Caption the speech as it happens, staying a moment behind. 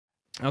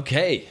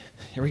Okay,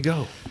 here we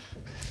go.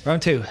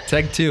 Round two.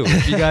 Tag two.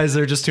 If you guys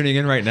are just tuning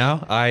in right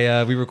now,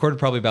 we recorded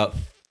probably about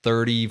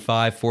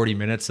 40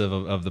 minutes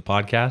of the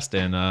podcast,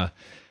 and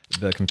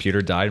the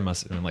computer died.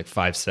 Must have been like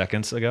 5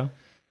 seconds ago,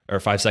 or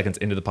 5 seconds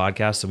into the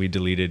podcast. So we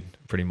deleted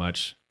pretty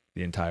much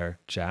the entire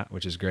chat,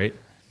 which is great.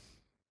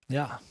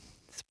 Yeah.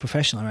 It's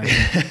professional right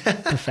here.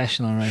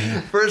 Professional right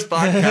here. First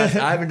podcast.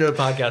 I haven't done a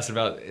podcast in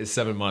about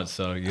 7 months,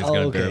 so you guys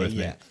gotta bear with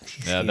me.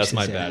 Yeah, that's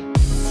my bad.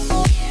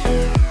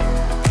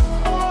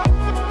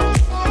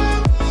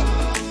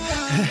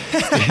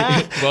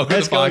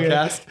 Welcome to the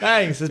podcast.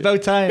 Thanks. It's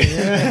about time.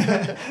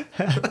 Yeah.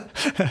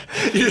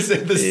 You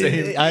said the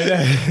same. I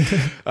know.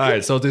 All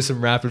right, so I'll do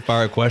some rapid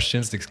fire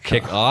questions to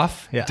kick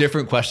off. Yeah.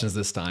 Different questions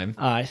this time.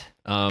 All right.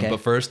 Okay.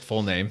 But first,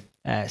 full name.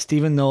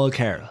 Stephen Noel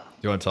Carroll.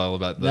 Do you want to tell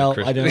about the No,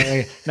 Christmas? I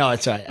don't. No,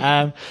 it's all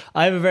right.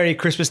 I have a very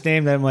Christmas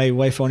name that my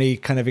wife only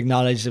kind of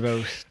acknowledged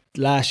about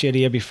last year, the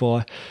year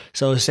before.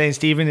 So Saint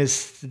Stephen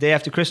is the day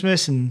after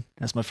Christmas, and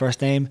that's my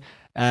first name.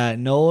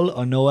 Noel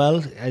or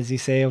Noel, as you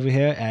say over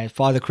here.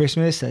 Father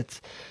Christmas,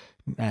 that's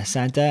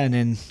Santa, and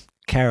then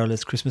Carol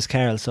is Christmas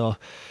Carol. So,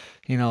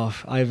 you know,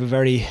 I have a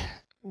very,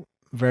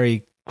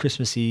 very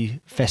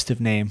Christmassy,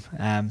 festive name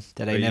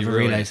that I never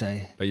realized.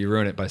 But you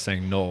ruin it by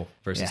saying Noel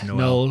versus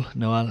Noel.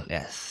 Noel,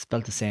 yes,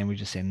 spelled the same. We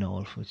just say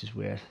Noel, which is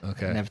weird.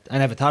 Okay. I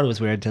never thought it was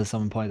weird until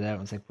someone pointed out.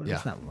 I was like, well,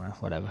 it's not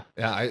whatever.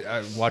 Yeah,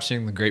 I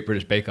watching the Great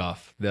British Bake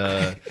Off.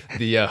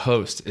 The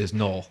host is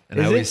Noel, and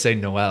Is I always it? say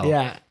Noel.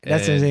 Yeah,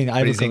 that's the thing.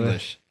 But he's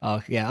English.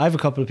 Oh, yeah, I have a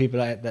couple of people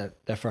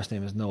that their first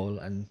name is Noel,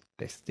 and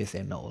they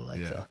say Noel. Like,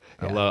 Yeah. so,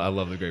 I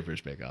love the Great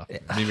British Bake Off.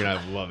 Mimi and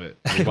I love it.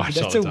 We watch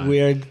that's all the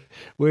a time.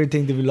 weird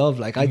thing to be loved.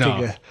 Like, I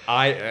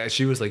think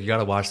she was like, you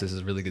gotta watch this.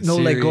 It's a really good no,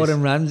 series. like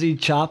Gordon Ramsay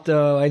chopped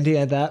or anything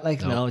like that.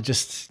 Like, no,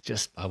 just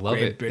I love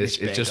Great it. British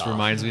It just Bake Off.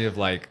 reminds me of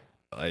like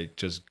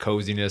just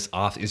coziness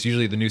off. It's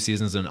usually the new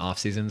season's an off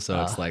season,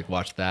 so it's like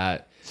watch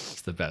that.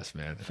 It's the best,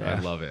 man. I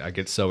love it. I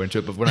get so into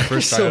it. But when I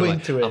first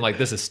started, I'm like,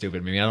 this is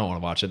stupid. Maybe I don't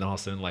want to watch it. And all of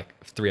a sudden, like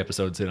 3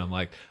 episodes in, I'm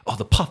like, oh,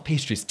 the puff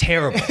pastry is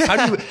terrible.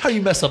 How do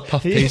you mess up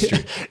puff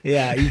pastry?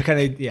 Yeah, you kind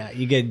of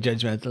you get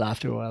judgmental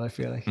after a while, I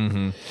feel like.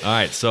 Mm-hmm. All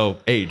right, so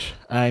age.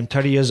 I'm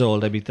 30 years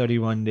old. I'll be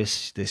 31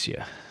 this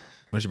year.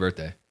 When's your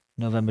birthday?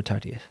 November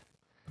 30th.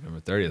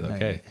 November 30th.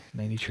 Okay.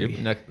 93.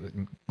 You're close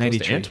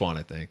 93. to Antoine,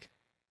 I think.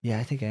 Yeah,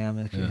 I think I am.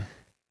 Actually. Yeah.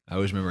 I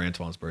always remember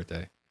Antoine's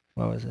birthday.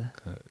 What was it?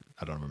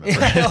 I don't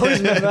remember. I always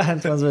remember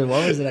Antoine's birthday.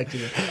 What was it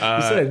actually? You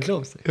said it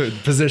close.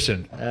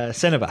 Position.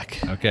 Centre back.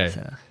 Okay.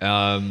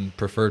 Centre.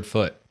 Preferred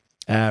foot.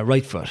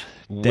 Right foot.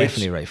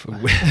 Definitely right foot.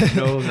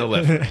 No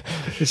left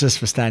foot. It's just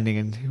for standing,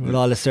 and with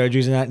all the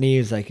surgeries in that knee,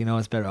 it's like,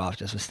 it's better off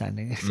just for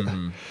standing. So.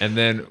 Mm-hmm. And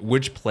then,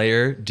 which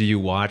player do you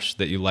watch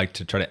that you like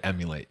to try to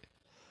emulate?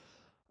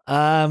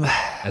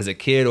 As a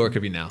kid, or it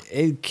could be now.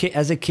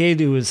 As a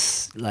kid, it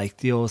was like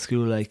the old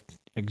school, like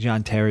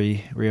John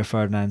Terry, Rio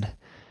Ferdinand,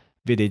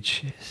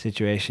 Vidic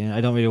situation.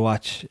 I don't really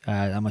watch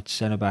that much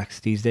centre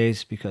backs these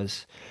days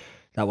because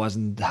that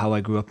wasn't how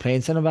I grew up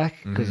playing centre back.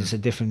 Because it's a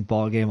different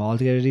ball game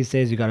altogether these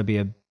days. You got to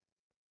be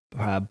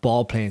a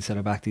ball playing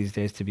centre back these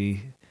days to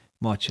be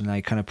much, and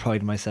I kind of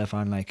pride myself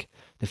on like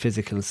the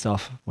physical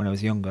stuff when I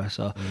was younger.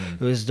 So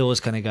it was those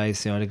kind of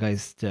guys, the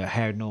guys, the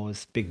hard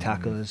nosed, big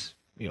tackles,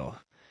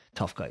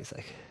 tough guys.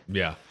 Like,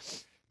 yeah.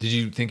 Did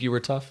you think you were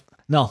tough?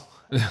 No.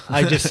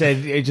 I just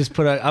said,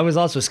 I was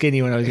also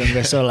skinny when I was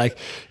younger, so like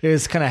it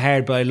was kind of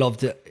hard, but I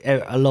loved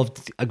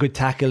a good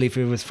tackle if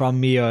it was from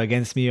me or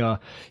against me, or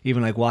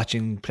even like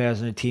watching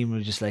players on the team were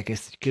just like,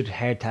 it's a good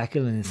hard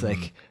tackle, and it's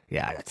like,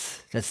 yeah,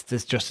 that's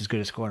just as good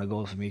as scoring a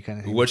goal for me, kind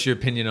of thing. What's your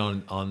opinion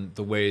on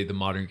the way the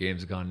modern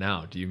game's gone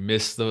now? Do you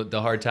miss the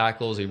hard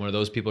tackles? Are you one of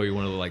those people, or you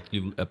want to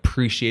you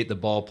appreciate the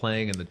ball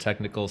playing and the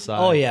technical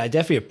side? Oh yeah, I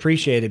definitely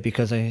appreciate it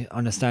because I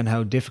understand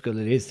how difficult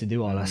it is to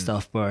do all that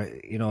stuff. But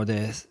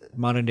the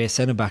modern day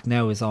centre back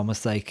now is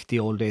almost like the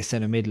old day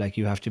centre mid. Like,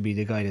 you have to be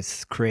the guy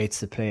that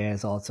creates the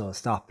players, also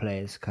stop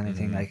plays, kind of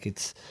thing. Like,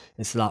 it's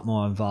a lot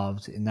more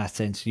involved in that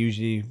sense.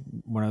 Usually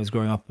when I was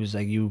growing up, it was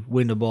like you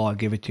win the ball,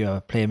 give it to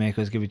your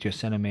playmakers, give it to your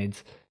centre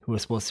mids, who are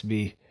supposed to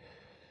be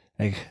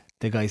like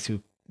the guys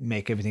who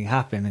make everything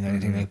happen and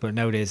everything. Like, but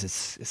nowadays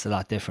it's a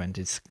lot different.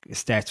 It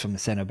starts from the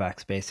centre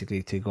backs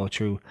basically to go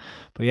through.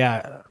 But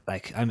yeah,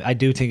 like I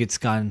do think it's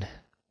gone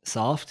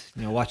soft,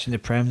 watching the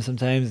Prem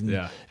sometimes, and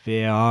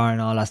VAR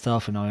and all that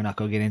stuff. I know you're not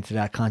going to get into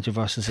that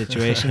controversial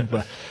situation,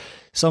 but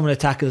some of the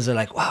tackles are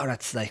like, wow,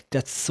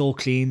 that's so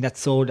clean, that's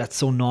so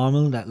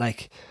normal, that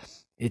like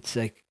it's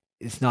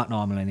not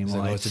normal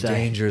anymore. It's a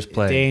dangerous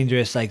play.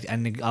 Dangerous, like,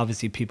 and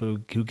obviously people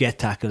who get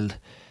tackled,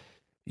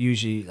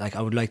 usually, like,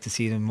 I would like to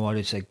see them more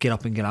just like get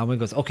up and get on. It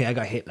goes, okay, I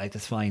got hit, like,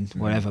 that's fine,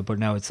 whatever. But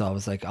now it's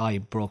always like, oh,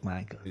 you broke my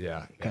ankle,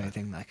 kind of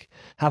thing. Like,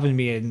 happened to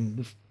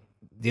me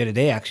the other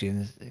day actually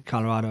in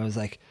Colorado. I was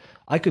like,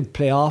 I could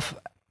play off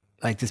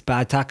like this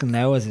bad tackle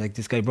now as like,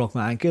 this guy broke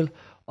my ankle,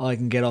 or I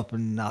can get up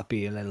and not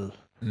be a little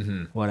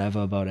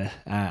whatever about it.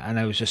 And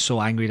I was just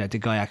so angry that the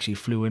guy actually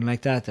flew in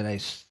like that I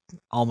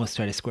almost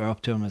tried to square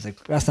up to him. I was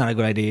like, that's not a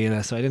good idea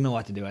either. So I didn't know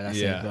what to do at that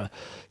stage. But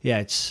yeah,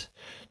 it's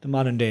the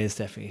modern day is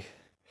definitely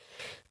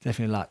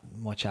definitely a lot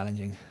more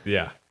challenging.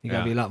 Yeah. You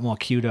gotta be a lot more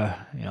cuter,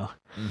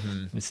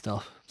 with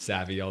stuff.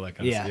 Savvy, all that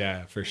kind of stuff.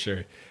 Yeah, for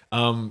sure.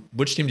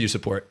 Which team do you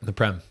support in the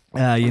Prem?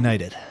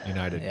 United.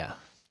 United. Yeah.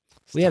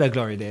 We had our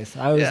glory days.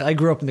 I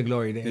grew up in the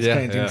glory days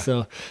kind of thing.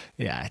 So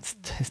yeah,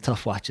 it's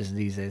tough watches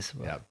these days.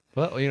 But. Yeah.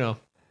 Well,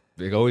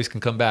 they always can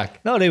come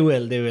back. No, they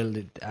will. They will.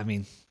 I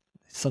mean,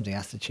 something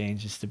has to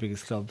change. It's the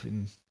biggest club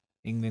in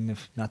England,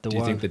 if not the world. Do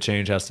you think the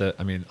change has to,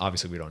 I mean,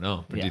 obviously we don't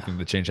know, but do you think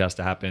the change has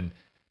to happen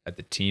at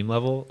the team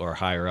level or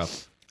higher up?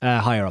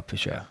 Higher up for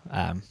sure.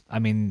 I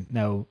mean,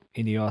 now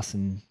Ineos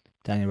and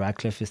Daniel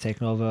Radcliffe is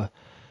taking over.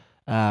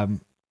 I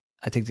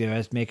think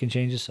they're making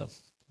changes, so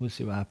we'll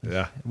see what happens.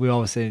 Yeah. We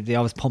always say they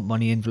always pump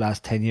money in for the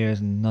last 10 years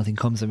and nothing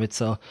comes of it.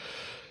 So,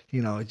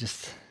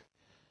 just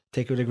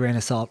take it with a grain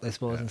of salt, I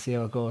suppose, and see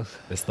how it goes.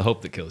 It's the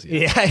hope that kills you.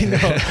 Yeah, I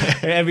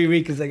know. Every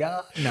week it's like,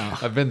 no.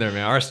 I've been there,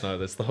 man. Arsenal,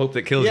 that's the hope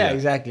that kills you. Yeah,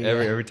 exactly.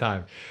 Every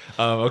time.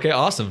 Okay,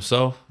 awesome.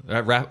 So,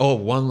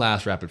 one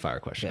last rapid fire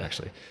question,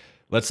 actually.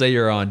 Let's say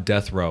you're on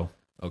death row.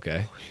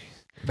 Okay.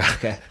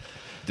 Okay.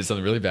 Did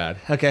something really bad.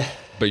 Okay.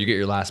 But you get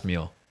your last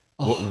meal.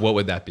 What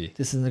would that be?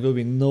 This is going to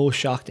be no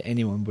shock to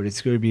anyone, but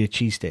it's going to be a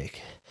cheesesteak.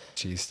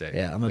 Cheesesteak.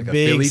 Yeah, I'm a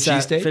big Philly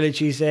cheesesteak. Philly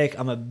cheesesteak.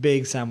 I'm a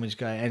big sandwich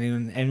guy.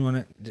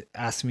 Anyone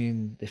asks me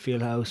in the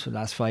field house for the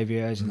last 5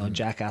 years,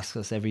 Jack asks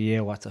us every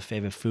year what's our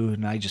favorite food,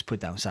 and I just put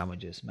down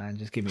sandwiches. Man,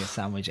 just give me a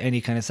sandwich. Any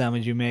kind of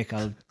sandwich you make,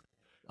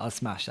 I'll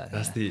smash that.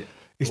 That's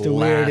it's the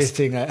weirdest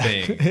thing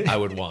I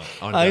would want.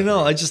 I know.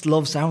 I just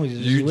love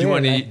sandwiches. Do you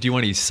want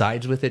any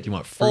sides with it? Do you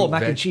want fruit?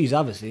 Mac and cheese,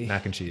 obviously.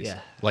 Mac and cheese.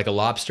 Yeah. Like a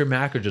lobster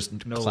mac or just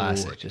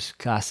classic? Just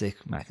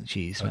classic mac and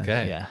cheese. Man.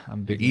 Okay. Yeah,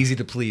 I'm big. Easy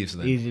to please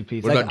then. Easy to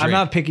please. What about I'm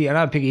not picky. I'm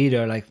not a picky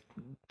eater, like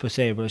per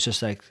se, but it's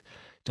just like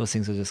those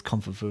things are just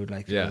comfort food.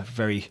 Like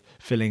very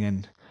filling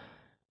and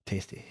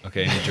tasty.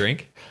 Okay, and you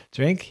drink?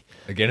 Drink?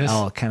 A Guinness?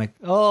 Are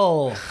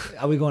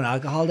we going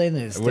alcohol then?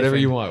 Whatever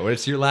you want.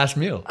 What's your last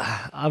meal?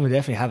 I would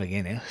definitely have a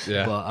Guinness.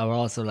 Yeah. But I would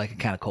also like a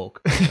can of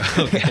Coke.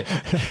 Okay.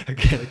 A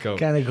can of Coke.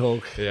 Can of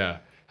Coke. Yeah.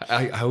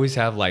 I always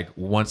have like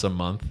once a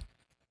month.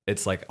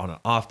 It's like on an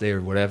off day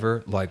or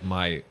whatever, like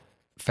my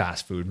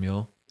fast food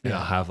meal. And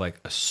I'll have like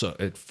a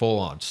full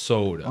on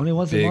soda. Only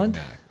once a month?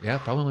 Mac. Yeah,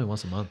 probably only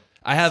once a month.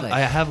 I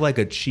have like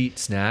a cheat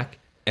snack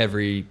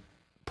every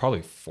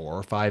probably 4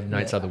 or 5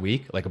 nights out of the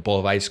week, like a bowl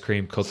of ice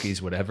cream,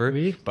 cookies, whatever.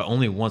 Really? But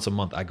only once a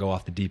month I go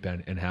off the deep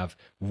end and have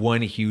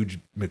one huge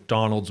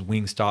McDonald's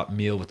Wingstop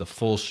meal with a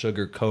full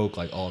sugar Coke,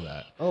 like all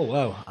that. Oh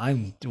wow,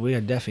 we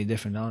are definitely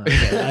different on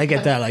it. I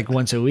get that like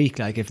once a week,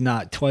 like if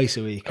not twice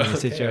a week in a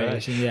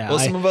situation. Right. Yeah. Well,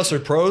 some of us are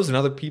pros and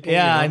other people.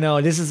 Yeah, I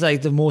know. This is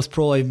like the most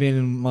pro I've been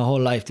in my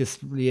whole life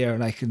this year.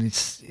 Like, and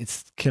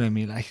it's killing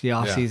me. Like the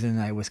off season,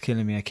 I was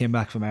killing me. I came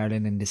back from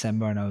Ireland in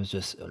December, and I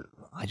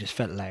just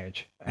felt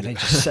large, and I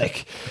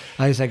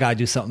gotta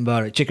do something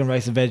about it. Chicken,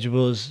 rice, and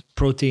vegetables,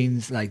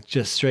 proteins, like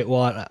just straight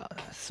water.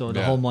 So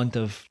the whole month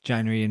of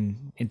January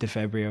and into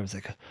February, I was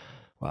like,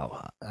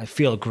 wow, I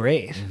feel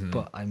great,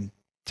 but I'm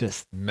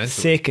just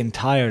sick and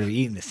tired of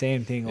eating the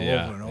same thing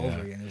over and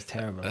over again. It was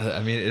terrible.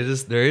 I mean,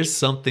 there is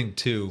something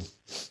to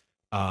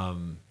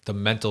the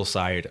mental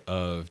side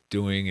of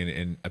doing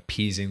and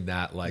appeasing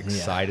that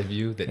side of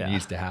you that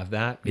needs to have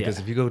that, because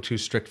if you go too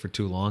strict for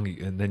too long,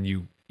 and then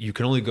you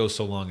can only go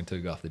so long until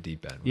you go off the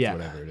deep end with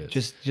whatever it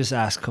is. Just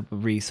ask a couple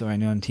of Reese or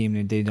anyone on the team,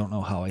 and they don't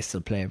know how I still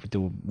play, but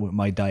with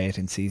my diet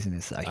in season,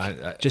 it's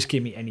like just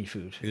give me any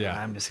food.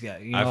 Yeah, I'm just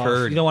I've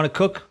heard, if you don't want to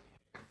cook,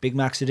 Big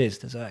Macs it is.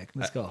 That's all right.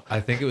 Let's go. I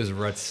think it was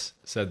Ruts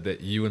said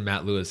that you and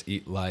Matt Lewis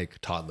eat like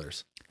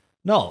toddlers.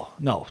 No,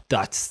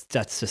 that's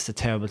just a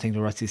terrible thing to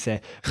Rutsy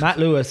say. Matt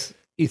Lewis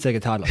eats like a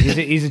toddler.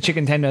 He's a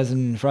chicken tenders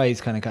and fries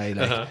kind of guy.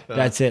 Like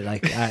that's it.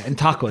 Like and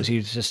tacos,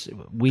 he's just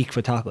weak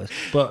for tacos.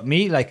 But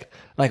me, like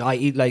I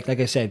eat like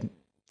I said,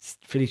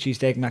 Philly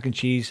cheesesteak, mac and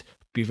cheese.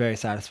 Be very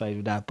satisfied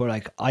with that. But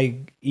like I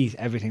eat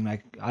everything.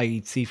 Like I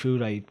eat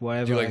seafood. I eat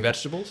whatever. Do you like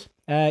vegetables?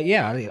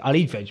 Yeah, I'll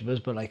eat vegetables,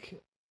 but like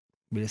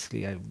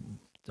realistically, I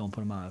don't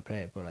put them on my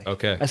plate. But like,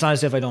 okay, it's not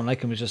as if I don't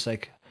like them. It's just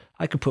like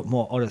I could put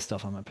more other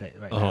stuff on my plate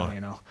right now.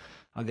 You know.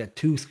 I'll get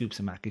 2 scoops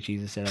of mac and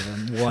cheese instead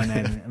of 1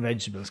 and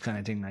vegetables kind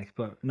of thing. Like,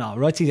 but no,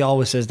 Rutsy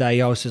always says that.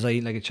 He always says I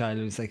eat like a child.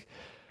 It's like,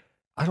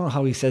 I don't know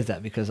how he says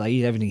that, because I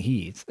eat everything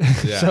he eats.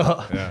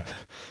 Yeah, yeah,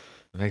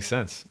 it makes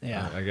sense.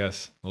 Yeah, I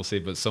guess we'll see.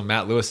 But so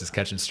Matt Lewis is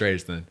catching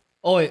strays then.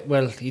 Oh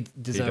well, he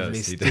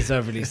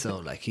deservedly so.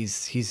 Like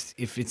he's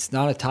if it's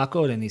not a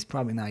taco, then he's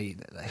probably not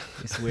eating it. Like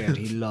it's weird.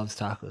 He loves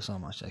tacos so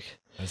much. Like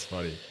that's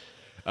funny.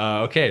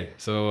 Okay,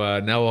 so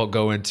now we'll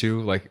go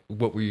into like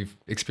what we've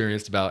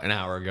experienced about an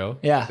hour ago.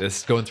 Yeah,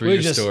 just going through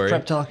your story. We're just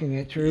prep talking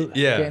it through.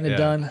 Getting it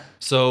done.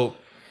 So,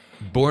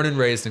 born and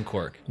raised in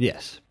Cork.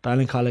 Yes,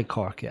 Ballincollig,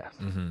 Cork. Yeah,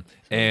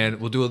 and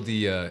we'll do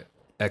the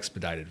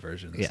expedited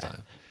version this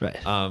time. Right.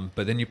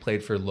 But then you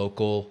played for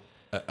local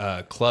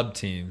club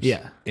teams.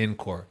 In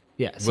Cork.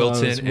 Yeah, so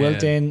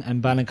Wilton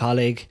and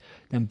Ballincollig,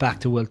 then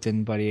back to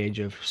Wilton by the age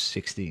of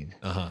 16,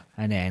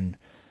 and then.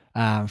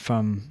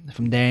 From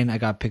then I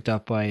got picked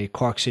up by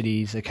Cork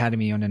City's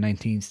Academy under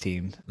 19s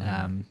team,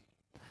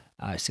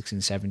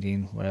 16,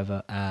 17,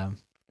 whatever.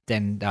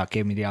 then that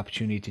gave me the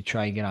opportunity to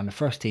try and get on the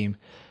first team,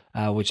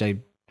 which I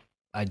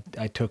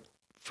took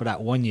for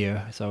that 1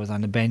 year. So I was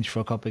on the bench for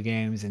a couple of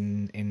games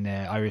in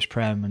the Irish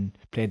Prem and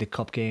played the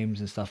cup games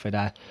and stuff like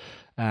that.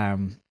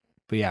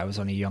 But yeah, I was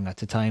only young at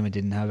the time. I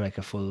didn't have like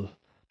a full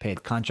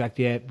paid contract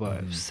yet,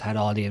 but I had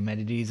all the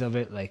amenities of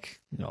it.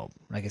 Like,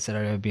 like I said,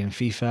 I being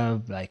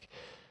FIFA, like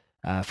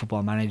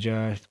Football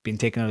Manager, being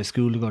taken out of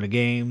school to go to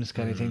games,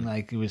 kind of thing.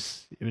 Like it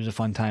was a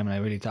fun time, and I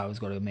really thought I was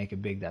going to make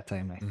it big that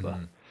time. Like, but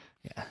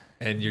yeah.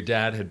 And your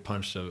dad had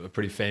punched a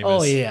pretty famous.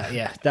 Oh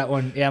yeah, that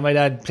one. Yeah, my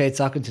dad played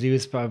soccer until he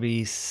was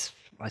probably,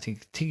 I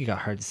think he got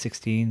hurt at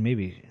 16,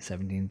 maybe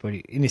 17, but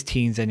in his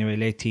teens anyway,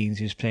 late teens.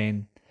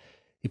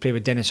 He played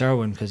with Dennis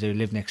Irwin because they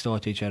lived next door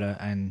to each other,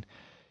 and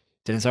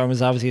Dennis Irwin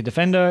was obviously a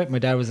defender. My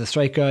dad was a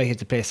striker. He had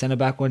to play centre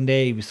back one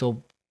day. He was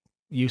so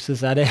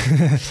useless at it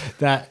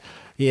that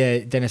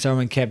Dennis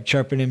Irwin kept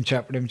chirping him,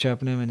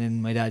 and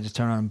then my dad just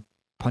turned on and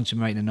punched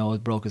him right in the nose,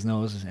 broke his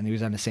nose, and he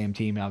was on the same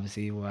team,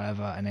 obviously,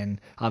 whatever. And then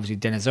obviously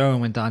Dennis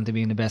Irwin went on to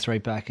being the best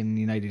right back in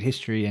United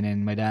history, and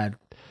then my dad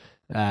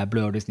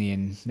blew out his knee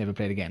and never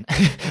played again.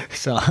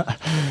 So it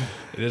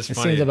funny.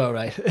 Seems about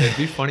right. It'd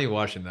be funny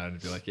watching that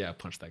and be like, yeah,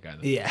 punch that guy in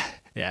the face.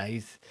 Yeah.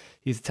 He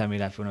used to tell me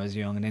that when I was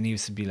young, and then he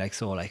used to be like,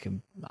 so like,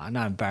 I'm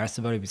not embarrassed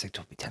about it. He was like,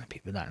 don't be telling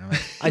people that. And I'm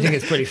like, I think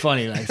it's pretty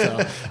funny. Like, so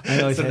I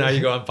know. So now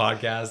you go on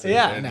podcasts.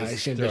 I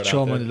should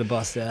throw him under the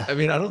bus. Yeah. I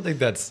mean, I don't think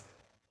that's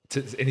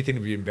anything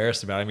to be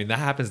embarrassed about. I mean, that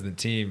happens in the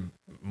team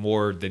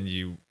more than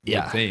you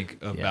would think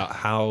about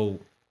how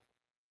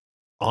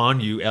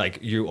on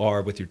you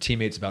are with your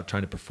teammates about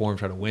trying to perform,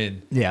 trying to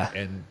win. Yeah.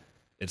 And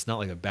it's not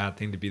like a bad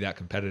thing to be that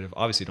competitive.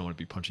 Obviously, you don't want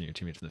to be punching your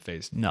teammates in the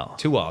face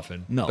too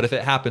often. No. But if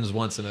it happens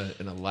once in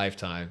a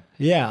lifetime.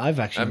 Yeah, I've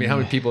actually. I mean, how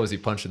many people has he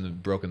punched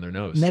and broken their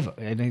nose? Never.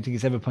 I don't think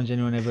he's ever punched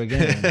anyone ever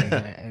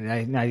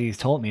again. Now he's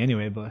told me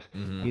anyway, but I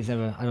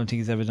don't think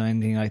he's ever done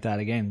anything like that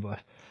again. But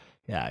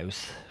yeah, it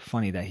was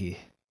funny that he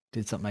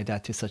did something like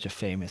that to such a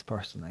famous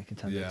person. I can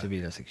tell you to be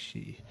just like,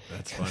 she.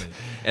 That's funny.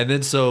 And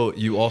then so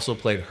you also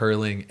played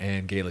hurling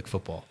and Gaelic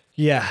football.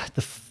 Yeah,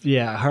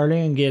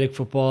 hurling and Gaelic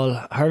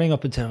football. Hurling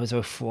up until I was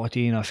about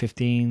 14 or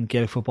 15.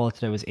 Gaelic football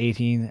until I was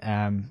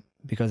 18.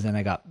 Because then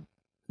I got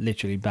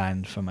literally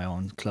banned from my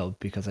own club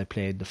because I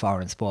played the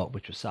foreign sport,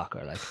 which was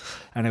soccer. Like,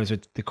 and I was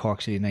with the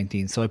Cork City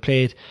 19. So I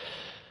played.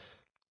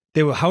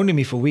 They were hounding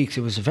me for weeks.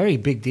 It was a very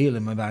big deal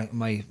in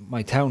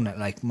my town.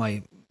 Like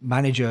my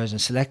managers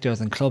and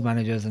selectors and club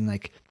managers and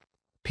like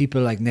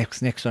people like next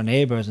door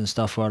neighbors and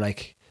stuff were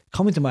like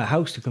coming to my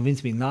house to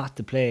convince me not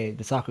to play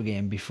the soccer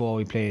game before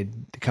we played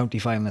the county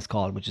final, it's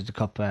called, which is the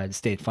cup, the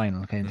state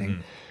final kind of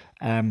thing.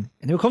 And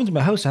they were coming to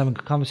my house having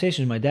conversations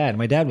with my dad.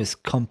 My dad was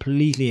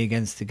completely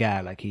against the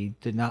GA. Like, he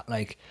did not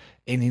like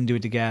anything to do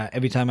with the GA.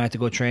 Every time I had to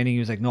go training, he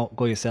was like, no,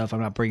 go yourself, I'm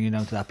not bringing you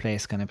down to that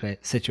place kind of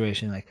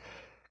situation. Like,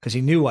 because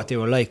he knew what they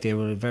were like. They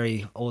were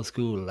very old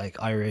school,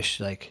 like Irish,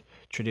 like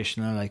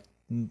traditional, like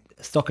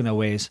stuck in their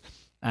ways,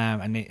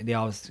 and they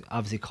always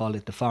obviously called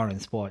it the foreign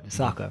sport, the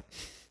soccer.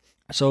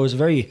 So it was a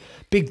very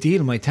big deal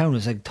in my town. It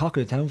was like talk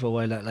of the town for a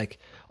while that like,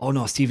 oh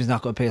no, Stephen's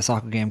not going to play a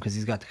soccer game because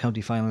he's got the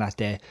county final that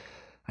day.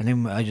 And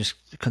then I just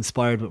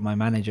conspired with my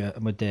manager,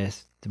 with the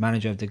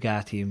manager of the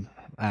GA team.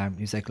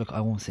 He's like, look,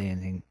 I won't say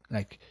anything,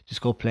 like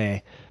just go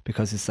play,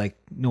 because it's like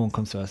no one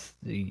comes to us,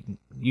 the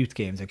youth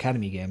games,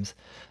 academy games,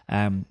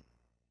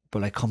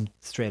 but like come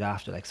straight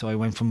after. Like, so I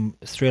went from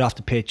straight off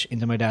the pitch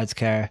into my dad's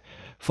car.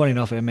 Funny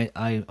enough,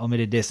 I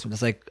omitted this.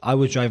 It's like I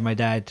was driving my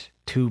dad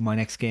to my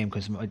next game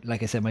because,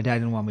 like I said, my dad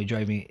didn't want me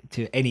driving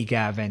to any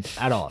GA event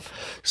at all.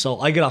 So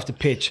I get off the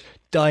pitch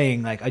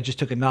dying. Like, I just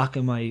took a knock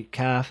in my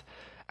calf,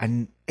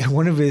 and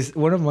one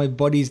of my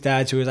buddy's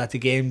dads who was at the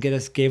game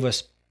gave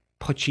us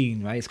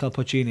poachine, right? It's called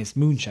poachine. It's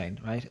moonshine,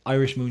 right?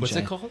 Irish moonshine. What's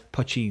it called?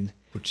 Poachine.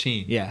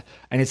 Poachine. Yeah,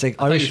 and it's like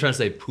I Irish. thought you were trying to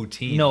say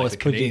poutine. No, like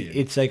it's poutine.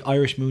 It's like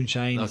Irish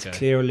moonshine. Okay. It's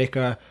clear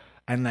liquor,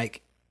 and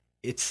like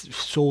it's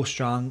so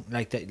strong,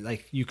 like that.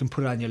 Like you can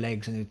put it on your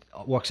legs, and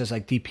it works as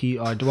like DP,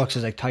 or it works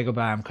as like Tiger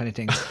Balm kind of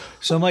thing.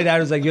 So my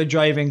dad was like, "You're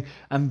driving,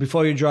 and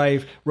before you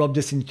drive, rub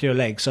this into your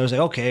legs." So I was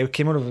like, "Okay." It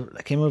came out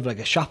of like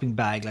a shopping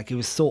bag. Like, it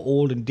was so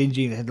old and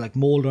dingy, and it had like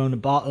mold around the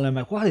bottle. And I'm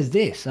like, "What is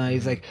this?" And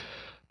he's like,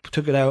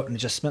 took it out, and it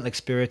just smelled like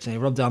spirits, and he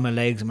rubbed it on my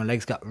legs, and my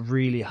legs got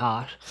really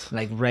hot,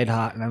 like red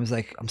hot, and I was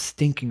like, I'm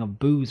stinking of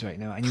booze right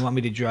now, and you want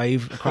me to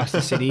drive across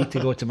the city to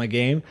go to my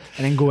game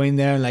and then go in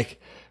there and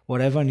like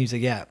whatever? And he's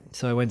like, yeah.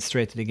 So I went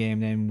straight to the game.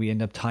 Then we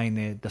ended up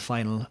tying the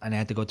final, and I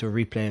had to go to a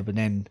replay, but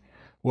then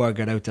word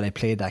got out that I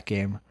played that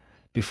game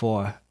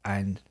before,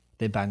 and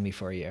they banned me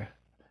for a year.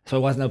 So I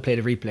wasn't allowed to play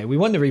the replay. We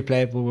won the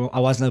replay, but I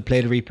wasn't allowed to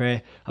play the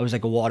replay. I was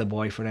like a water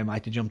boy for them. I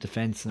had to jump the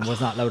fence, and I was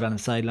not allowed on the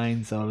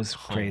sideline, so it was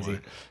crazy.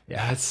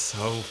 Yeah, that's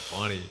so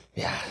funny.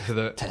 Yeah,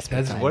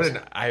 that's what an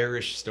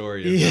Irish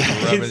story.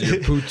 Rubbing your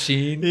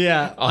poutine.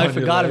 Yeah, I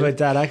forgot about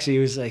that. Actually,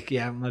 it was like,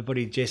 yeah, my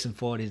buddy Jason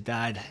Ford, his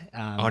dad.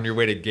 On your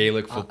way to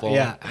Gaelic football.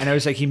 Yeah, and I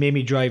was like, he made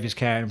me drive his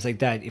car, and I was like,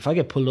 Dad, if I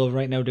get pulled over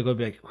right now, they're going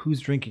to be like, who's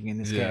drinking in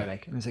this car?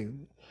 Like, and I was like,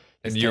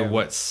 and you're terrible.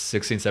 What,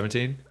 16,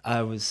 17?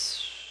 I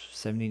was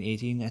 17,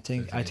 18, I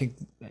think. 17. I think,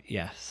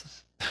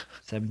 yes.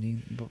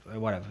 17, but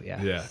whatever.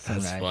 Yeah. Yeah,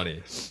 that's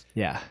funny.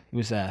 Yeah, it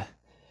was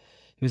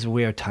a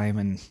weird time,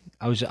 and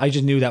I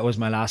just knew that was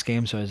my last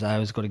game, so I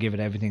was going to give it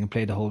everything and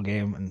play the whole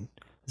game, and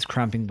I was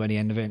cramping by the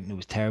end of it, and it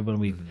was terrible.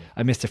 And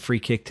I missed a free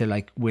kick to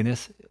like win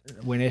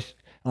it.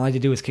 All I had to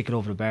do was kick it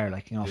over the bar,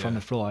 like, you know, from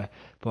the floor.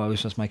 But it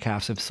was just my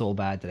calves were so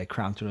bad that I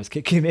cramped when I was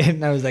kicking it.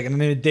 And I was like, and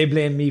then they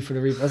blamed me for the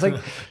replay. I was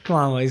like, come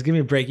on, boys, give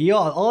me a break.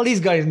 All these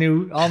guys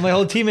knew, all my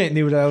whole teammate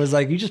knew that I was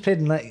like, you just played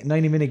a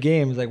 90-minute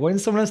game. I was like, why didn't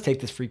someone else take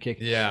this free kick?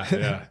 Yeah.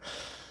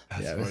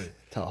 That's funny.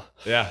 Tough.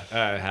 Yeah,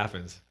 it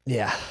happens.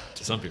 Yeah.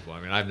 To some people. I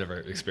mean, I've never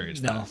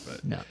experienced that.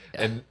 But, no.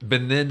 Yeah.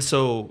 But then,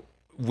 so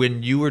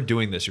when you were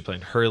doing this, you're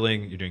playing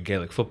hurling, you're doing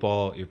Gaelic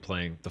football, you're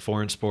playing the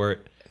foreign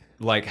sport.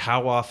 Like,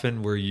 how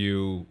often were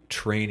you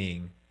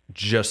training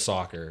just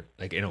soccer,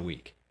 like in a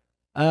week?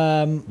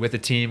 With a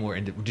team, or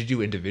did you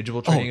do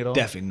individual training at all?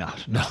 Definitely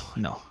not.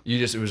 No.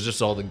 It was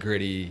just all the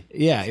gritty.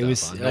 Yeah, it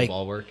was like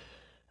ball work.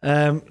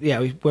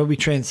 We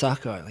trained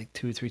soccer like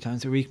 2 or 3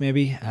 times a week,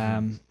 maybe. I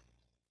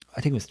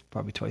think it was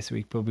probably twice a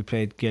week, but we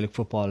played Gaelic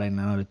football and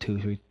another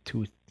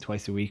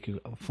twice a week.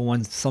 For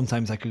one,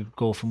 sometimes I could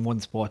go from one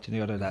sport to the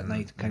other that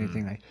night, kind of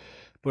thing. Like,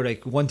 but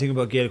like one thing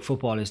about Gaelic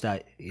football is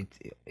that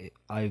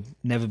I've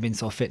never been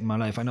so fit in my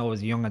life. I know I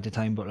was young at the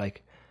time, but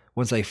like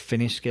once I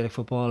finished Gaelic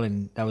football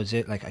and that was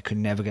it, like I could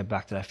never get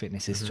back to that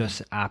fitness. It's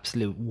just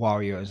absolute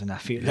warriors in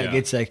that field. Like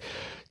it's like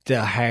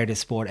the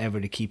hardest sport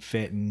ever to keep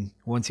fit. And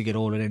once you get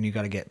older, then you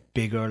got to get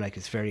bigger. Like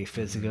it's very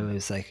physical.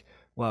 It's like,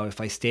 wow, if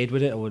I stayed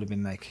with it, I would have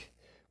been like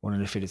one of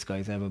the fittest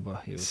guys ever.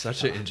 But it was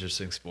such an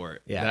interesting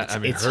sport. Yeah,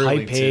 it's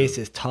high pace.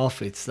 It's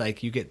tough. It's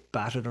like you get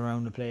battered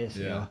around the place.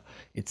 Yeah, you know?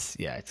 It's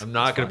I'm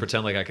not going to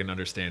pretend like I can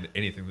understand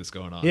anything that's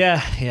going on.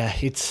 Yeah,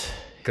 it's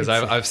because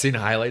I've seen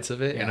highlights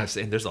of it, and I've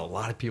seen there's a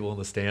lot of people in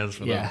the stands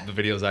from the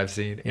videos I've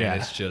seen,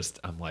 and it's just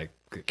I'm like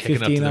kicking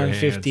 15 up to their on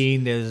hands.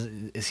 15. There's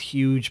this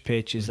huge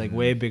pitch. It's like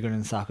way bigger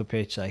than soccer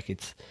pitch. Like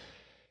it's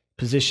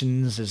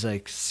positions. There's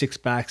like 6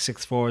 backs,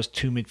 6 forwards,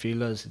 2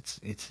 midfielders.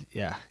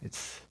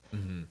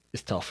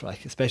 It's tough,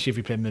 like especially if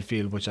you play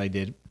midfield, which I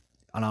did,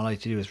 and all I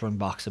had to do is run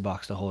box to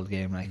box the whole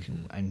game, like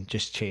and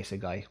just chase a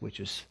guy, which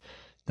was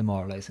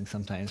demoralizing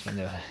sometimes when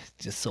they're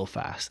just so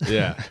fast.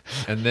 Yeah,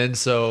 and then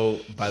so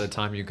by the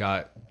time you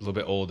got a little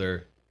bit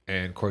older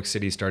and Cork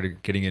City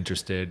started getting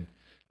interested,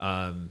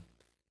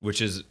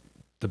 which is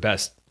the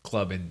best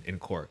club in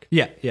Cork.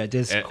 Yeah.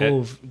 There's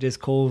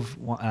Cove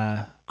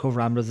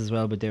Ramblers as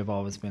well, but they've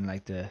always been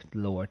like the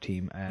lower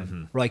team.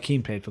 Roy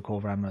Keane played for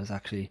Cove Ramblers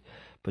actually.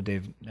 But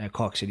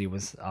Cork City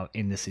was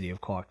in the city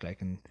of Cork,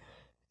 like, and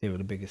they were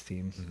the biggest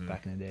team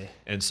back in the day.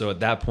 And so at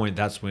that point,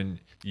 that's when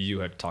you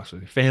had talks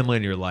with your family,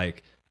 and you're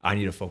like, I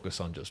need to focus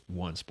on just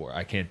one sport.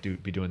 I can't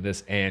be doing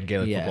this and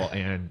Gaelic football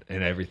and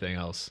everything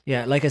else.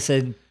 Yeah, like I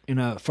said,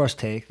 first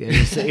take,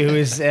 it's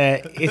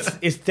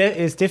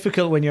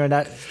difficult when you're in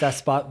that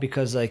spot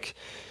because like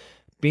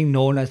being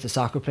known as the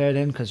soccer player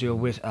then, because you're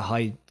with a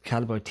high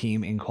caliber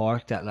team in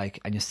Cork that like,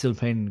 and you're still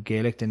playing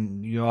Gaelic,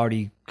 then you're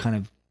already kind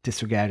of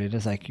disregarded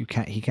as like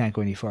he can't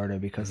go any further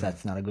because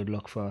that's not a good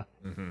look for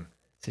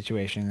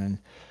situation.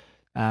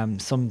 And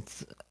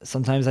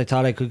sometimes I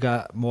thought I could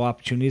get more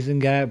opportunities in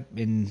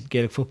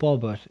Gaelic football,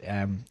 but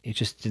it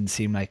just didn't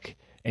seem like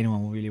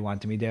anyone really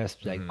wanted me there,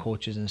 like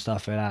coaches and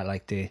stuff like that.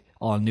 Like they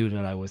all knew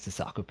that I was the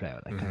soccer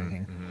player, like kind of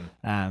thing.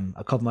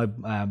 A couple of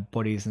my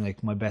buddies and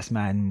like my best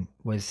man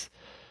was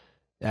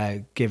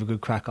gave a good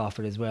crack off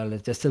it as well.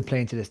 They're still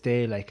playing to this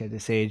day, like at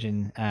this age,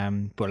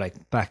 and but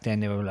like back then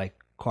they were like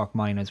Cork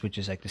Miners, which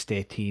is like the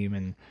state team,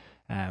 and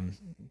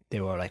they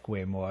were like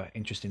way more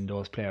interested in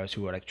those players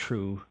who were like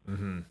true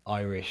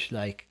Irish,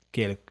 like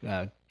Gaelic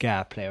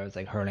GA players,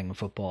 like hurling and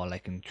football,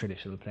 like and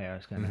traditional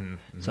players kind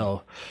of.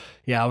 So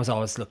yeah, I was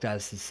always looked at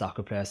as a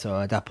soccer player. So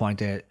at that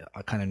point, I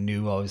kind of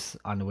knew I was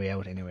on the way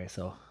out anyway.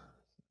 So.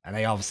 And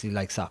I obviously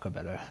like soccer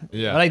better.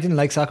 Yeah. But I didn't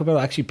like soccer better.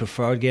 I actually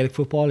preferred Gaelic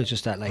football. It's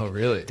just that like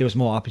there was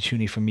more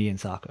opportunity for me in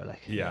soccer.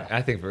 Like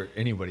I think for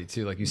anybody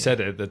too. Like you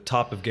said, at the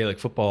top of Gaelic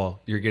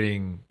football, you're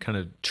getting kind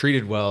of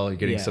treated well. You're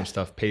getting some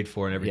stuff paid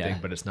for and everything,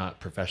 but it's not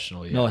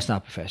professional yet. No, it's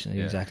not professional.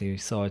 Exactly.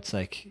 So it's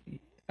like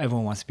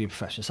everyone wants to be a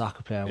professional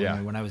soccer player.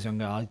 When I was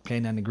younger, I was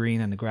playing on the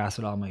green and the grass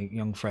with all my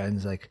young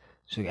friends. Like,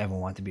 so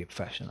everyone wanted to be a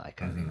professional. Like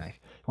kind of thing.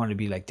 Like wanted to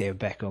be like Dave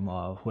Beckham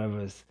or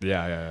whoever's.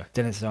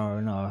 Dennis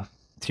Doran or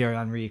Thierry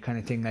Henry kind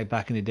of thing, like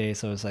back in the day.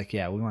 So it's like, we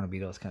want to be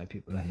those kind of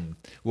people. Like.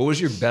 What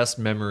was your best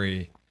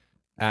memory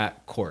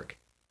at Cork?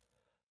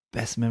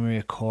 Best memory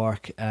at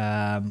Cork?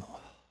 Funny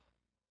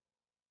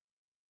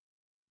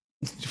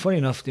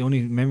enough, the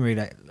only memory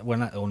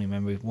not the only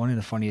memory, one of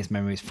the funniest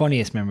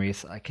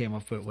memories I came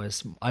up with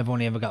was I've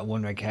only ever got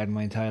one red card in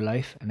my entire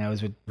life, and that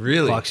was with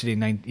Cork City,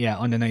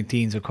 under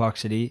 19s with Cork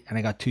City, and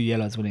I got 2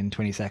 yellows within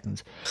 20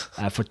 seconds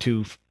for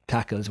 2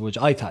 tackles, which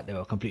I thought they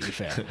were completely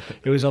fair.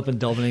 It was up in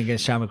Dublin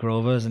against Shamrock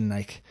Rovers, and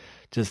like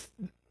just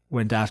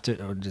went after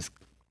or just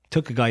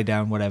took a guy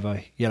down,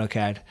 whatever, yellow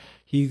card.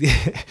 He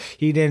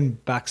then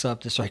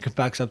the striker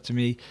backs up to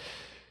me.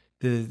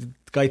 The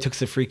guy took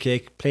the free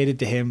kick, played it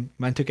to him,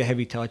 man took a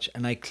heavy touch,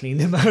 and I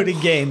cleaned him out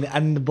again,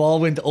 and the ball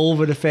went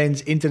over the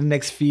fence into the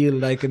next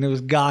field, like, and it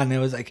was gone. And I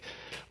was like,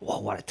 whoa,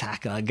 what a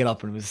tackle. I get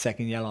up and it was a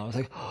second yellow. I was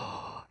like,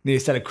 oh. And he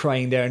started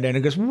crying there, and then it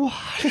goes, what?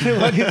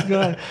 What is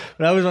going on? But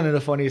that was one of the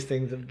funniest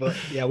things. But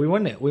yeah, we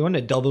won it. We won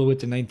a double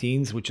with the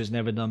 19s, which was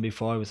never done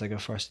before. It was like our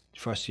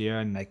first year,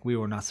 and like we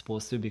were not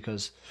supposed to,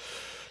 because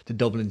the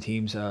Dublin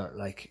teams are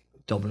like,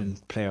 Dublin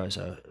players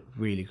are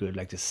really good.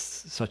 Like, this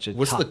such a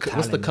what's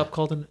the cup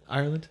called in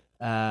Ireland?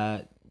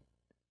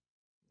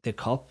 The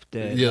cup,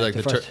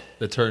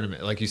 the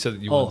tournament. Like you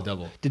said, you won the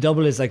double. The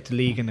double is like the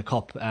league and the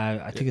cup.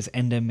 I think it's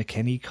Enda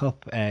McKinney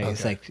Cup.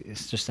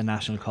 It's just a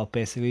national cup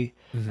basically.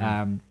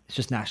 It's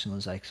just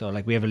nationals, like, so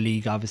like we have a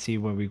league obviously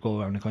where we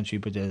go around the country,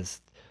 but there's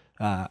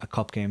a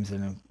cup games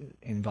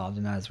involved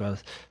in that as well,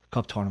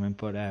 cup tournament.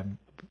 But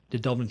the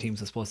Dublin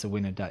teams are supposed to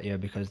win it that year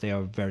because they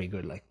are very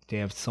good. Like, they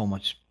have so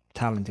much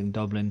talent in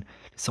Dublin,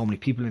 so many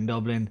people in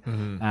Dublin.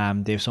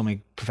 They have so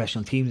many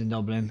professional teams in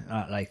Dublin.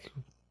 Like,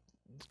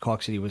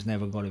 Cork City was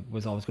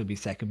always going to be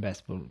second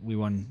best, but we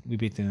won. We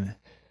beat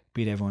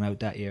everyone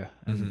out that year,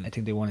 and I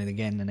think they won it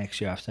again the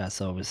next year after that.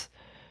 So it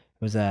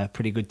was a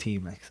pretty good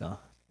team, like, so.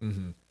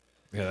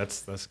 Yeah,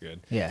 that's good.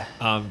 Yeah.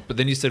 But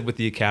then you said with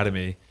the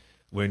academy,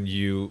 when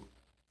you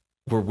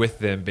were with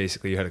them,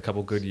 basically you had a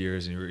couple good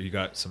years, and you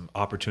got some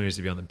opportunities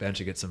to be on the bench.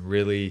 You get some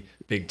really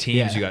big teams.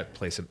 Yeah. You got to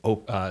play some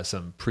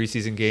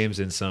preseason games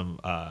and some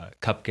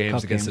cup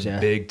games against some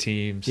big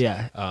teams.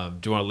 Yeah.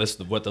 Do you want to list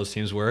what those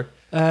teams were?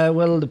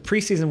 Well, the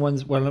preseason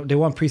ones. Well, they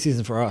weren't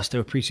preseason for us. They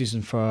were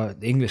preseason for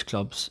the English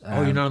clubs.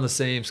 You're not on the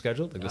same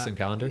schedule, like the same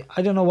calendar.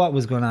 I don't know what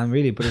was going on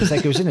really, but it was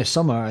like it was in the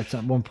summer at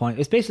one point.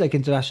 It's basically like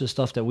international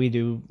stuff that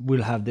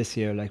we'll have this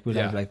year. Like, we'll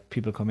have like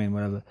people come in,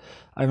 whatever.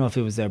 I don't know if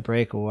it was their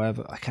break or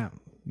whatever. I can't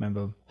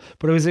remember,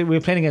 but we were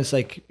playing against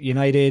like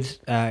United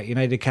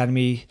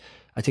Academy.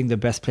 I think the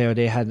best player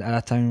they had at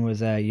that time was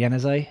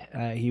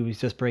Yanazai. He was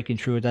just breaking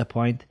through at that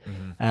point.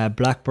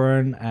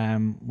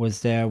 Blackburn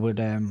was there with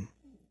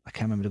I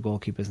can't remember the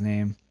goalkeeper's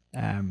name.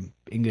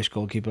 English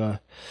goalkeeper,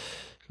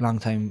 long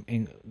time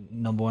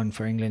number one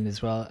for England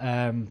as well.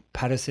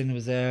 Patterson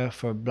was there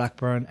for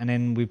Blackburn, and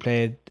then we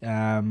played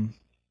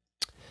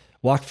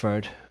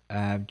Watford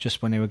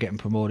just when they were getting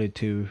promoted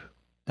to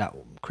that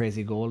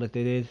crazy goal that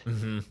they did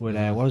with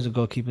what was the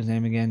goalkeeper's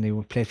name again? They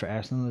played for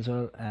Arsenal as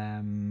well.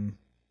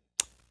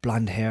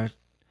 Blonde hair,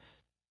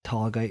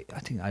 tall guy. I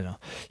don't know.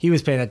 He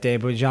was playing that day,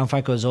 but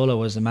Gianfranco Zola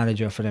was the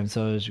manager for them,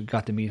 so we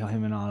got to meet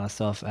him and all that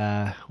stuff.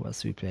 What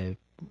else did we play?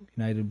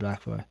 United,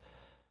 Blackburn.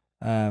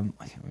 I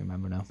can't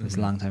remember now. It was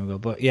a long time ago,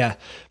 but yeah,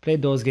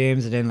 played those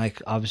games, and then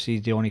like obviously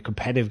the only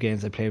competitive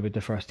games I played with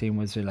the first team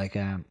was like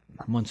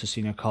Munster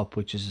Senior Cup,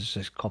 which is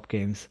just cup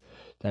games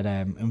that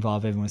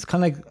involve everyone. It's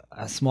kind of like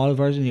a smaller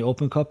version of the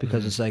Open Cup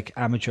because it's like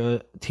amateur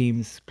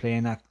teams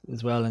playing that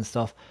as well and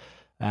stuff.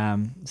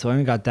 So I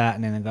only got that,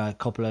 and then I got a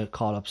couple of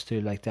call-ups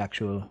to like the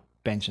actual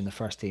bench in the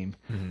first team.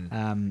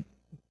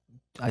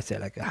 I'd say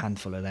like a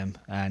handful of them.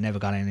 I never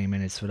got any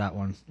minutes for that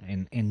one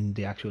in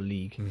the actual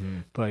league,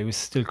 but it was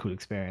still a cool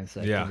experience.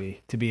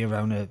 Like, to be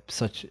around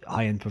such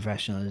high-end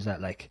professionals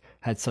that like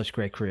had such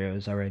great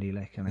careers already.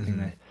 Like, and I think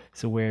that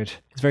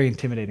it's very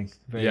intimidating.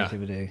 Very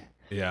intimidating.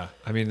 Yeah,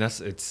 I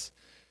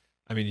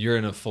mean you're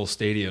in a full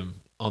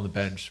stadium on the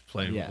bench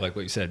playing like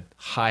what you said,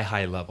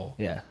 high level.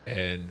 Yeah,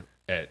 and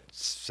at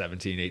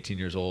 17, 18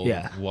 years old,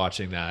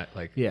 watching that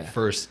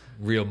first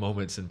real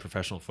moments in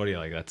professional footy,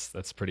 like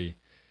that's pretty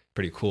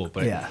cool.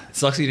 But it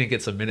sucks you didn't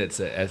get some minutes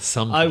at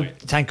some point.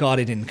 Thank God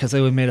I didn't, because I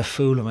would have made a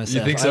fool of myself.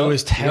 You think so? I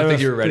was terrified. You don't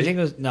think you were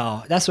ready?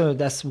 No,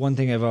 that's one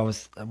thing I've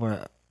always where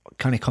I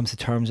kind of comes to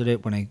terms with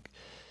it when I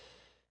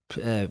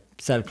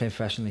started playing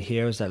professionally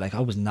here, is that like I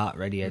was not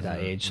ready at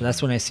that age. So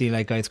that's when I see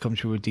like guys come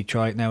through with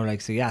Detroit now,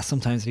 like, so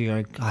sometimes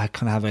I kind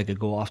of have like a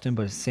go often,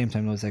 but at the same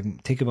time I was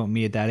like, think about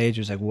me at that age,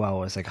 it was like,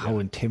 wow, it's like how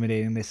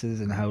intimidating this is,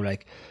 and how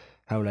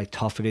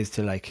tough it is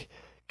to like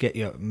get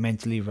you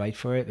mentally right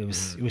for it. It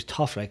was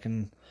tough, like,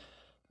 and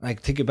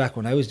like thinking back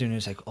when I was doing it,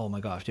 it's like, oh my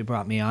gosh, they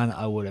brought me on,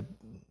 I would have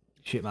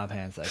shit my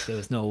pants. Like, there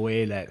was no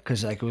way that,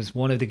 because like it was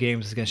one of the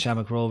games against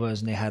Shamrock Rovers,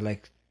 and they had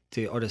like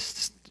the other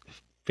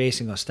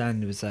facing our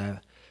stand,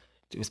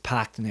 it was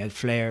packed, and they had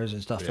flares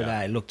and stuff like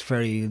that. It looked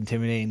very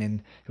intimidating, and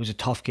it was a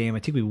tough game. I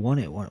think we won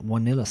it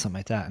 1-0 or something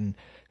like that,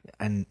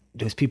 and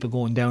there was people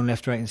going down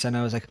left, right and centre.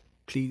 I was like,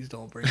 please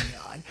don't bring me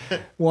on.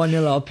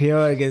 1-0 up here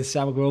against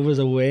Shamrock Rovers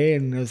away,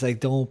 and I was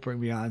like, don't bring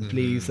me on,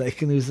 please. Like,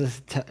 and it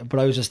was but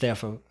I was just there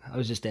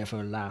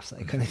for laughs,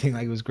 like, kind of thing.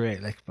 Like, it was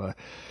great, like, but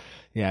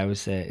yeah, it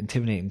was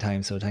intimidating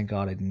time, so thank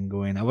God I didn't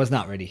go in. I was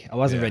not ready. I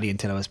wasn't ready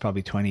until I was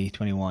probably 20,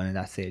 21 at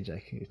that stage.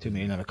 Like, it took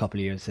me another couple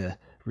of years to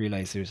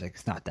realise it was like,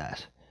 it's not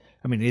that.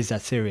 I mean, it is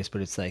that serious,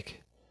 but it's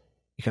like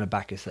you kind of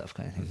back yourself,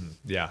 kind of thing.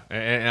 Yeah,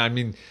 and I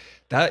mean,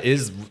 that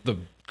is the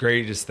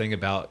greatest thing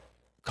about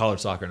college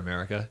soccer in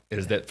America,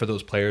 is that for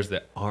those players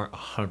that aren't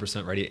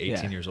 100% ready at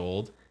 18 years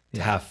old,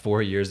 to have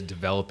 4 years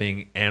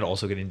developing and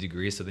also getting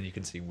degrees, so then you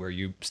can see where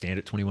you stand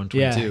at 21,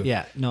 22.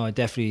 Yeah, no,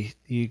 definitely.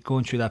 You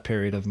going through that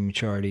period of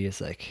maturity is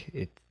like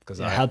it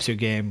helps your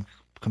game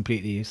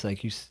completely. It's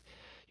like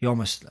you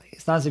almost,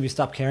 it's not as if you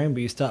stop caring,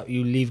 but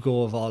you leave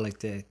go of all like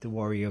the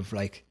worry of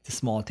like the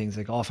small things,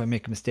 like, oh, if I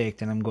make a mistake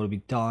then I'm going to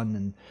be done,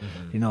 and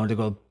you know, they're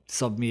going to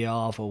sub me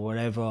off or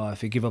whatever, or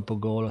if you give up a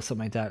goal or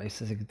something like that. It's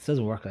just like, it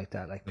doesn't work like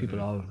that. Like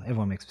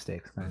everyone makes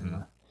mistakes, man, you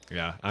know?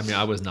 Yeah, I mean,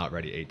 I was not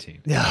ready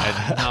 18. Yeah,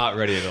 I'm not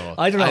ready at all.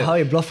 I don't know how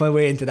I bluffed my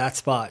way into that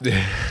spot.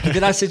 Into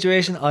that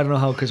situation, I don't know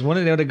how, because one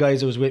of the other guys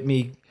that was with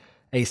me,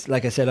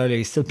 like I said earlier,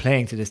 he's still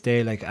playing to this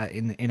day. Like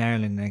in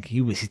Ireland, like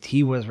he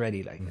was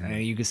ready. Like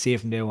you could see it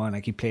from day one.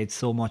 Like he played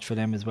so much for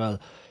them as well,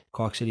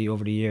 Cork City,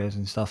 over the years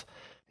and stuff.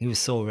 He was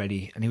so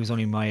ready, and he was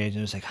only my age.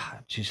 And I was like,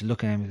 just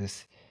looking at him,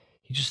 this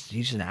he's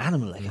just an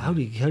animal. Like how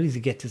does he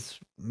get this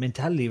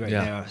mentality right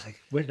now? I was like,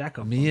 where did that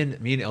come from? Me and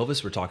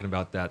Elvis were talking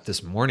about that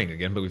this morning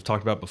again, but we've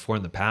talked about before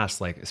in the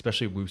past. Like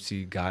especially we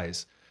see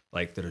guys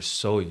like that are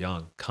so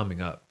young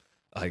coming up,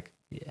 like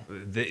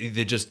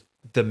they just,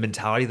 the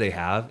mentality they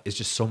have is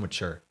just so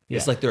mature.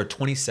 It's like they're a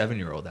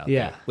 27-year-old out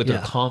there with their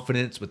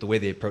confidence, with the way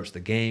they approach the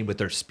game, with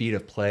their speed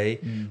of play.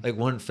 Like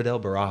one Fidel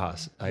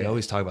Barajas, I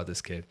always talk about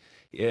this kid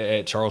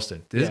at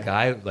Charleston. This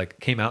guy like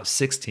came out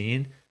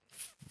 16,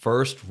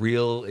 first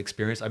real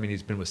experience. I mean,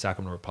 he's been with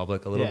Sacramento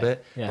Republic a little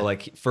bit, but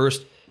like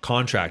first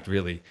contract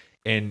really.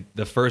 And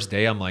the first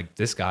day, I'm like,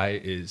 this guy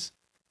is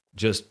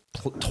just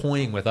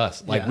toying with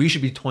us. Like we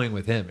should be toying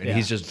with him, and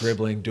he's just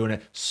dribbling, doing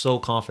it so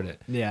confident.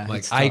 Yeah,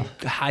 like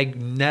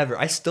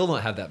I still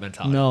don't have that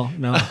mentality.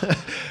 No.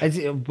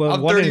 I'm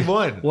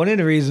 31. One of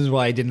the reasons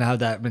why I didn't have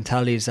that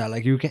mentality is that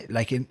like you get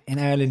like in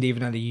Ireland,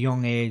 even at a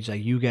young age,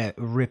 like you get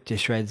ripped to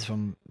shreds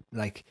from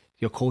like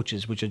your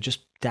coaches, which are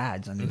just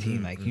dads on the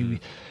team. Like you,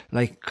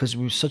 like, because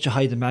we were such a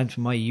high demand for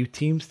my youth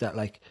teams that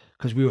like,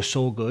 because we were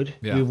so good,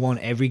 we won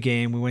every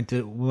game. We went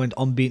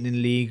unbeaten in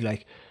the league,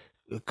 like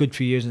a good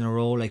few years in a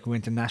row. Like we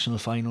went to national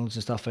finals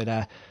and stuff like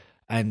that.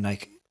 And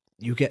like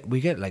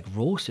we get like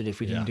roasted if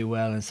we didn't do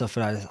well and stuff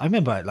like that. I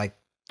remember at like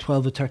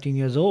 12 or 13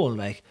 years old,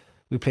 like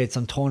we played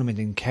some tournament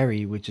in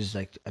Kerry, which is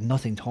like a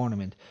nothing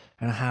tournament.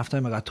 And at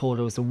halftime, I got told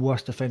I was the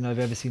worst defender I've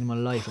ever seen in my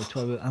life. At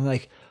 12, I'm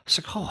like,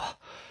 oh,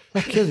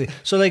 that kills me.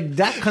 So like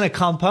that kind of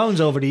compounds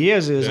over the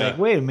years. It was like,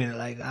 wait a minute,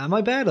 like, am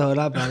I bad or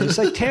that bad? It's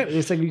like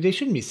it's like they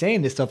shouldn't be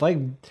saying this stuff.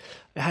 I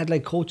had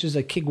like coaches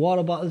that kick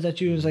water bottles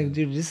at you. It's like,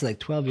 dude, this is like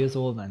 12 years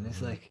old, man.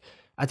 It's like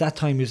at that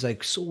time it was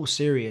like so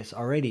serious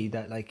already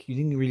that like you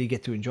didn't really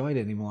get to enjoy it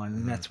anymore.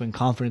 And that's when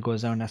confidence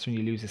goes down. That's when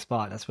you lose your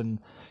spot. That's when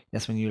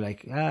you're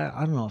like, I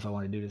don't know if I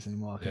want to do this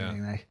anymore. Kind of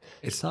thing. Like,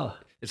 it's tough.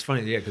 It's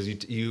funny, because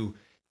you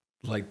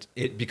like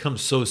it becomes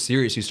so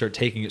serious. You start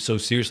taking it so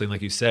seriously, and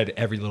like you said,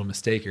 every little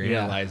mistake you're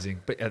analyzing.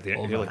 But at the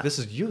end, you're like, this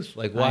is youth.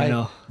 Like,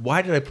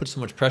 why did I put so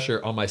much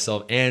pressure on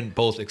myself, and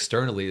both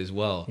externally as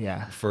well?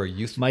 Yeah, for a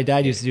youth. My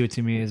dad used to do it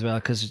to me as well,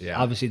 because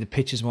obviously the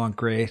pitches weren't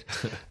great,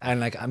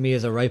 and like me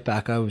as a right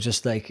back, I was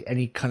just like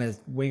any kind of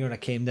winger that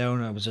came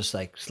down, I was just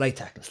like slide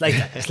tackle.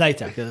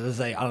 It was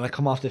like I'd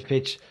come off the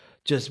pitch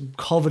just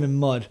covered in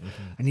mud,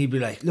 and he'd be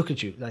like, "Look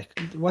at you, like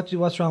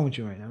what's wrong with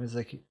you right now?" I was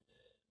like,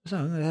 "I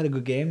had a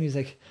good game." And he's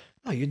like,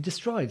 "No, you're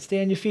destroyed.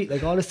 Stay on your feet,"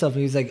 like all this stuff.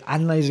 And he's like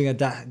analyzing it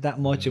that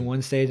much in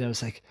one stage, and I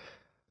was like,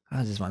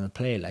 I just want to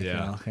play, like you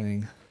know,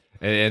 kind of.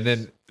 And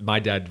then my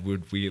dad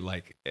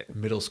like at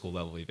middle school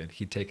level even,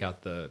 he'd take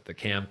out the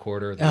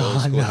camcorder, the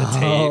old school,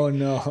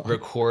 the tape,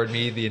 record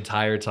me the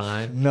entire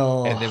time.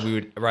 And then we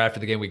would, right after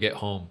the game, we get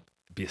home,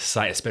 be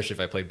especially if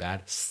I played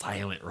bad,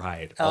 silent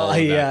ride.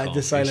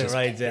 The silent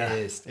rides,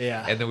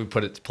 yeah. And then we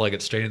plug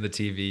it straight in the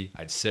TV.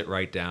 I'd sit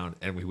right down,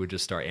 and we would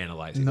just start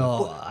analyzing.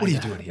 What are you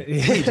doing here?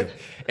 What are you doing?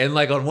 And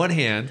like on one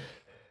hand,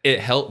 it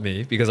helped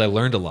me because I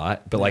learned a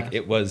lot, but like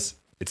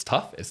it's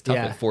tough. It's tough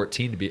at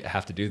 14 to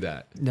have to do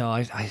that. No,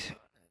 I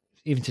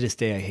even to this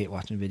day I hate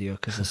watching video,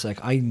 because it's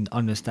like I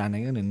understand, I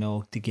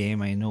know the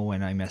game, I know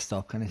when I messed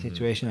up kind of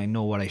situation, I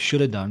know what I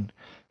should have done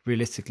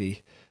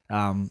realistically.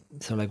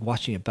 So like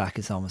watching it back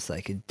is almost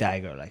like a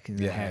dagger, like in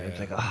the head. It's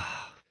like,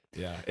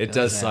 it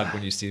does suck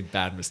when you see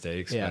bad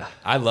mistakes. But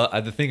I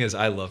love, the thing is,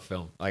 I love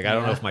film. Like I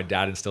don't know if my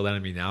dad instilled that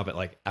in me now, but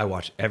like I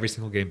watch every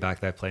single game back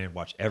that I play, and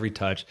watch every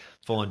touch,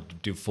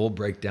 do full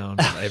breakdown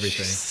of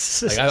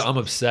everything. Like I'm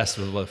obsessed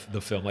with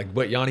the film. Like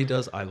what Yanni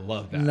does, I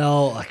love that.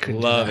 No, I couldn't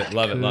love it.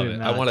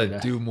 I want to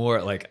do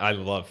more. Like I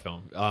love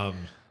film.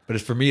 But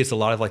for me, it's a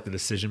lot of like the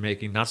decision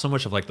making, not so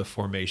much of like the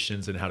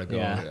formations and how to go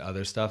and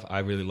other stuff. I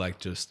really like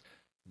just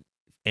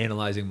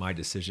analyzing my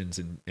decisions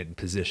and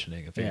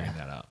positioning and figuring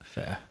that out.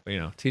 Fair.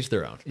 But, teach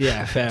their own.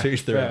 Yeah, fair.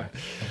 Teach their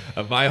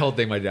own. My whole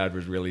thing, my dad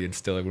was really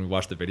instilling when we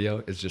watched the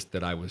video, is just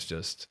that I was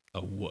just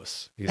a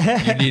wuss. He's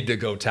like, you need to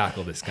go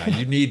tackle this guy.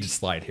 You need to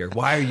slide here.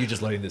 Why are you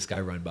just letting this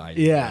guy run by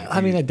you? Yeah,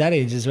 I mean, at that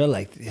age as well,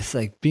 like it's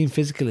like being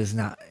physical is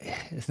not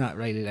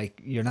really like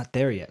you're not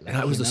there yet. Like,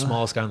 and I was the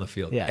smallest guy on the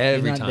field. Yeah,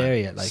 every you're not time. there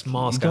yet. Like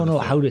smallest you don't know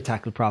how to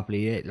tackle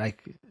properly.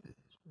 Like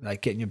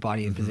getting your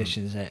body in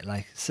positions.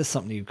 Like it's just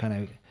something you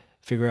kind of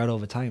figure out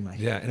over time. Like.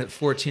 Yeah, and at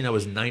 14, I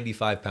was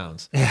 95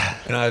 pounds. Yeah.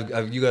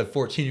 And you got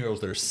 14-year-olds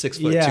that are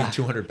 6'2",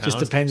 200 pounds.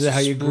 Just depends on how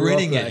you grew up.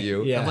 Sprinting at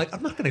you. Yeah. I'm like,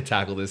 I'm not going to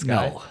tackle this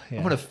guy. No, I'm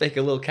going to fake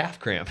a little calf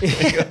cramp.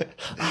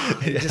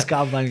 Just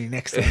gobbling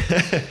next to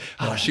him.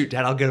 Oh, shoot,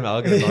 Dad, I'll get him.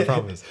 I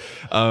promise.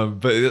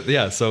 But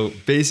yeah, so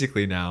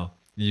basically now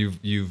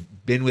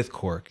you've been with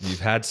Cork.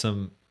 You've had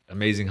some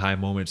amazing high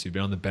moments. You've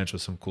been on the bench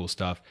with some cool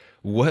stuff.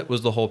 What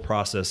was the whole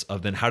process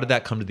of then? How did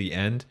that come to the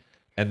end?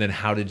 And then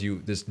how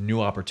did this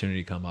new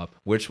opportunity come up?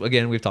 Which,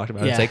 again, we've talked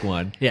about in take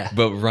one. Yeah.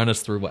 But run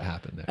us through what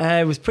happened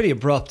there. It was pretty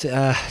abrupt,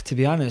 to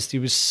be honest. It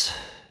was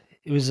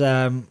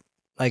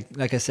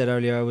like I said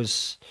earlier, I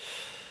was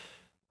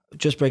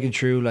just breaking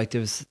through. Like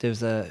there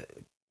was a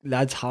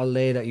lads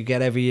holiday that you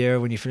get every year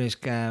when you finish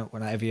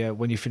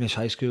when you finish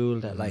high school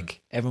that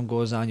like everyone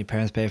goes on, your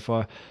parents pay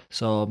for.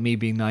 So me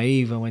being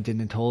naive, I went in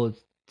and told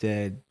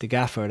the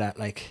gaffer that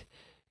like,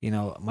 you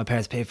know, my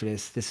parents pay for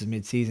this. This is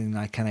mid-season.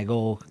 Like, can I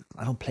go?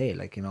 I don't play,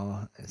 like, you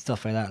know,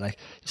 stuff like that. Like,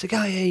 just like,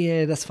 oh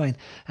yeah, that's fine.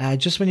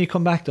 Just when you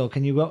come back though,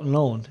 can you go out on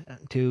loan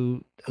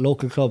to a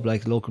local club,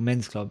 like a local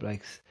men's club,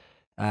 like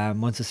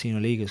Munster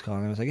Senior League is called.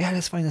 And I was like, yeah,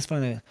 that's fine.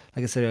 Like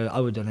I said, I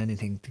would have done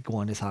anything to go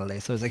on this holiday.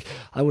 So I was like,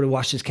 I would have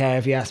washed his car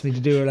if he asked me to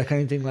do it, like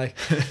anything. Like,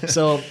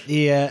 so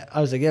yeah, I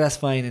was like, yeah, that's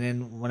fine. And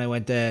then when I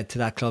went to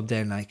that club,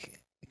 then like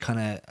kind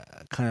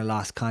of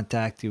lost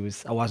contact.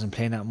 I wasn't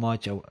playing that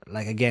much. I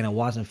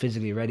wasn't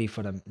physically ready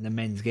for the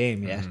men's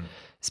game yet,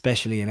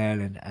 especially in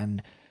Ireland.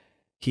 And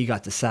he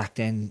got the sack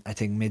then, I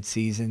think,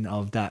 mid-season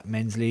of that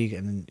men's league,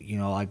 and you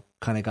know, I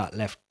kind of got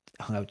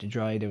hung out to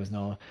dry. There was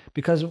no,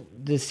 because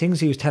the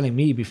things he was telling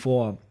me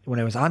before when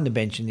I was on the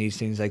bench and these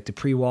things, like the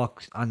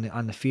pre-walk on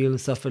the field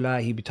and stuff like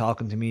that, he'd be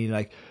talking to me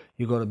like,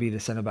 you're going to be the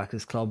centre back of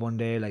this club one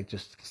day, like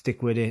just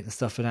stick with it and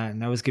stuff like that.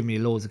 And that was giving me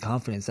loads of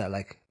confidence that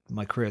like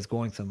my career is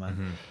going somewhere.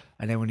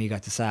 And then when he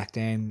got the sack,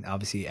 then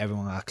obviously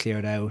everyone got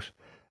cleared out.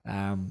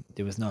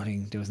 There was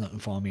nothing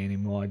for me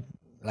anymore.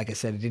 Like I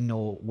said, I didn't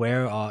know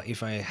where or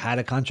if I had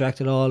a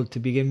contract at all to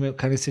begin with,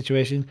 kind of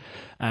situation.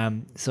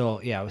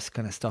 So yeah, I was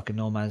kind of stuck in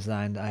no man's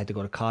land. I had to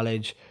go to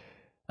college.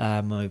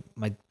 My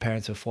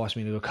parents would force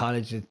me to go to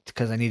college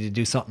because I needed to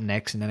do something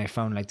next. And then I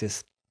found like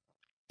this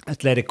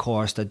athletic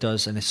course that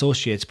does an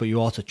associates, but you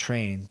also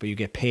train, but you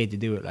get paid to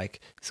do it. Like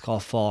it's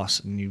called FOSS,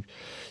 and you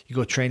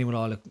go training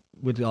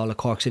with all the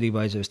Cork City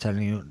boys. I was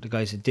telling you, the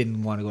guys that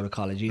didn't want to go to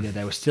college either,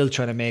 they were still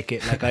trying to make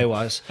it like I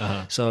was.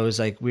 So it was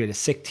like we had a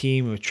sick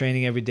team. We were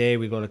training every day.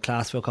 We go to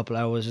class for a couple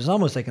of hours. It was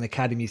almost like an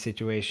academy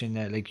situation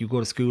that like you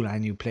go to school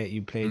and you play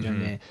during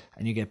the day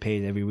and you get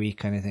paid every week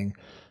kind of thing.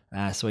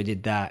 So I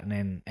did that and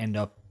then end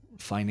up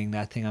finding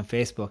that thing on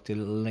Facebook, the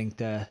little link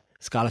to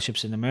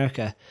scholarships in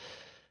America.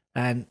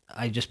 And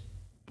I just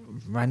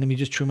randomly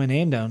just threw my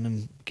name down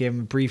and gave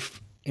them a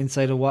brief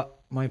insight of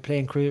what my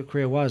playing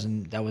career was,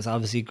 and that was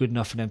obviously good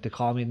enough for them to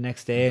call me the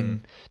next day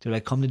and they're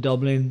like, come to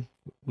Dublin,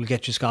 we'll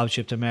get you a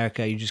scholarship to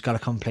America, you just got to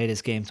come play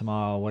this game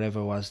tomorrow, or whatever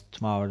it was,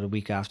 tomorrow or the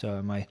week after.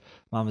 And my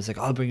mom was like,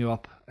 I'll bring you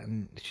up,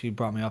 and she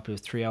brought me up. It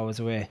was 3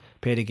 hours away,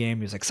 played a game.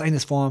 He was like, sign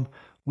this form,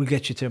 we'll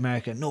get you to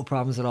America, no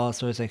problems at all.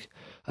 So I was like,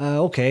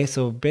 okay.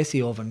 So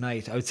basically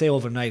I would say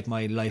overnight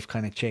my life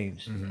kind of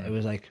changed. It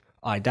was like,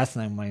 all right, that's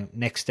now my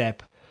next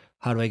step.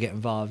 How do I get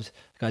involved?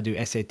 I got to do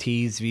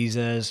SATs,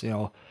 visas, you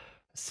know,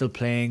 still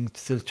playing,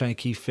 still trying to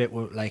keep fit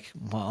with like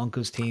my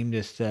uncle's team,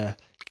 just to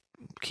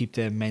keep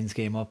the men's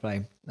game up,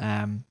 like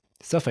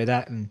stuff like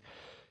that. And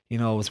you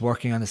know, I was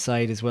working on the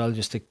side as well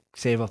just to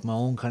save up my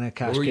own kind of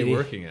cash. What were you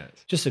working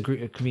at? Just a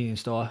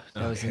convenience store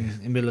that was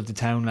in the middle of the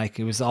town. Like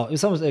it was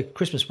almost like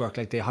Christmas work.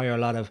 Like they hire a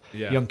lot of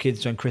young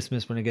kids during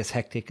Christmas when it gets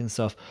hectic and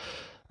stuff.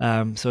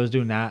 So I was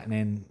doing that and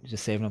then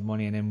just saving up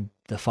money, and then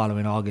the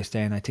following August,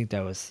 then I think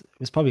it was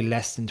probably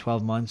less than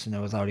 12 months, and I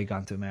was already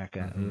gone to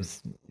America. It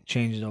was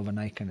changed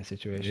overnight kind of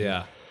situation.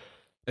 Yeah.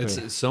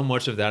 It's so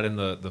much of that in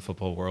the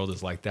football world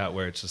is like that,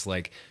 where it's just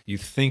like you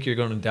think you're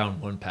going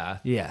down one path.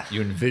 Yeah. You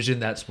envision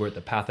that's where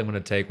the path I'm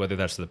going to take, whether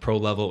that's to the pro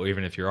level or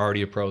even if you're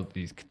already a pro,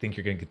 you think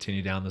you're going to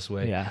continue down this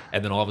way. Yeah.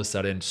 And then all of a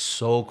sudden,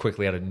 so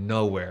quickly out of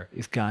nowhere,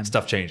 it's gone.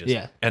 Stuff changes.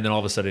 Yeah. And then all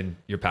of a sudden,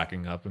 you're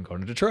packing up and going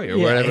to Detroit or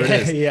wherever it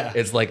is. Yeah.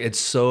 It's like it's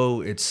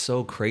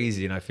so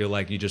crazy, and I feel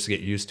like you just get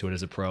used to it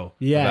as a pro.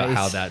 Yeah. About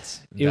how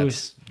that's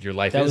your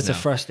life. That was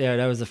now.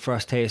 That was the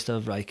first taste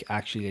of like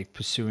actually like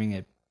pursuing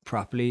it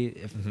properly.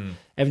 If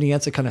everything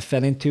else I kind of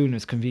fell into and it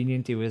was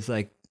convenient, it was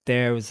like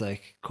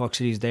Cork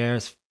City's there,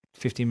 it's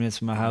 15 minutes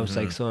from my house,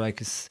 like so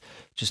like it's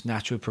just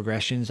natural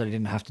progressions. I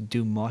didn't have to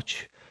do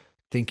much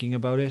thinking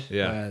about it.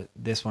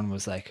 This one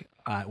was like,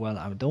 well,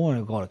 I don't want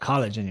to go to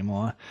college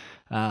anymore.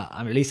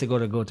 At least I got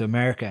to go to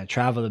America and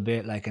travel a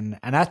bit, like, and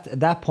at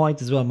that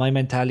point as well, my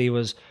mentality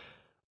was,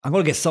 I'm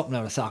going to get something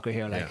out of soccer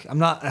here. Like, I'm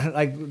not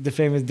like the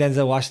famous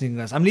Denzel Washington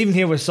guys. I'm leaving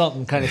here with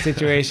something kind of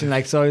situation.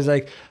 Like, so I was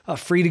like, a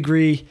free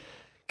degree,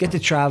 get to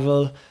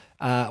travel.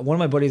 One of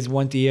my buddies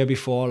went the year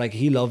before. Like,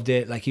 he loved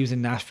it. Like, he was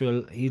in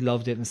Nashville. He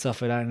loved it and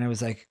stuff like that. And I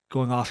was like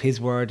going off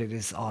his word.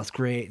 It's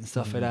great and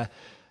stuff like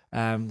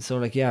that. So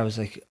like, I was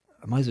like,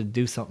 I might as well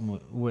do something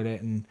with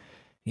it. And,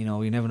 you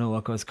know, you never know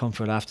what goes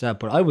comfort after that.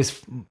 But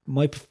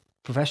my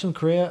professional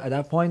career at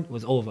that point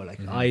was over. Like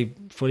I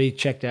fully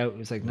checked out. It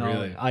was like, no,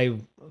 Really? I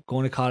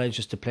going to college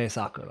just to play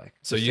soccer. Like,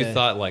 so you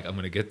thought like, I'm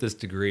going to get this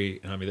degree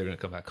and I'm either going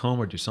to come back home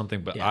or do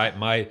something, but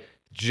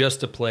just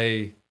to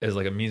play as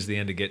like a means to the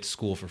end to get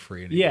school for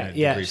free.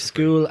 And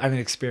school and an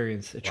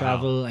experience,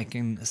 travel, like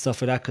and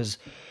stuff like that. Because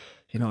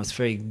it's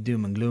very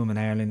doom and gloom in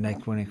Ireland.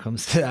 Like when it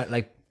comes to that,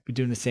 like we're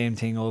doing the same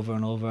thing over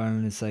and over,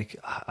 and it's like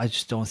I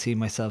just don't see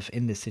myself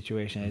in this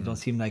situation. I don't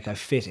seem like I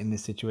fit in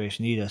this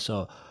situation either.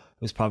 So it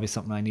was probably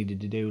something I needed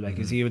to do. Like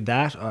it's either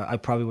that, or I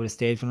probably would have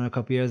stayed for another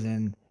couple of years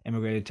and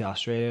immigrated to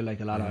Australia, like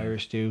a lot of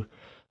Irish do,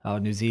 or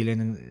New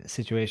Zealand and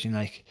situation.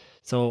 Like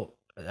so.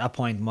 At that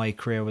point, my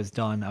career was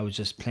done. I was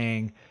just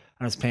playing.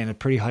 I was playing at a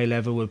pretty high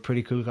level with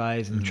pretty cool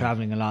guys and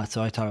traveling a lot.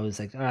 So I thought it was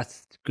like,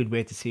 that's a good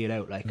way to see it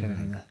out, like kind of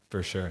thing.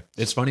 For sure.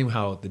 It's funny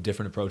how the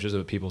different approaches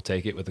that people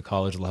take it with the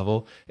college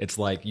level. It's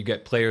like you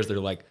get players that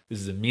are like,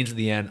 this is a means to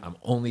the end. I'm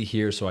only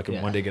here so I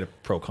can one day get a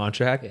pro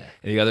contract. Yeah.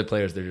 And the other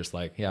players, they're just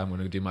like, I'm going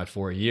to do my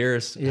 4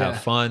 years,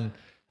 have fun.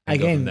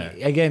 Again,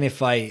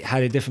 if I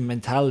had a different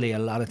mentality, a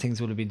lot of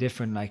things would be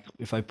different. Like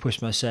if I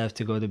pushed myself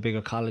to go to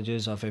bigger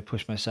colleges, or if I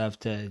pushed myself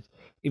to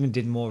even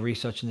did more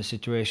research in the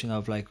situation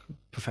of like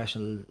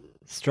professional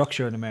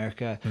structure in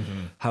America,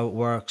 how it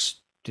works,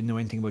 didn't know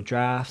anything about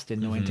drafts,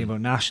 didn't know anything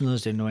about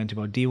nationals, didn't know anything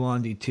about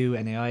D1, D2,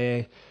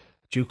 NAIA,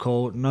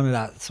 JUCO, none of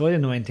that. So I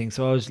didn't know anything.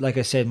 So I was, like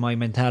I said, my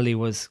mentality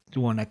was the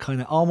one that kind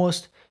of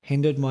almost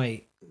hindered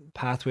my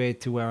pathway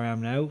to where I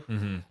am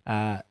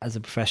now as a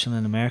professional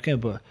in America.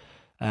 But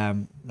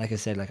like I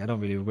said, like I don't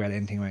really regret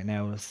anything right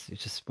now. It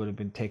just would have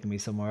been taking me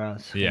somewhere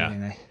else. Yeah.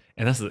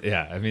 And that's,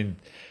 I mean,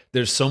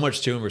 there's so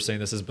much to it. We're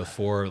saying this is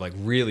before, like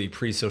really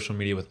pre-social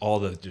media with all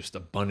the just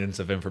abundance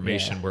of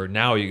information where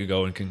now you could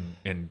go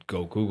and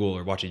go Google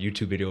or watch a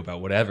YouTube video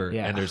about whatever.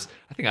 Yeah. And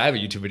I think I have a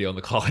YouTube video on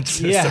the college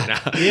system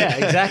now. Yeah,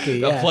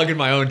 exactly. I'm plugging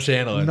my own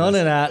channel. None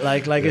of that.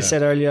 Like I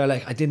said earlier,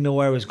 like I didn't know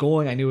where I was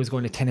going. I knew I was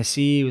going to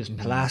Tennessee. It was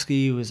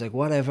Pulaski. It was like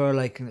whatever.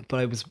 Like,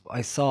 but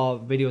I saw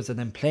videos of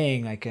them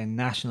playing like in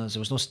nationals.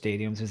 There was no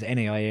stadiums. It was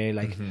NAIA.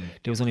 Like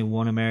there was only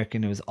one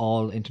American. It was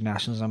all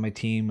internationals on my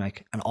team.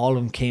 Like, and all of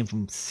them came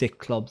from sick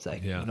clubs.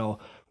 Like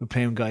we're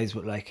playing guys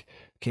with like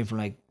came from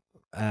like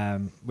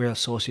Real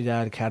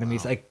Sociedad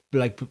academies, like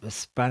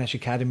Spanish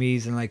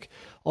academies, and like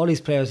all these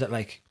players that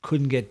like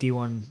couldn't get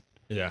D1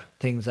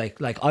 things.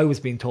 Like I was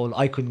being told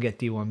I couldn't get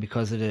D1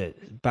 because of the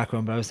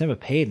background, but I was never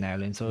paid in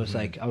Ireland. So it's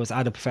like I was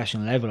at a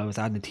professional level, I was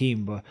at the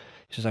team, but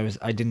it's just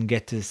I didn't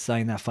get to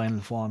sign that final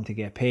form to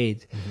get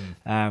paid.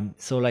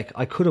 So like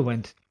I could have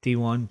went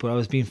D1, but I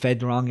was being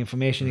fed the wrong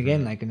information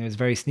again, like, and it was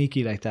very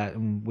sneaky like that,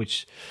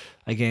 which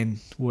again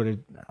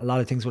a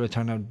lot of things would have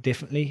turned out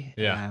differently.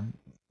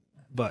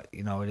 But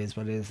it is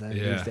what it is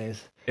these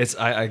days. It's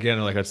again,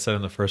 like I said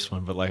in the first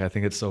one, but like I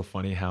think it's so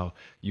funny how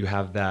you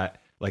have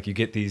that. Like you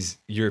get these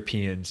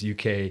Europeans,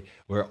 UK,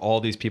 where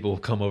all these people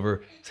come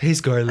over. Hey,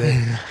 Scarlett.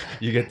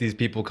 You get these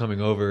people coming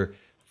over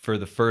for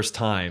the first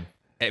time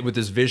with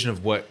this vision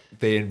of what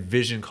they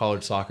envision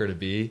college soccer to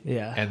be.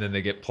 Yeah. And then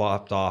they get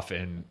plopped off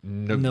in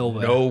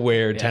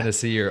nowhere,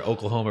 Tennessee or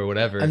Oklahoma or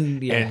whatever.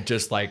 And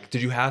just like,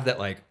 did you have that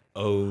like,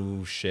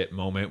 oh shit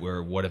moment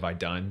where what have I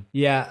done?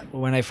 Yeah,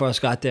 when I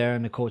first got there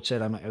and the coach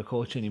said I'm not your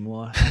coach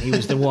anymore, and he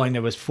was the one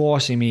that was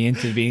forcing me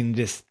into being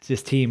this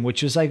team,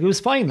 which was like, it was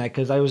fine, like,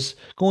 because I was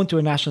going to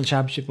a national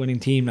championship winning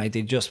team, like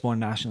they just won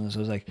nationals. I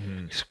was like,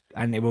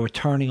 and they were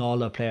returning all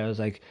their players,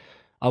 like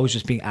I was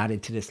just being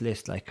added to this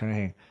list, like kind of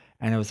thing.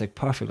 And I was like,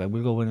 perfect, like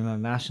we'll go win another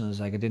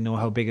nationals. Like I didn't know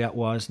how big that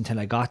was until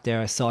I got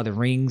there. I saw the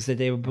rings that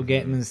they were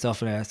getting and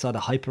stuff, and I saw the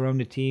hype around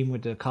the team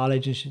with the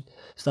college and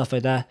stuff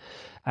like that.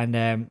 And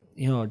then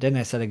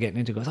I started getting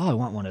into goes, I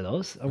want one of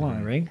those. I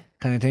want a ring,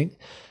 kind of thing.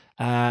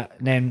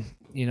 Then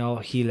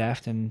he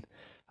left, and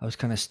I was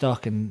kind of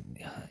stuck, and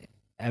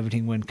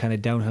everything went kind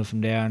of downhill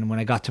from there. And when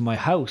I got to my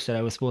house, that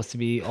I was supposed to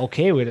be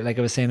okay with it, like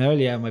I was saying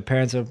earlier, my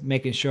parents were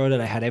making sure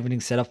that I had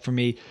everything set up for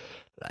me,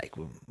 like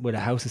with a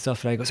house and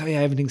stuff. And I go,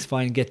 everything's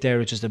fine. Get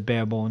there, it's just a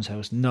bare bones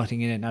house,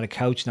 nothing in it, not a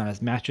couch, not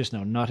a mattress,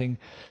 no nothing.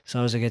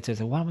 So as I get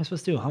to, what am I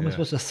supposed to do? How am I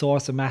supposed to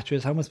source a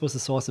mattress? How am I supposed to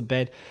source a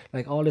bed?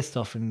 Like all this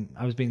stuff, and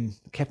I was being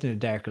kept in the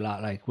dark a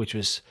lot, like, which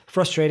was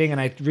frustrating.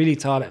 And I really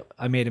thought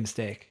I made a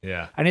mistake.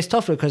 Yeah, and it's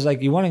tough because like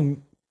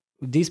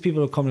these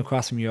people are coming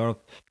across from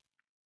Europe,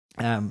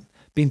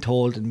 being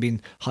told and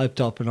being hyped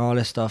up and all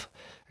this stuff,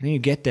 and then you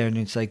get there and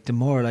it's like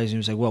demoralizing.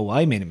 It's like, well,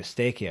 I made a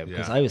mistake here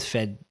because I was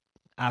fed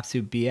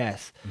absolute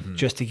BS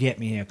just to get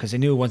me here, because I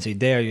knew once you're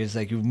there, you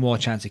have more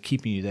chance of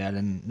keeping you there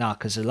than not.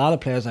 Because a lot of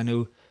players I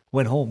knew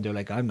went home, they're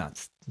like, I'm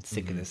not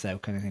sticking this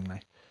out, kind of thing.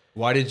 Like,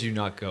 why did you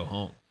not go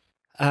home?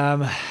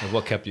 Like,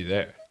 what kept you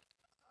there?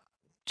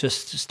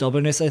 Just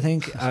stubbornness, I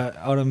think.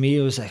 Out of me,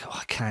 it was like,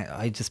 I can't.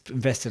 I just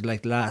invested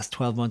like the last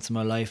 12 months of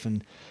my life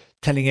and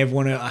telling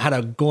everyone I had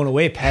a going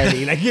away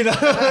party, like,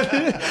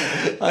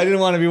 I didn't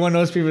want to be one of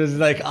those people that's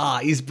like,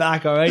 he's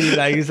back already.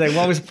 Like, he's like,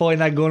 what was the point in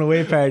that going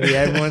away party?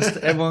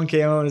 Everyone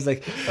came out and was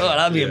like,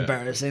 that'd be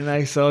embarrassing.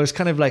 Like, so it's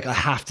kind of like, I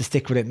have to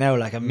stick with it now.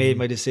 Like, I made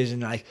my decision.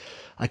 Like,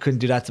 I couldn't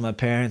do that to my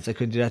parents. I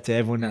couldn't do that to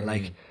everyone that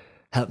like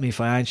helped me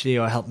financially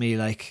or helped me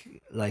like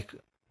like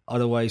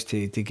otherwise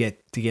to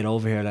get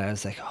over here, like, I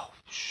was like, oh,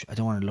 I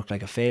don't want to look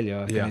like a failure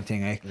or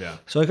anything.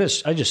 So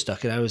I just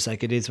stuck it. I was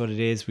like, it is what it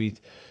is. We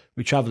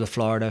traveled to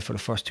Florida for the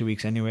first 2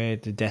 weeks anyway,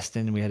 to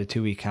Destin. We had a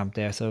 2-week camp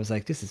there. So I was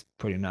like, this is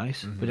pretty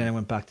nice. But then I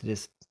went back to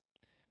this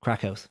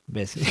crack house,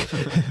 basically.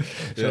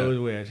 So it was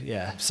weird.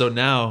 Yeah. So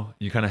now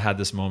you kind of had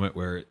this moment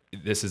where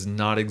this is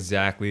not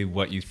exactly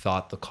what you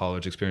thought the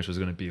college experience was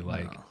going to be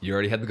like. No. You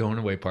already had the going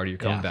away party. You're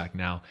coming back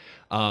now.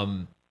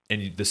 And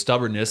the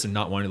stubbornness and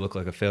not wanting to look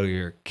like a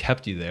failure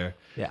kept you there.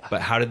 Yeah.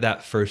 But how did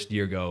that first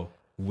year go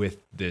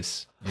with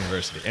this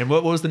university? And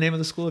what was the name of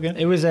the school again?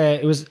 It was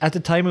at the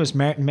time it was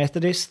Martin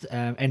Methodist,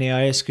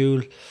 NISA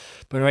school,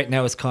 but right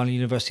now it's called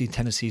University of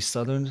Tennessee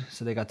Southern.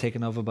 So they got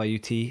taken over by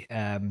UT.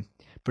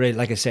 But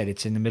like I said,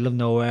 it's in the middle of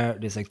nowhere.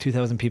 There's like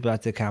 2,000 people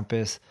at the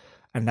campus,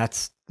 and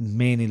that's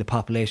mainly the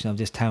population of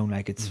this town.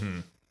 Like it's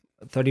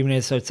 30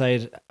 minutes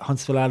outside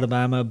Huntsville,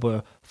 Alabama,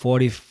 but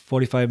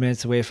 45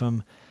 minutes away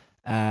from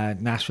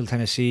Nashville,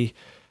 Tennessee.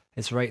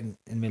 It's right in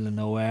the middle of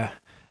nowhere.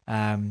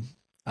 I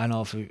don't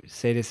know if we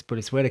say this, but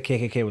it's where the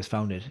KKK was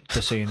founded,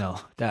 just so you know.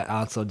 That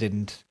also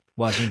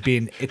wasn't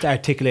being it's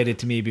articulated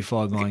to me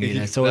before going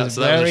in. So it was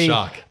very,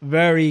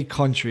 very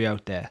country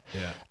out there.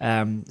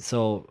 Yeah.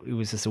 So it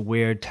was just a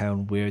weird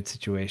town, weird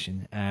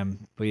situation.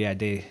 But yeah,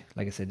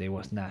 like I said, they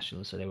was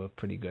national, so they were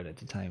pretty good at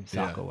the time,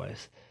 soccer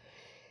wise.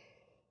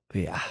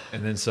 But yeah.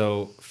 And then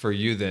so for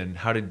you then,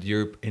 how did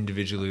your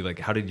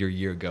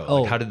year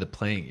go? How did the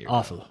playing year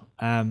go?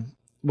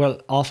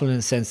 Well, awful in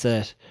the sense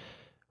that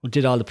we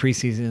did all the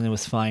preseason and it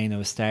was fine. I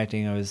was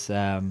starting. I was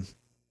I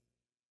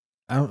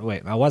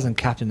wasn't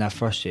captain that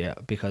first year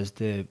because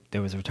there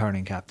was a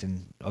returning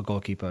captain, a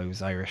goalkeeper who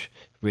was Irish,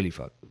 really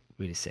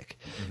sick,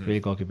 really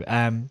goalkeeper.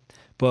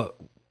 But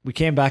we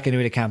came back into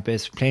the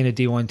campus playing a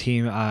D1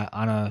 team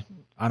on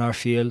our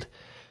field.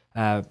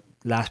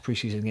 Last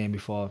preseason game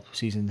before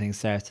season thing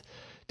starts.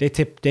 They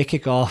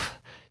kick off.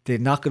 They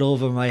knock it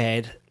over my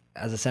head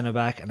as a centre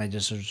back, and I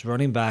just was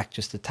running back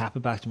just to tap it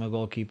back to my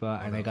goalkeeper,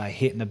 and I got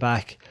hit in the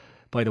back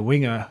by the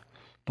winger,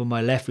 but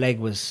my left leg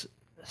was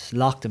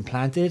locked and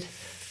planted,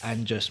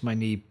 and just my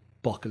knee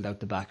buckled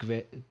out the back of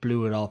it,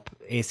 blew it up.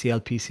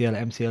 ACL, PCL,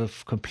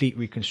 MCL, complete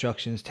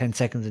reconstructions, 10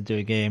 seconds into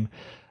a game,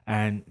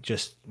 and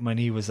just my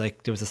knee was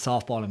like, there was a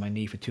softball in my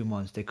knee for 2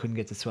 months. They couldn't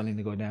get the swelling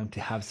to go down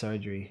to have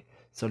surgery.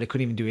 So they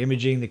couldn't even do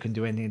imaging. They couldn't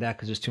do anything like that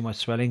because there's too much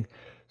swelling.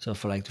 So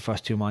for like the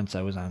first 2 months,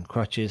 I was on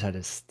crutches, had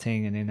this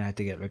thing, and then I had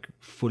to get like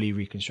fully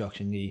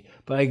reconstruction knee.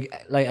 But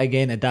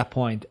again, at that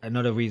point, that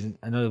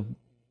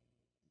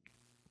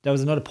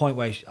was another point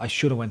where I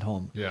should have went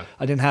home. Yeah,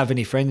 I didn't have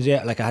any friends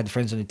yet. Like I had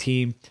friends on the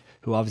team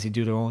who obviously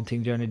do their own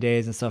thing during the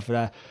days and stuff like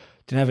that.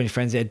 Didn't have any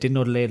friends yet. Didn't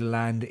know the lay of the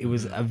land. It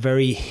was a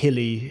very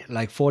hilly,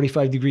 like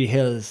 45-degree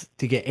hills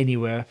to get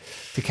anywhere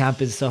to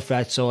campus and stuff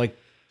like that. So I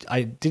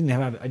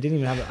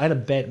had a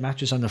bed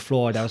mattress on the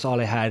floor. That was all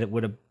I had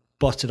with a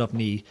busted up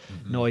knee.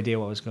 No idea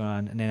what was going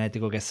on. And then I had to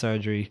go get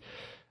surgery.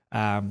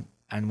 And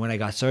when I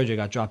got surgery, I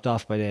got dropped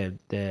off by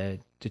the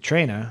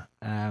trainer.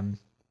 And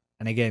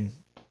again,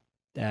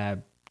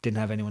 didn't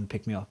have anyone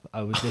pick me up.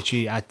 I was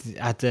literally at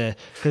the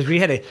because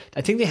I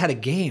think they had a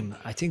game.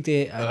 I think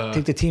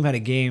the team had a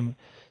game.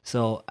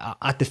 So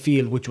at the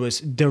field, which was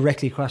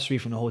directly across the street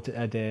from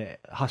the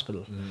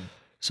hospital.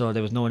 So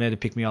there was no one there to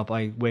pick me up.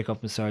 I wake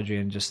up in surgery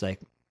and just like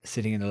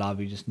sitting in the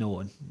lobby, just no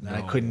one. And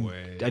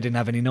I didn't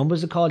have any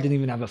numbers to call, didn't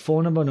even have a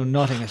phone number, no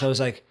nothing. So I was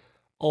like,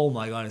 oh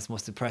my God, it's the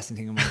most depressing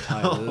thing in my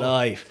entire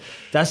life.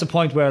 That's the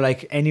point where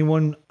like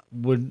anyone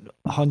would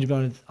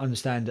 100%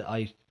 understand that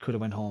I could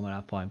have went home at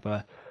that point.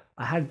 But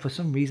for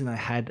some reason I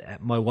had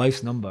my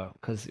wife's number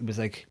because it was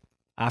like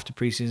after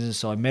preseason.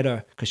 So I met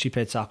her because she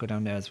played soccer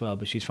down there as well,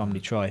 but she's from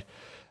Detroit.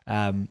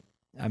 I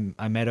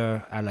met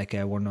her at like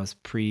one of those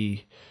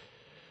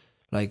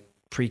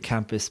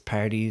pre-campus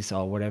parties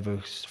or whatever,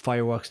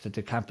 fireworks that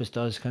the campus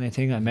does kind of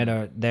thing. I met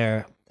her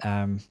there,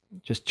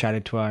 just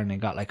chatted to her, and I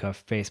got like her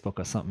Facebook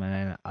or something, and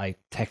then I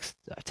text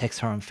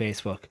her on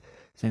Facebook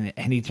saying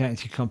any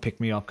chance you come pick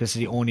me up because it's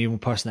the only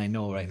person I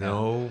know right now.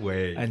 No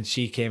way. And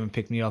she came and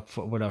picked me up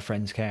with her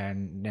friend's car,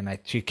 and then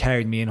she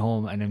carried me in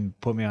home and then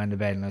put me on the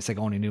bed, and I was like,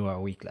 I only knew her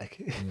a week.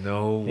 Like,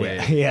 no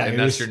way. Yeah. And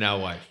that's your now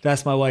wife.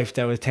 That's my wife.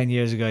 That was 10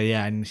 years ago.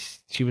 Yeah. And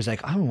she was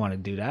like, I don't want to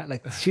do that.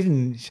 Like she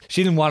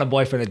didn't want a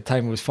boyfriend at the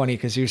time. It was funny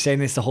because she was saying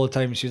this the whole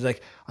time. She was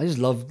like, I just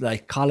love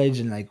like college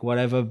and like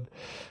whatever.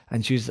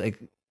 And she was like,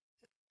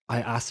 I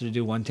asked her to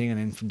do one thing, and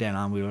then from then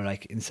on we were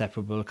like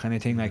inseparable kind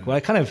of thing. Like, well, I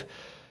kind of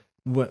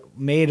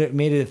made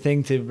it a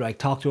thing to like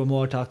talk to her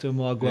more, go out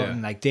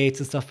on like dates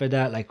and stuff like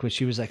that. Like when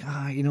she was like,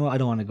 you know what, I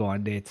don't want to go on a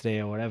date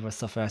today or whatever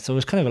stuff like that. So it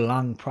was kind of a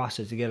long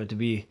process to get her to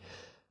be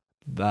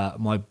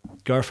my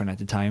girlfriend at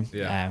the time.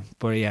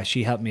 But yeah,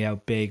 she helped me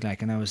out big.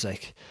 Like, and I was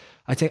like,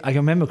 I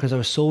remember because I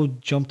was so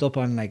jumped up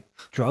on like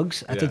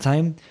drugs at the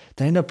time,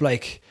 they ended up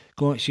like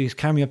she was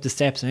carrying me up the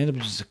steps, and I ended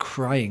up just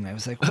crying. I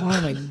was like, what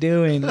am I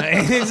doing?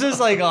 Like, it's just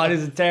like, oh,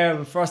 this is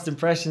terrible. First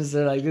impressions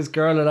of like this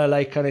girl that I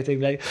like, kind of thing.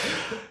 Like,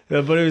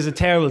 but it was a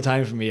terrible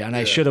time for me, and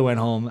I should have went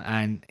home,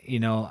 and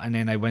and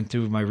then I went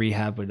through my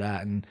rehab with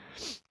that,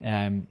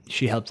 and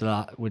she helped a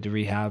lot with the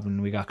rehab,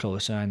 and we got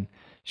closer, and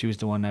she was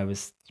the one that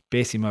was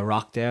basically my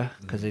rock there,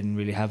 because I didn't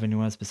really have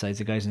anyone else besides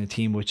the guys in the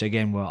team, which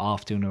again were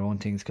off doing their own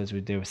things because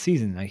they were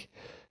seasoned, like.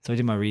 So I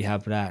did my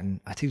rehab for that, and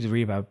I think the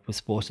rehab was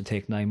supposed to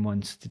take 9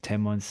 months to 10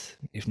 months,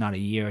 if not a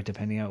year,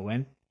 depending on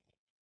when.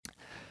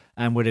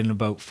 And within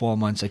about 4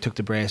 months, I took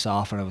the brace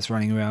off, and I was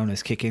running around, I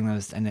was kicking,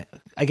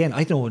 again,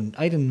 I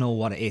didn't know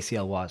what an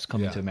ACL was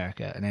coming to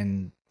America, and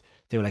then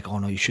they were like, "Oh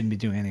no, you shouldn't be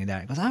doing any of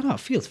that." Because I don't know, it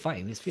feels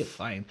fine. It feels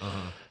fine.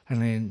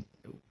 And then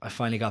I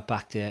finally got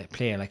back to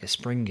play like a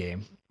spring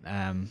game,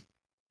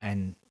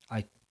 and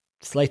I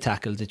slight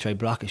tackled to try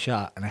block a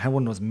shot, and I had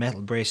one of those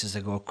metal braces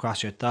that go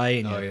across your thigh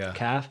and your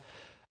calf.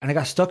 And I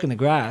got stuck in the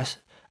grass,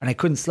 and I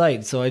couldn't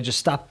slide, so I just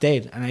stopped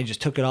dead, and I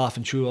just took it off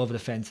and threw it over the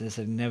fence, and I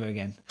said, never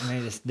again. And I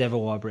just never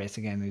wore a brace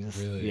again.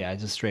 I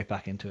just straight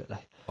back into it.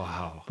 Like,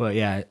 wow. But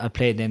yeah, I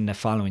played in the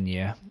following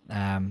year.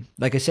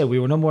 Like I said, we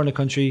were number one in the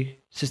country.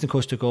 Assistant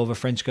coach took over,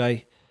 French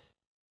guy,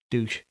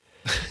 douche.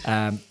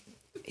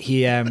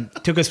 He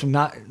took us from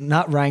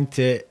not ranked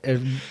to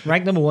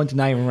ranked number 1 to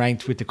not even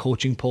ranked with the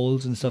coaching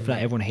polls and stuff like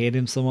that. Everyone hated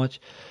him so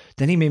much.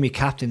 Then he made me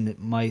captain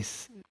my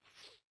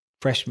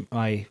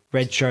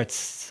red shirt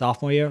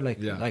sophomore year, I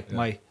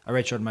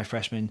redshirted my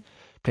freshman,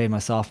 played my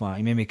sophomore.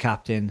 He made me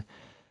captain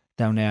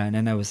down there, and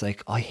then I was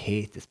like, I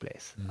hate this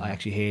place. I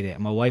actually hate it.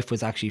 And my wife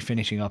was actually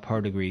finishing up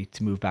her degree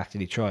to move back to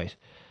Detroit.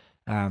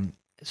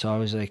 So I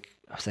was like,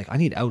 I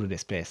need out of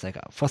this place. Like,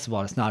 first of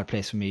all, it's not a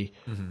place for me.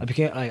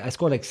 I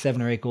scored like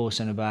 7 or 8 goals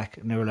center back,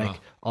 and they were like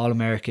all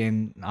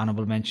American,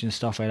 honorable mention,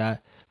 stuff like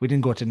that. We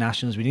didn't go to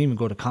nationals. We didn't even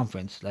go to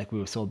conference. Like, we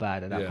were so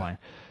bad at that point.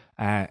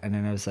 And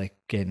then I was like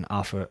getting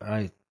offered.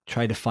 I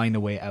tried to find a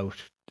way out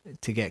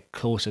to get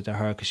closer to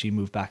her because she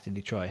moved back to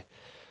Detroit.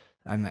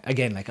 And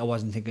again, like, I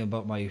wasn't thinking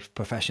about my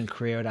professional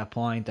career at that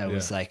point. I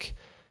was like,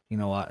 you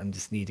know what, I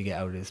just need to get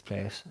out of this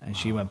place. And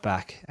she went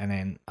back, and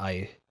then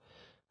I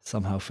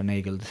somehow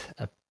finagled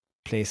a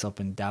place up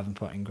in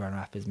Davenport in Grand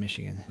Rapids,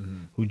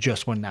 Michigan, who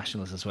just won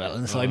nationals as well.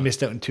 And so I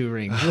missed out on 2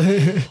 rings.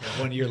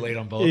 1 year late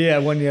on both. Yeah,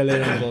 1 year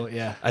late on both,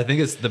 yeah. I think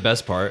it's the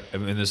best part. I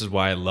mean, this is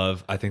why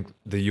I think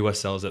the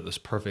USL is at this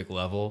perfect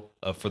level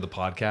for the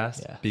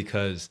podcast,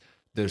 because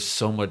there's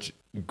so much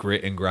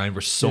grit and grind.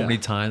 There's so many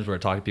times where I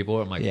talk to people,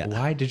 I'm like,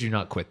 why did you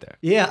not quit there?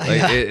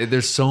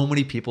 There's so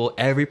many people,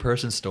 every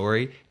person's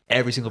story,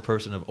 every single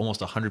person of almost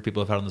 100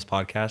 people I've had on this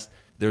podcast.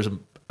 There's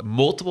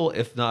multiple,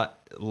 if not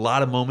a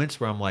lot of moments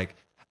where I'm like,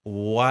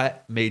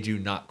 what made you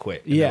not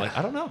quit? And like,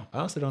 I don't know. I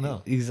honestly don't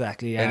know.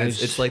 Exactly. And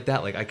it's like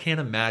that. Like, I can't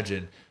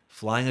imagine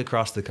flying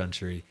across the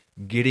country,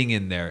 getting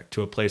in there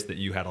to a place that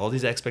you had all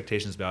these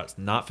expectations about, it's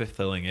not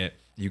fulfilling it.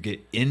 You get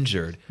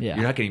injured. You're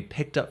not getting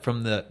picked up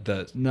from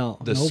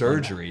the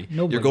surgery.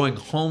 You're going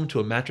home to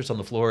a mattress on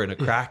the floor in a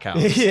crack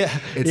house.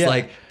 It's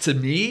like, to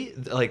me,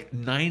 like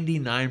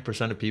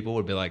 99% of people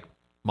would be like,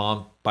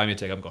 Mom, buy me a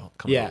ticket. I'm going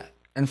home.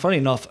 And funny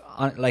enough,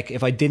 like,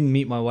 if I didn't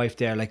meet my wife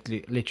there, like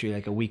literally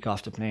like a week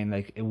off the plane,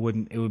 like it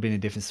would have been a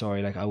different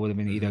story. Like, I would have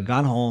been either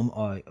gone home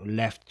or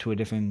left to a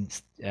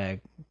different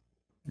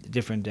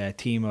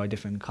team or a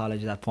different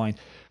college at that point.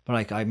 But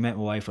like, I met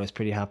my wife, I was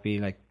pretty happy,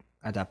 like,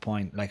 at that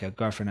point, like a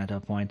girlfriend at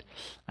that point.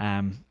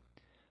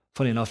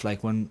 Funny enough,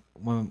 like when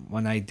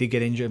I did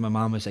get injured, my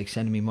mom was like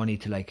sending me money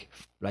to like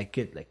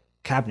get like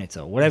cabinets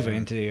or whatever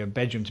into your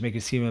bedroom to make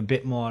it seem a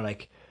bit more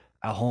like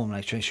at home.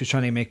 Like, she was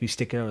trying to make me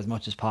stick it out as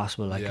much as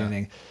possible, like, kind of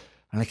thing.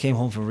 And I came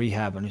home from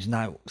rehab, and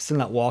still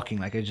not walking,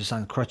 like, I was just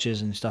on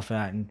crutches and stuff like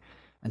that. And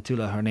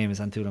Antula, her name is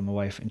Antula, my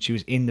wife, and she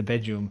was in the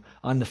bedroom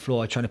on the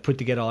floor trying to put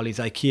together all these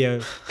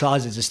IKEA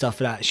closets and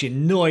stuff like that. She had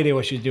no idea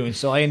what she was doing,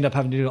 so I ended up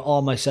having to do it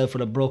all myself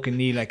with a broken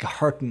knee, like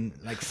hurting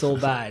like so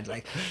bad,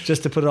 like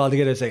just to put it all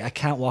together. It's like, I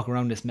can't walk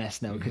around this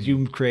mess now because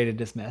you created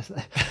this mess.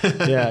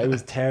 It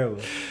was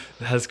terrible.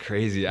 That's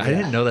crazy. I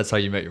didn't know that's how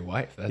you met your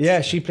wife.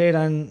 She played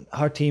on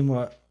her team,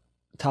 were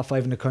top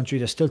 5 in the country.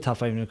 They're still top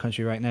 5 in the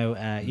country right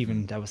now.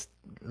 Even that was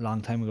a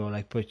long time ago.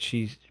 Like, but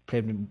she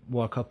played with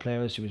World Cup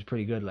players. She was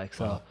pretty good. Like,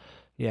 so. Wow.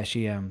 Yeah,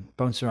 she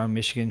bounced around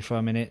Michigan for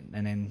a minute,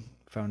 and then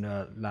found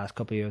her last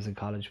couple of years in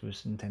college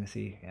was in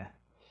Tennessee. Yeah.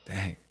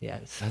 Dang. Yeah,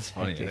 that's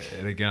funny.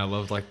 And again, I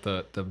love like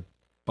the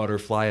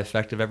butterfly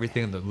effect of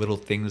everything, and the little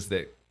things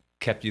that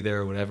kept you there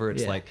or whatever.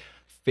 It's like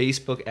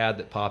Facebook ad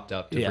that popped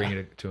up to bring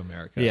it to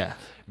America. Yeah.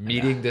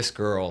 Meeting this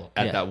girl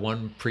at that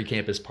one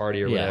pre-campus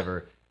party or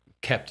whatever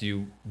kept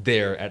you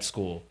there at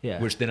school,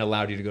 which then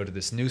allowed you to go to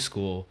this new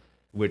school,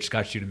 which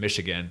got you to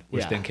Michigan,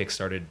 which then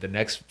kickstarted the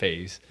next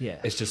phase.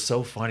 It's just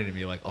so funny to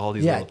me, like all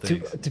these little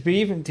things. To be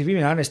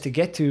even honest, to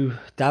get to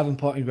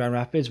Davenport and Grand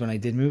Rapids when I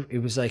did move, it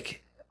was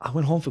like I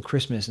went home for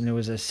Christmas, and there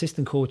was an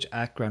assistant coach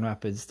at Grand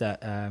Rapids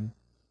that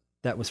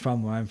was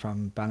from where I'm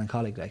from,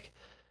 Ballincollig. Like,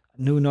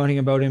 knew nothing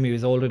about him. He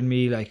was older than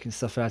me, like, and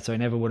stuff like that, so I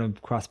never would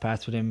have crossed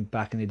paths with him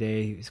back in the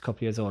day. He was a couple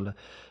of years older.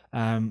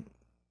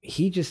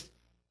 He just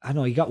I don't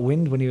know, he got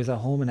wind when he was at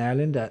home in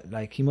Ireland that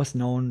like he must have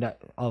known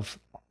that of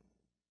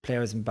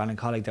players in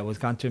Ballincollig that was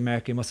gone to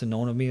America. He must have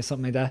known of me or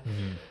something like that.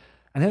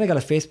 And then I got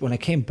a Facebook when I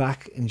came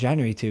back in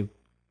January to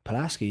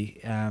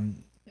Pulaski.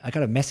 I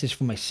got a message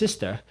from my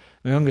sister,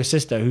 my younger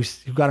sister, who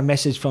got a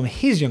message from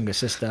his younger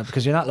sister,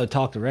 because you're not allowed to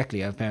talk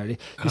directly, apparently.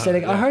 He said,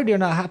 like, I heard you're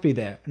not happy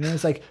there. And I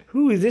was like,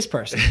 who is this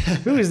person?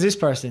 Who is this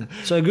person?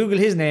 So I Googled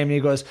his name and he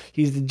goes,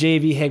 he's the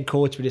JV head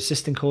coach, but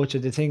assistant coach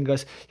of the thing. He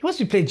goes, he wants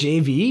me to play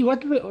JV?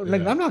 What?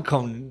 Like, I'm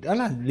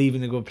not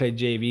leaving to go play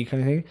JV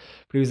kind of thing.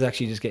 But he was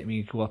actually just getting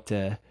me to go up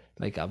to,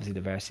 like, obviously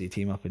the varsity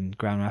team up in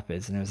Grand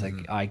Rapids. And I was like,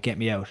 all right, get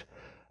me out.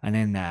 And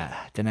then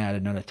I had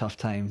another tough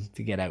time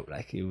to get out.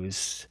 Like, it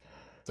was...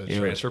 The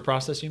transfer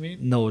process, you mean?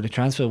 No, the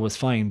transfer was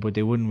fine, but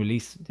they wouldn't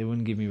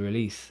give me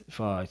release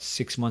for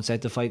 6 months. I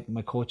had to fight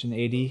my coach and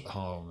AD.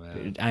 Oh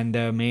man! And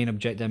their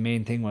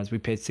main thing was we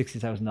paid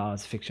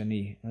 $60,000 to fix your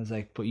knee. I was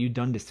like, but you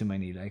done this to my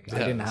knee. Like, I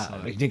didn't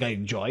have. Like, you think I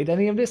enjoyed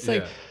any of this?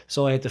 Like,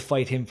 so I had to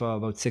fight him for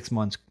about 6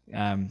 months.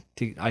 I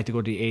had to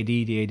go to the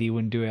AD. The AD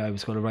wouldn't do it. I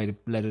was going to write a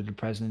letter to the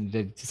president.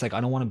 It's like,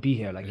 I don't want to be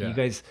here. Like, you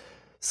guys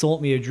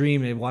sold me a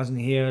dream and it wasn't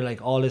here, like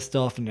all this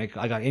stuff, and like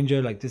I got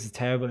injured, like this is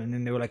terrible. And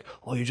then they were like,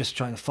 oh, you're just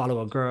trying to follow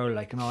a girl,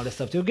 like, and all this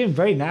stuff. They were getting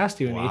very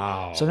nasty with me.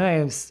 So then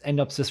I end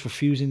up just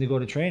refusing to go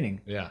to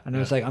training. And I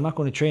was like, I'm not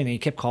going to training. He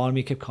kept calling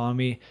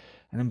me,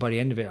 and then by the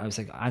end of it, I was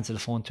like, I answered the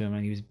phone to him,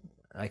 and he was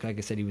like I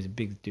said, he was a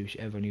big douche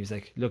ever, and he was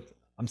like, look,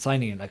 I'm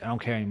signing it, like I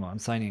don't care anymore, I'm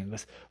signing it.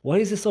 Goes, why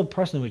is this so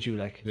personal with you?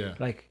 Like,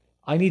 like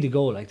I need to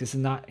go, like this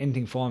is not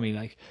anything for me.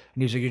 Like,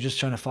 and he was like, you're just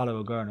trying to follow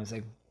a girl. And I was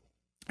like,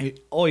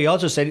 oh, he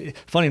also said,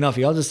 funny enough,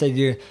 you're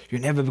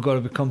never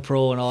going to become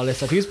pro and all this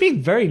stuff. He was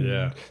being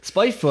very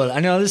spiteful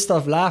and all this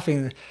stuff, laughing.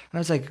 And I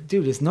was like,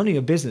 dude, it's none of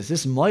your business.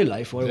 This is my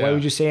life. Why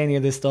would you say any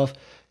of this stuff?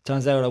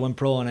 Turns out I went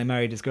pro and I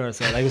married this girl.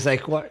 So I was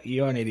like, what?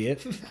 You're an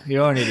idiot.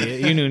 You're an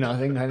idiot. You knew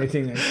nothing, kind of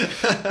thing.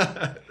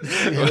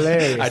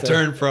 Hilarious. I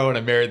turned pro and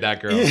I married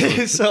that girl.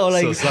 So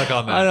like, so suck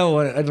on that. I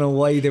don't know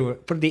why they were,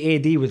 but the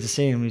AD was the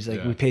same. He's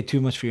like, we paid too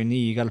much for your knee.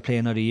 You got to play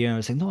another year. And I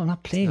was like, no, I'm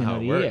not playing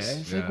another year.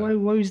 It's like, why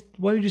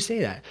would you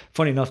say that?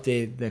 Funny enough,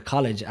 the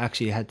college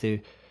actually had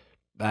to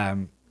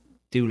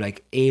do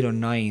like 8 or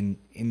 9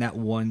 in that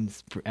one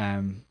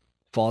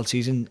fall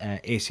season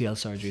ACL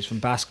surgeries, from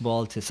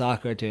basketball to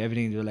soccer to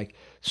everything. There were like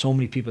so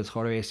many people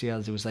tore their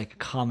ACLs. It was like a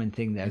common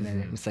thing there. And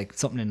it was like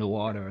something in the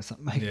water or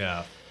something. Like,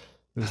 it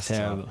was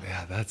terrible.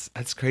 Yeah,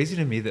 that's crazy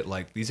to me that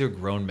like these are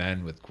grown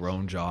men with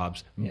grown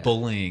jobs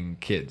bullying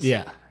kids.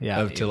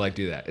 To like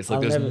do that. It's like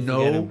there's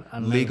no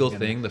legal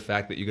thing. The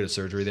fact that you get a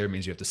surgery there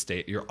means you have to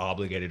stay. You're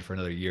obligated for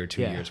another year,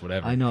 2 years,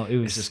 whatever. I know,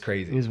 it's just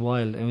crazy. It was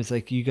wild. It was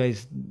like you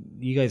guys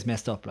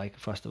messed up. Like,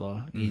 first of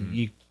all,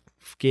 you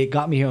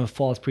got me here on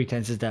false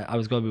pretenses that I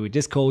was going to be with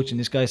this coach and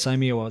this guy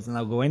signed me. I wasn't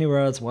allowed to go anywhere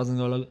else. Wasn't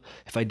going to.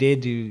 If I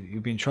did,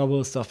 you'd be in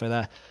trouble, stuff like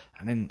that.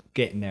 And then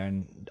getting there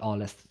and all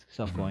that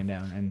stuff going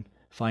down, and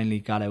finally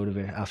got out of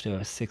it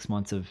after 6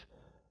 months of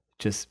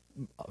just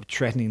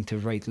threatening to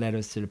write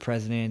letters to the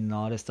president and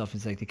all this stuff.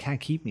 It's like, they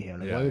can't keep me here.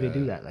 Like, why would they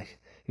do that? Like,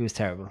 it was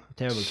terrible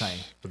time.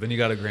 But then you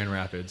got to Grand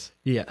Rapids.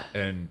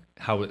 And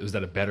how was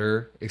that a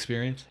better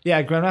experience?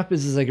 Yeah, Grand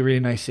Rapids is like a really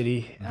nice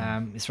city.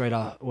 It's right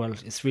off. Well,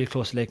 it's really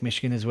close to Lake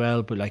Michigan as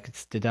well. But like,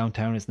 the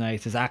downtown is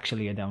nice. It's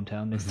actually a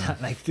downtown. It's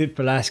not like the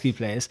Pulaski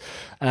place.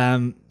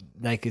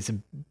 Like, it's a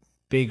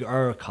big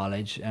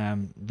college.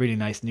 Really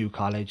nice new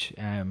college.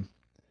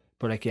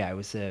 But like, it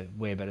was a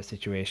way better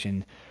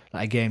situation.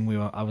 Like, again,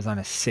 I was on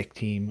a sick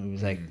team. It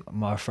was like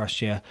my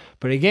first year.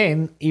 But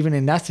again, even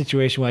in that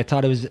situation where I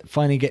thought I was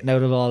finally getting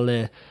out of all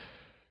the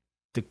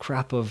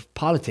crap of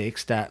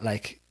politics, that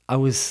like I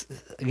was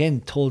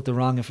again told the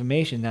wrong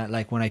information, that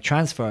like when I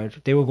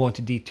transferred, they were going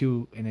to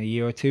D2 in a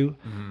year or two,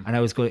 and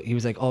he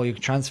was like, oh, you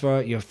can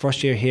transfer your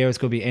first year here, it's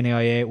going to be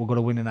NIA, we're going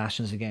to win the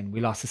Nationals again.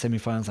 We lost the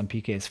semi-finals on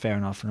PKs, fair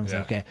enough. And I was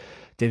like, okay,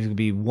 there's going to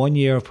be 1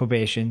 year of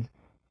probation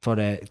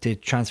to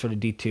transfer to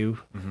D2,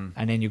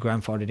 and then you're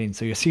grandfathered in.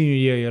 So your senior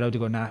year, you're allowed to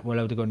go. We're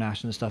allowed to go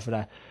national, stuff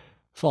like that.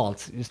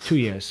 False. It was 2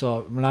 years.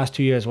 So my last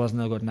 2 years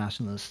wasn't allowed to go to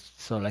nationals.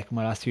 So like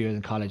my last 2 years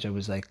in college, I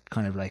was like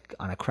kind of like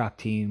on a crap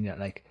team that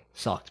like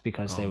sucked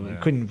because they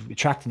couldn't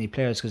attract any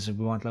players because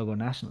we weren't allowed to go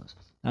nationals.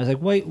 And I was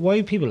like, why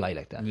do people lie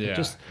like that? Like,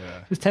 just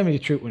tell me the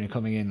truth when you're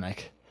coming in.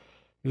 Like,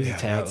 it was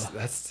terrible.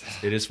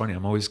 It is funny.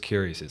 I'm always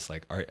curious. It's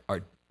like,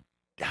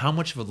 how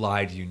much of a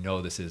lie do you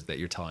know this is that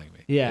you're telling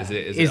me? Is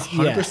it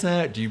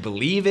 100%? Do you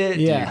believe it?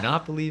 Do you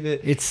not believe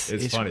it? It's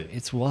funny.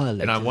 It's wild.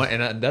 Like,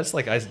 and that's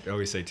like I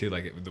always say too,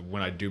 like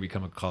when I do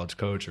become a college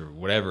coach or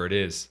whatever it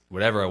is,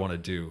 whatever I want to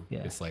do,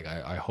 it's like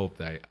I hope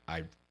that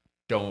I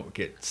don't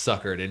get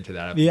suckered into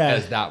that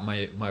as that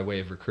my way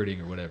of recruiting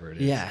or whatever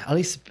it is. At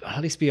least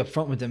be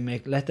upfront with them,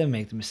 let them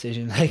make the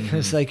decision. Like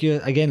it's like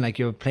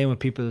you're playing with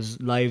people's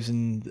lives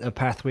and a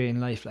pathway in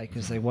life. Like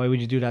it's like, why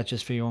would you do that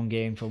just for your own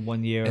gain for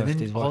 1 year? And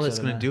then all it's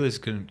going to do is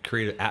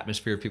create an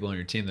atmosphere of people on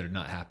your team that are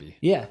not happy.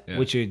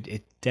 Which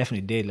it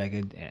definitely did.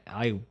 Like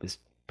I was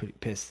pretty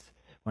pissed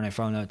when I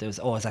found out it's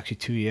actually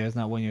 2 years,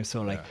 not 1 year.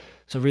 So like,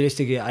 so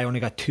realistically, I only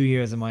got 2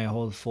 years of my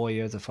whole 4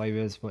 years or 5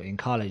 years, but in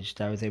college,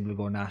 I was able to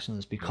go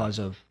nationals because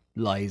of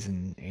lies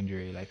and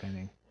injury, like I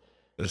think.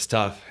 It's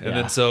tough. And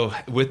then so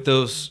with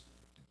those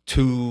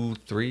 2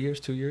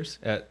 years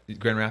at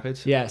Grand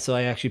Rapids? Yeah, so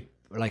I actually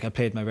I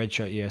played my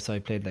redshirt year, so I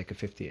played like a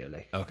fifth year.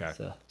 Like okay.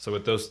 So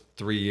with those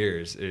 3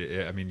 years,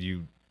 I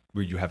mean,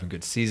 were you having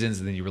good seasons,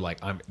 and then you were like,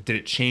 did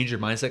it change your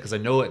mindset? Because I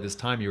know at this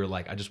time you were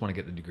like, I just want to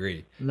get the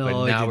degree. No,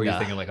 but now were you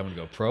thinking like, I'm gonna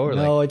go pro? Or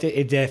no,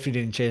 it definitely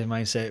didn't change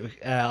my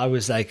mindset. I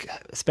was like,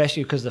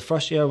 especially because the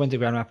first year I went to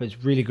Grand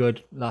Rapids, really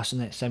good, lost in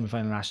the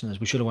semi-final nationals.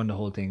 We should have won the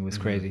whole thing. It was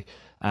crazy.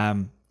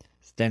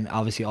 Then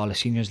obviously all the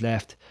seniors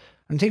left.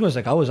 And the thing was,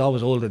 like, I was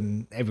always older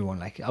than everyone.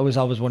 Like, I was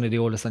always one of the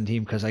oldest on the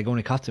team because I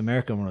only got to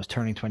America when I was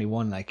turning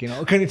 21, like, you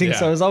know, kind of thing. Yeah.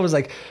 So I was always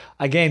like,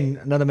 again,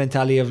 another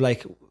mentality of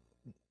like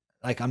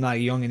I'm not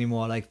young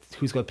anymore. Like,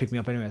 who's going to pick me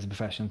up anyway as a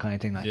professional kind of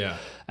thing. Like, yeah.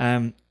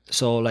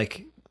 So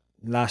like,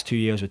 last 2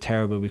 years were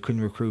terrible. We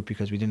couldn't recruit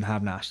because we didn't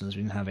have nationals.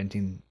 We didn't have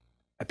anything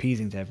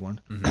appeasing to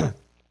everyone. Mm-hmm.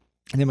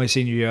 And then my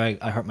senior year,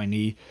 I hurt my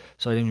knee,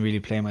 so I didn't really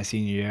play my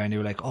senior year. And they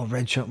were like, "Oh,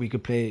 redshirt, we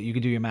could play. You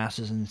could do your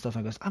masters and stuff."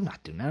 And I goes, "I'm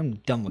not doing that. I'm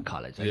done with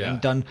college. Like, I'm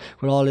done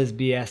with all this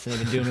BS that I've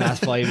been doing the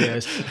last 5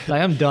 years.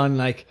 Like, I'm done.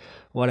 Like,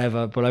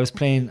 whatever." But I was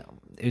playing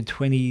in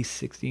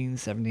 2016,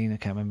 17. I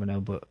can't remember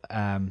now. But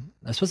I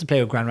was supposed to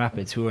play with Grand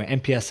Rapids, who were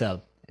NPSL.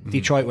 Mm-hmm.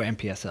 Detroit were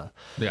NPSL.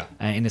 Yeah.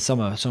 In the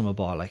summer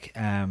ball, like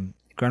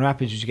Grand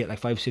Rapids, you get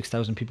like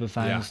 5,000-6,000 people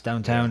fans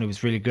downtown. Yeah. It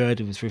was really good.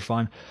 It was really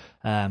fun.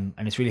 And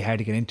it's really hard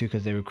to get into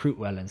because they recruit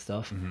well and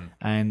stuff. Mm-hmm.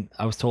 And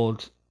I was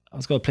told I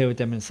was going to play with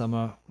them in the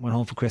summer, went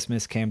home for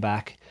Christmas, came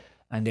back,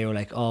 and they were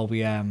like, "Oh,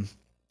 we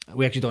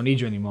actually don't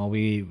need you anymore.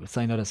 We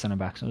signed other centre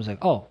backs." And I was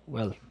like, "Oh,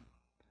 well,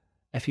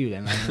 F you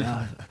then."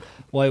 Like,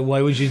 why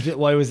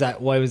was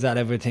that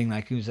everything?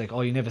 Like, he was like,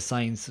 "Oh, you never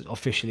signed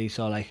officially,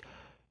 so like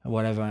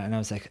whatever." And I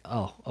was like,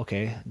 "Oh,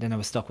 okay." Then I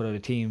was stuck without a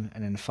team,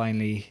 and then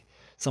finally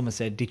someone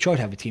said Detroit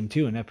have a team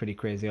too, and they're pretty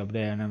crazy up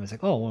there. And I was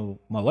like, "Oh, well,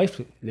 my wife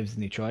lives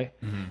in Detroit."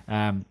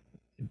 Mm-hmm.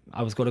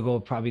 I was going to go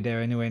probably there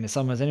anyway in the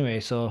summers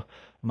anyway, so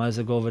I might as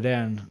well go over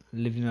there and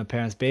live in my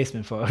parents'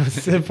 basement for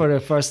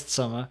the first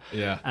summer.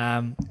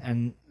 Yeah.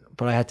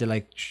 But I had to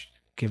like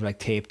give like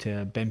tape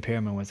to Ben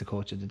Pearman, was the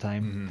coach at the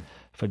time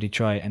for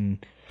Detroit,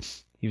 and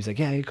he was like,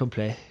 "Yeah, you come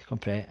play."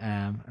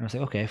 And I was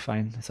like, "Okay,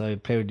 fine." So I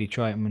played with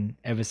Detroit, and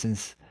ever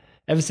since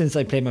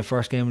I played my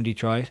first game with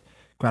Detroit,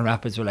 Grand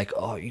Rapids were like,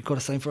 "Oh, you got to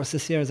sign for us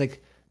this year." I was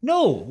like,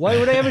 "No, why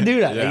would I ever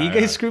do that? Like,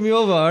 you guys screwed me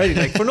over already,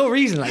 like for no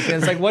reason." Like, and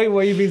it's like, why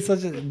are you being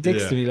such a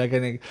dicks to me? Like,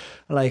 I think,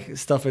 like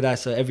stuff like that.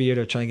 So every year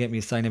they're trying to get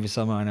me to sign every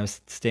summer, and I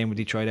was staying with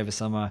Detroit every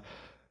summer.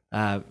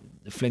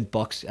 Flint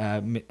Bucks,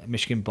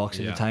 Michigan Bucks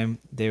at the time,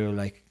 they were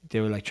like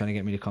trying to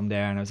get me to come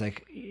there, and I was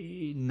like,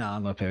 "No,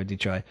 I'm gonna play with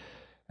Detroit."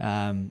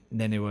 Then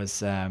it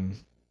was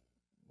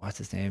what's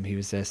his name? He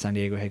was the San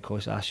Diego head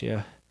coach last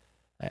year.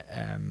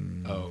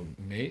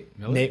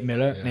 Nate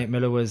Miller. Yeah. Nate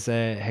Miller was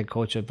head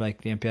coach of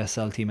like the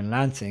NPSL team in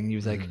Lansing. He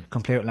was like,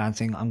 "Come play with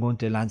Lansing. I'm going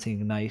to Lansing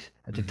Ignite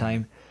at the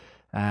time,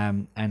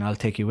 and I'll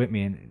take you with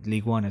me in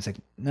League One." I was like,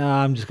 "No,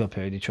 I'm just gonna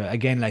play with Detroit."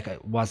 Again, like I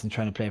wasn't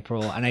trying to play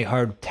pro, and I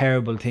heard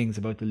terrible things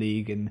about the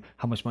league and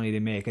how much money they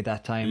make at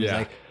that time. It was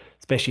like,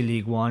 especially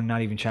League One,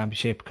 not even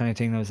Championship kind of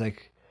thing. I was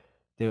like,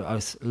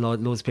 loads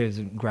of players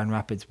in Grand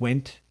Rapids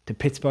went to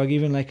Pittsburgh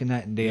even, like, and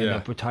they ended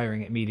up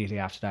retiring immediately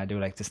after that. They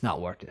were like, "It's not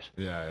worth it."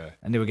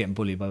 And they were getting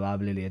bullied by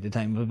Bob Lilly at the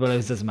time, but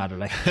it doesn't matter,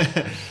 like.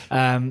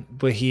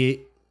 But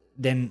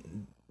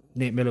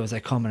Nate Miller was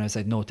like, "Come," and I was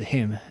like, no to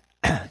him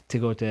to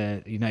go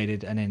to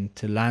United and then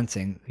to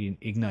Lansing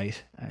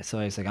Ignite. So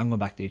I was like, I'm going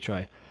back to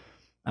Detroit.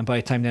 And by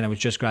the time then I was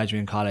just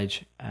graduating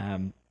college,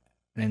 and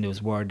then there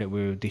was word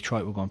that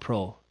Detroit were going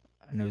pro,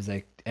 and it was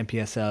like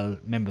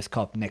NPSL Members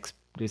Cup next.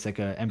 There's like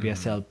a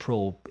NPSL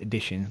Pro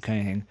edition kind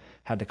of thing,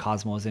 had the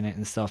Cosmos in it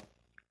and stuff.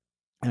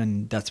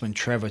 And that's when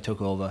Trevor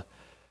took over.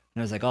 And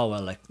I was like, "Oh,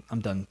 well, like,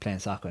 I'm done playing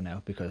soccer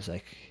now," because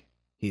like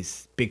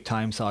he's big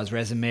time, saw his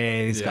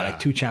resume, he's got like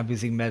 2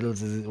 Champions League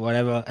medals,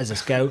 whatever, as a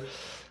scout.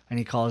 And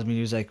he calls me and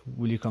he was like,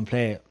 "Will you come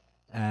play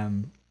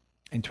in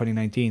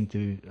 2019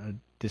 to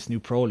this new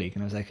pro league?"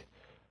 And I was like,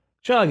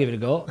 "Sure, I'll give it a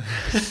go."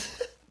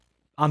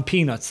 On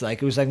peanuts,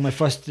 like it was like my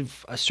first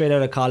straight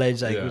out of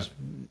college, like it was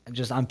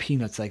just on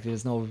peanuts, like there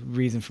was no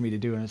reason for me to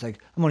do it. And it's like,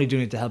 I'm only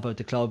doing it to help out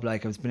the club,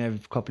 like I've been there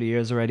a couple of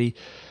years already,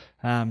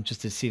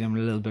 just to see them a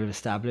little bit of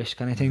established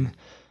kind of thing.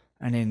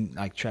 And then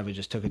like Trevor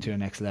just took it to the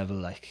next level,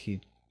 like he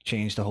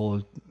changed the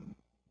whole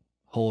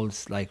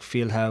like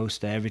field house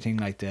to everything,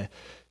 like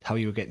how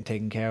you were getting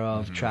taken care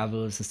of,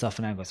 travels and stuff.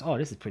 And I goes, "Oh,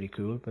 this is pretty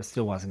cool," but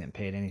still wasn't getting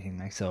paid anything,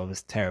 like, so it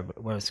was terrible.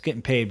 Well, I was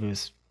getting paid, but it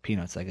was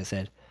peanuts, like I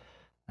said.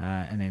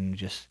 And then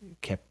just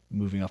kept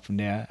moving up from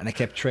there. And I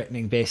kept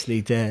threatening basically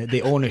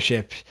the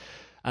ownership,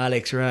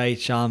 Alex Wright,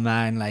 Sean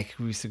Mann, like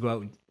we used to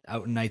go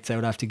out nights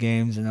out after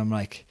games, and I'm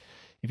like,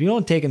 "If you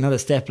don't take another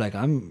step, like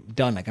I'm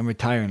done, like I'm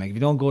retiring. Like if you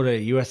don't go to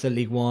USL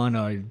League One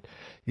or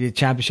the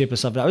Championship or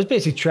something." I was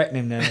basically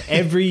threatening them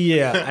every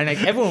year. And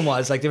like everyone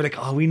was like, they were like,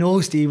 "Oh, we know,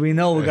 Steve, we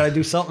know, we got to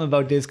do something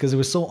about this," because it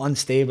was so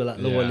unstable at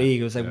lower league.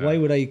 It was like, why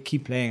would I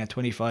keep playing at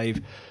 25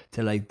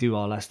 to like do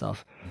all that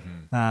stuff?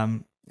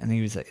 And he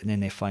was like, and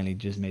then they finally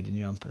just made the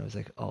jump, and I was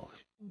like, "Oh,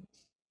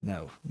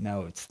 now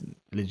it's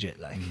legit,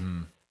 like.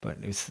 But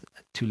it was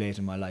too late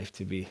in my life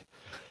to be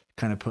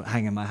kind of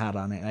hanging my hat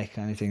on it, like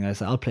anything. I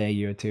said I'll play a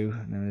year or two,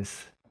 and it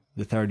was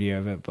the third year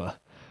of it, but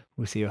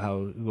we'll see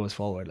how it goes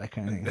forward, like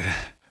kind of thing.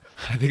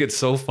 I think it's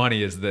so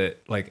funny is that,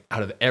 like,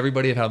 out of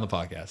everybody I've had on the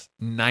podcast,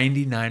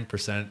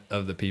 99%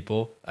 of the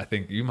people, I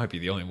think you might be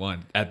the only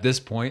one at this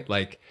point,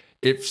 like,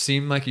 it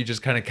seemed like you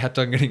just kind of kept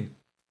on getting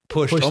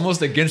pushed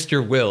almost against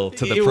your will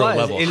to the pro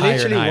level. It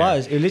literally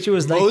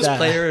was like most that.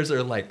 players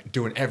are like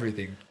doing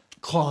everything,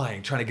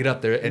 clawing, trying to get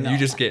up there, and you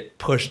just get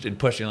pushed and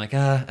pushed. You're like,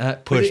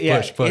 push.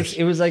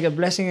 It was like a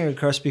blessing and a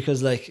curse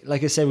because, like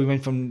I said, we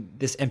went from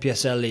this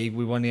NPSL league,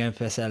 we won the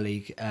NPSL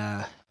league,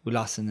 we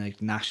lost in the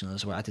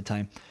nationals at the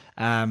time.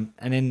 And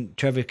then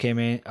Trevor came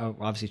in.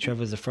 Obviously,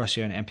 Trevor was the first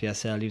year in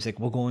NPSL. He was like,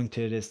 we're going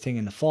to this thing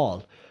in the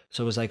fall.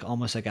 So it was like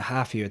almost like a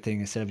half year thing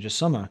instead of just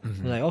summer. I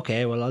was like,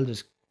 okay, well, I'll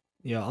just,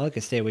 I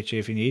can stay with you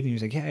if you need. And he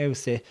was like, yeah, I will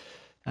stay.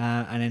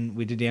 And then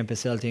we did the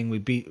NPSL thing. We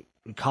beat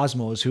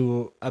Cosmos,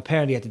 who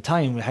apparently at the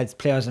time had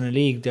players in the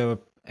league. They were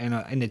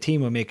in the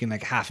team were making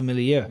like $500,000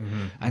 a year.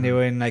 And they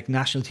were in like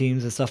national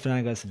teams and stuff. And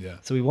I goes,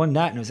 so we won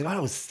that. And I was like, oh,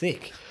 that was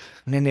sick.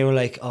 And then they were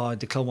like, oh,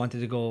 the club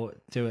wanted to go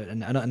to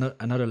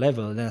another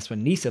level. And then that's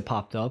when NISA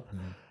popped up.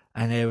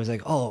 And it was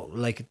like, oh,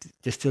 like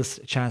there's still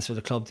a chance for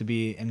the club to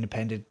be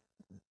independent,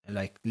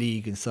 like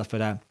league and stuff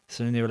like that.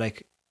 So then they were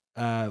like,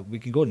 we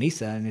can go to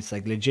NISA and it's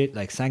like legit,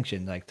 like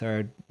sanctioned, like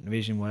third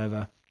division,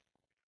 whatever.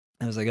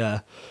 And I was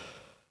like,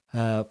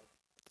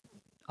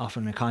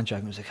 offering a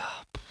contract. And I was like,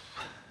 oh,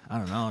 I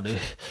don't know, dude.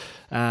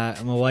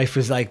 And my wife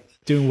was like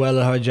doing well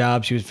at her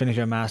job. She was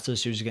finishing her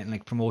master's. She was getting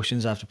like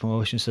promotions after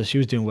promotion. So she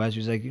was doing well. She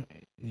was like,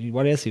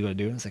 what else are you going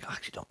to do? And I was like, I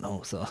actually don't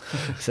know. So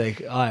it's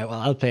like, all right, well,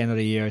 I'll play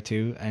another year or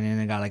two. And then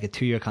I got like a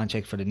 2-year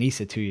contract for the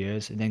NISA 2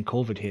 years. And then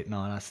COVID hit and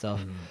all that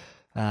stuff.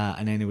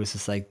 And then it was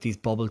just like these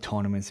bubble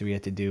tournaments that we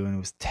had to do, and it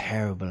was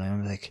terrible. And I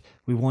was like,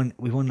 we won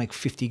like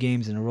 50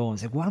 games in a row. I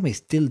was like, what am I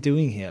still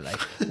doing here? Like,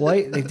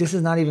 why? Like, this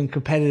is not even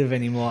competitive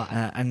anymore.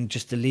 And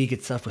just the league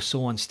itself was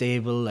so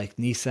unstable. Like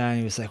NISA,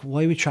 and it was like,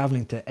 why are we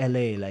traveling to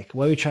LA? Like,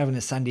 why are we traveling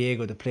to San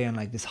Diego to play on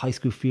like this high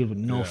school field with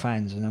no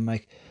fans? And I'm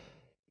like,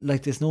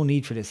 there's no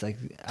need for this, like,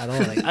 at all.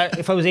 Like,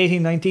 if I was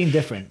 18, 19,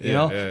 different, you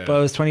know. But I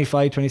was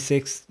 25,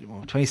 26,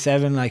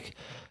 27, like,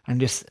 and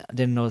just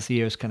then those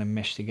years kind of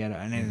meshed together.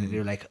 And then they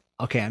were like,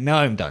 okay, now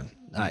I'm done.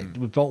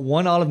 We've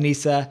won all of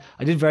NISA.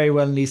 I did very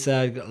well in NISA.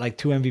 I got like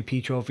 2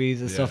 MVP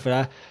trophies and stuff like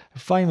that. I'm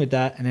fine with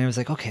that. And then I was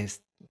like, okay,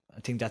 I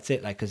think that's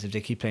it. Like, because if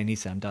they keep playing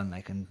NISA, I'm done.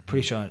 Like, I'm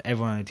pretty sure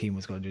everyone on the team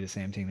was going to do the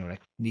same thing. They were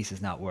like,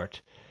 NISA's not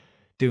worth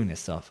doing this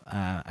stuff.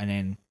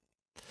 And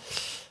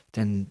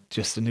then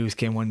just the news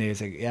came one day.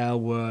 It's like, yeah,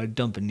 we're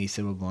dumping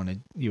NISA. We're going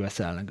to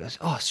USL. And I goes,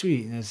 oh,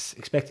 sweet. And I was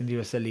expecting the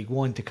USL League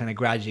One to kind of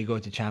gradually go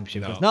to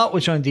championship. No, no,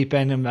 we're trying to deep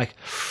end. I'm like,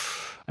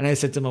 and I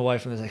said to my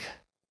wife, and I was like,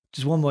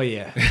 just one more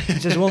year.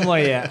 Just one more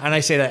year. And I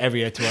say that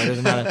every year to her, it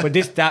doesn't matter. But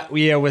that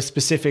year was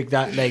specific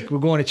that like we're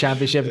going to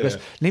championship because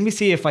let me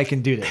see if I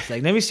can do this.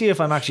 Like, let me see if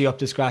I'm actually up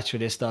to scratch for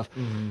this stuff.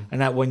 And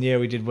that one year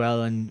we did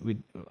well,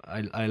 and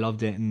I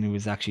loved it, and it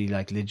was actually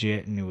like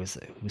legit, and it was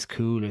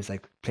cool. It was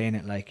like playing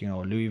at like,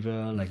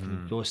 Louisville, like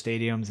those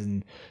stadiums,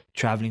 and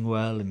traveling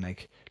well, and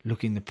like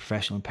looking the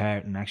professional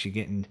part, and actually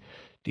getting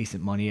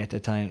decent money at the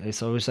time.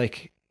 So it was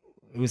like,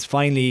 it was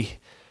finally,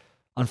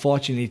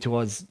 unfortunately,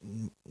 towards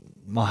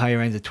my higher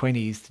ends of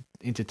 20s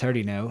into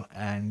 30 now,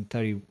 and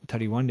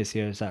 31 this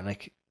year, is that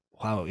like,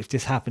 wow, if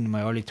this happened in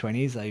my early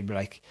 20s,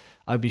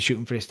 I'd be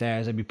shooting for the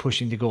stars. I'd be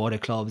pushing to go other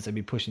clubs. I'd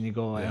be pushing to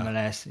go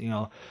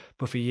MLS,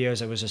 But for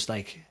years I was just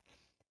like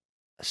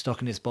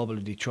stuck in this bubble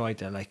of Detroit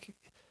that like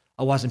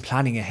I wasn't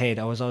planning ahead.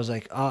 I was always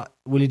like,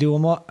 will you do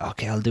one more?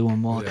 Okay, I'll do one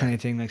more, kind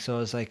of thing. Like, so I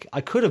was like,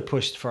 I could have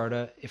pushed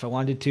further if I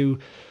wanted to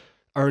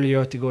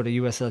earlier to go to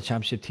USL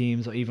championship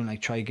teams, or even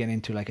like try to get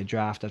into like a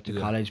draft after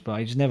college, but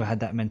I just never had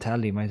that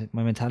mentality. My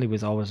mentality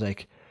was always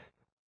like,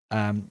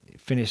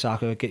 finish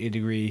soccer, get your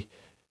degree,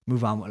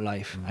 move on with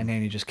life. And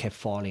then it just kept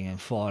falling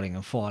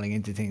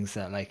into things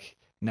that like,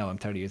 no, I'm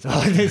 30 years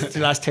old.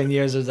 The last 10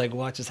 years I was like,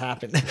 what just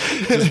happened?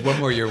 Just one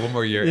more year,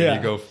 and you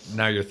go,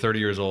 now you're 30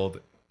 years old,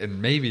 and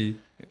maybe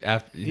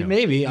after,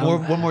 maybe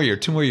one more year,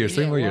 2 more years,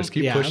 3 more years,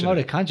 keep pushing. I'm out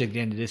of contract at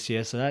the end of this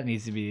year, so that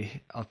needs to be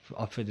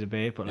up for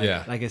debate. But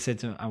like I said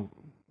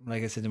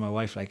to my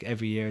wife, like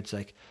every year it's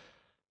like,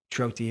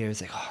 throughout the year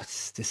it's like,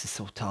 this is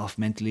so tough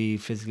mentally,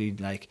 physically,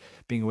 like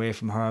being away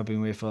from her, being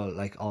away from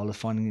like all the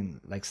fun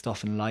and like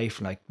stuff in life,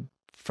 like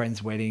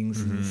friends'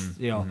 weddings and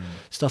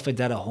stuff like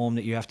that at home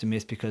that you have to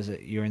miss because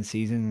you're in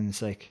season. And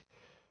it's like,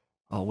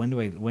 oh, when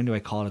do I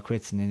call it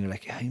quits? And then you're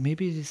like, yeah,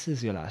 maybe this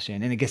is your last year.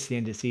 And then it gets to the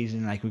end of the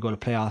season, like we go to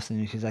playoffs,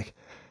 and she's like,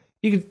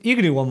 you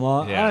can do one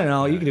more. I don't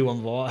know, you can do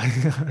one more.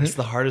 It's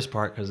the hardest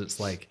part, because it's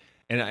like,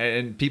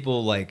 and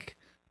people like,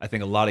 I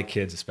think a lot of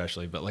kids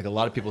especially, but like a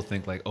lot of people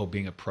think like, oh,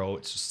 being a pro,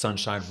 it's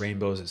sunshine,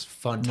 rainbows, it's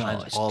fun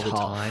times all the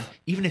time.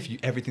 Even if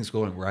everything's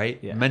going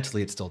right,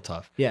 mentally it's still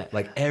tough. Yeah.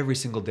 Like every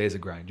single day is a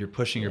grind. You're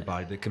pushing your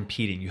body, the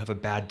competing. You have a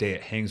bad day,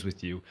 it hangs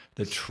with you.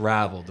 The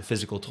travel, the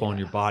physical toll on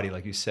your body,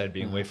 like you said,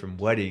 being away from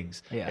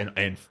weddings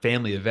and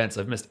family events.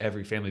 I've missed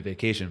every family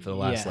vacation for the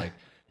last like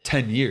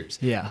 10 years.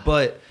 Yeah.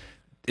 But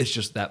it's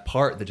just that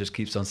part that just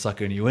keeps on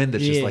sucking you in.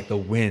 That's just like the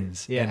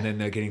wins. Yeah. And then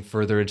they're getting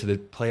further into the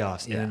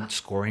playoffs and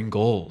scoring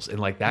goals and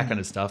like that kind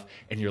of stuff.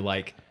 And you're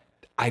like,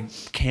 I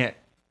can't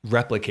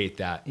replicate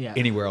that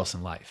anywhere else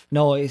in life.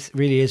 No, it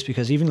really is,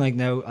 because even like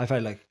now I've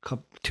had like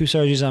 2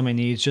 surgeries on my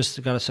knees,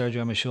 just got a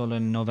surgery on my shoulder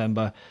in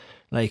November.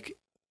 Like,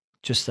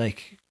 just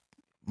like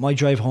my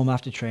drive home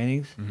after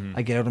trainings,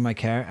 I get out of my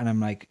car and I'm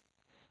like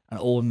an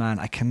old man.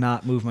 I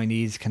cannot move my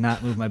knees,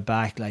 cannot move my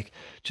back. Like,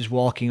 just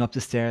walking up the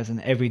stairs, and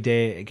every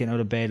day getting out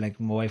of bed, like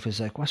my wife was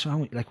like, "What's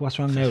wrong? Like, what's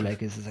wrong now?"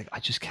 Like, it's like I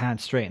just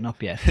can't straighten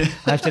up yet.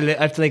 I have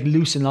to like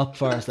loosen up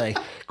first, like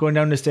going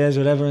down the stairs,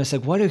 or whatever. And it's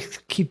like, why do I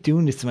keep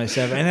doing this to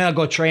myself? And then I'll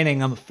go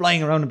training. I'm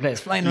flying around the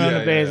place, and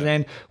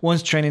then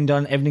once training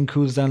done, everything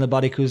cools down, the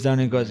body cools down,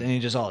 and it goes, and you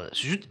just all,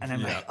 and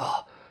I'm like,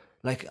 oh,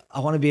 like I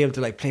want to be able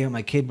to like play with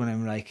my kid when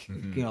I'm like,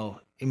 you know,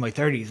 in my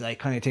 30s, like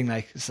kind of thing.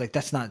 Like, it's like,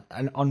 that's not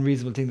an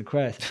unreasonable thing to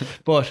request.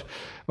 But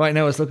right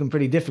now it's looking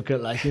pretty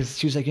difficult. Like, she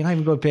was like, you're not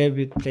even going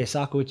to play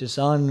soccer with your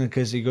son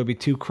because you're going to be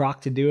too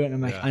crocked to do it. And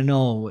I'm like, I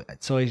know.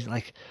 So he's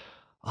like,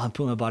 I'm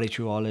putting my body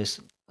through all this.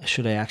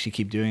 Should I actually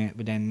keep doing it?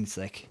 But then it's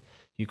like,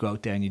 you go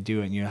out there and you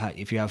do it, and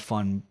if you have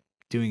fun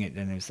doing it,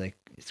 then it's like,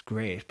 it's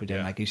great. But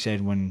then like you said,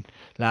 when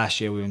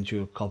last year we went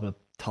through a couple of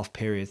tough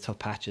periods, tough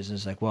patches,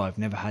 it's like, well, I've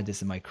never had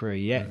this in my career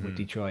yet with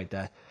Detroit,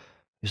 that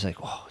it's like,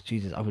 oh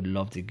Jesus, I would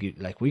love to get,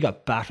 like, we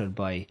got battered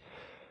by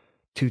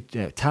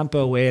Tampa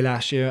away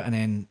last year, and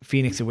then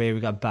Phoenix away we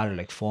got battered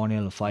like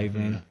 4-0,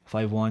 5-0,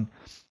 5-1,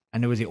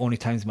 and it was the only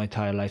times in my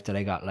entire life that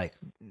I got like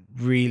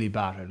really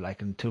battered,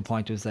 like, and to the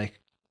point it was like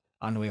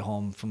on the way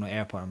home from the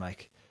airport, I'm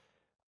like,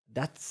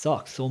 that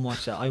sucks so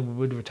much that I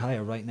would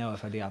retire right now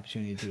if I had the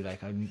opportunity to.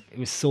 Like, it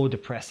was so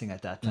depressing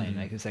at that time.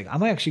 Like, it's like,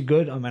 am I actually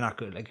good or am I not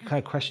good? Like, you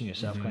kind of question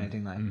yourself, kind of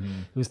thing. Like,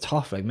 it was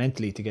tough, like,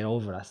 mentally, to get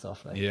over that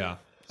stuff. Like, yeah,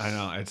 I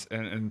know. It's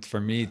and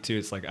for me too,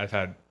 it's like I've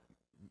had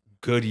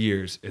good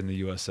years in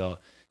the USL,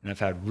 and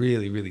I've had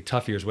really, really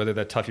tough years. Whether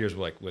that tough years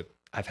were like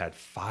I've had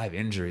 5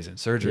 injuries and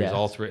surgeries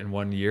all through it in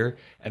 1 year.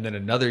 And then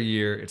another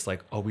year, it's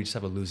like, oh, we just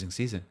have a losing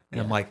season.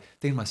 And I'm like,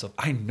 thinking to myself,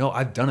 I know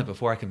I've done it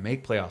before. I can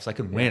make playoffs. I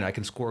can win. I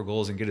can score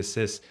goals and get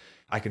assists.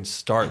 I can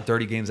start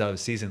 30 games out of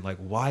the season. Like,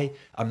 why?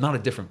 I'm not a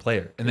different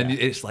player. And then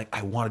it's like,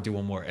 I want to do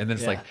one more. And then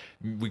it's like,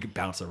 we could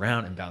bounce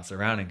around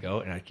and go.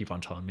 And I keep on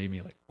telling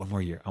Mimi, like, one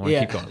more year. I want to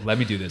keep going. Let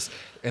me do this.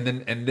 And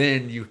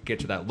then you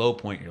get to that low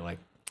point. You're like,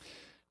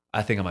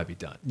 I think I might be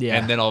done. Yeah.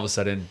 And then all of a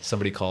sudden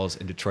somebody calls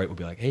in Detroit, will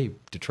be like, hey,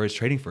 Detroit's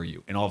trading for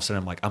you. And all of a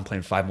sudden I'm like, I'm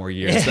playing 5 more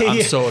years.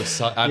 I'm so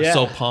excited. I'm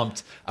so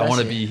pumped. I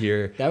want to be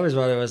here. That was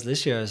what it was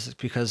this year, is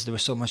because there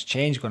was so much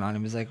change going on.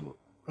 It was like,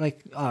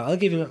 I'll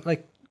give you,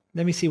 like,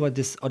 let me see what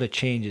this other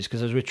change is.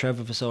 Because I was with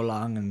Trevor for so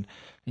long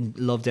and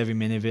loved every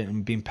minute of it,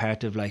 and being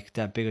part of like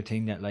that bigger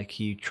thing that like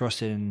he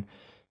trusted in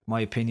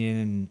my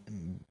opinion.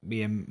 And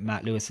me and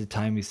Matt Lewis at the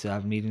time, we used to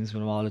have meetings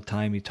with him all the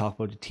time. We talk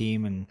about the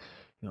team and,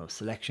 you know,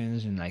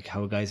 selections and like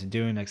how guys are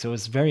doing. Like, so I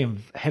was very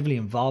heavily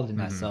involved in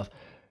that stuff.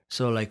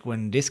 So like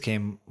when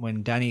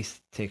Danny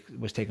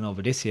was taking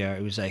over this year,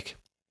 it was like,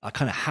 I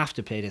kind of have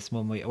to play this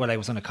one way. Well, I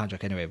was on a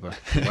contract anyway, but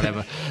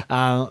whatever.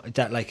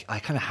 That like, I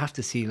kind of have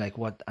to see like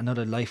what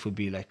another life would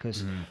be like.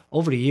 Because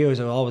over the years,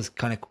 I always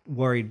kind of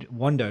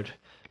wondered,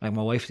 like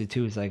my wife did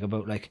too, is like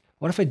about like,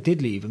 what if I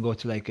did leave and go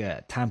to like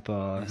Tampa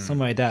or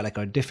somewhere like that, like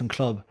a different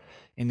club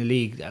in the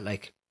league that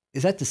like,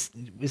 is it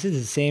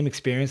the same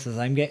experience as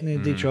I'm getting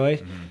in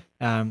Detroit?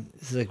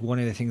 This is like one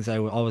of the things I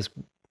always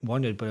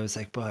wondered, but I was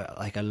like, but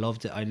like I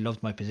loved it. I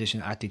loved my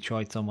position at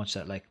Detroit so much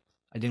that like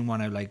I didn't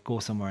want to like go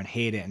somewhere and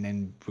hate it and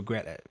then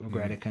regret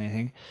it kind of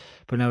thing.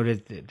 But now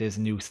that there's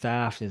new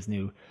staff, there's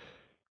new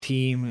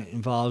team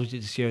involved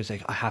this year, it's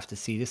like I have to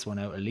see this one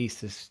out at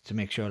least, just to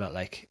make sure that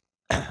like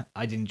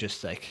I didn't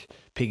just like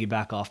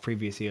piggyback off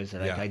previous years,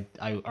 that like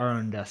I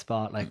earned a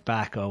spot like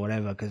back or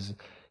whatever, because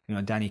you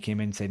know, Danny came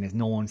in saying there's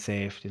no one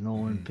safe, there's no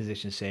one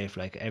position safe,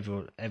 like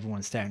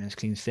everyone's starting this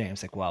clean slate.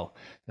 It's like, wow,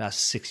 that's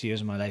 6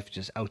 years of my life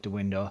just out the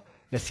window.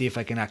 Let's see if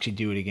I can actually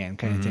do it again,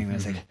 kind of thing. And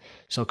it's like,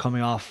 so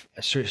coming off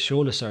a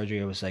shoulder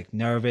surgery, I was like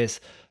nervous.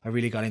 I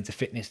really got into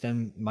fitness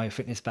then, my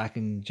fitness back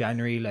in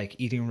January, like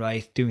eating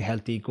right, doing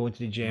healthy, going to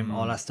the gym,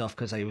 all that stuff,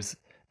 because I was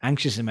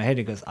anxious in my head,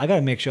 because I got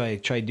to make sure I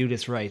try to do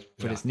this right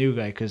for this new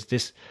guy, because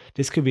this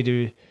could be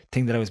the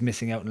thing that I was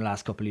missing out in the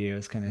last couple of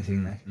years, kind of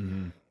thing.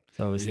 Like.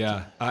 So it was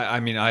I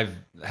mean, I've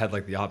had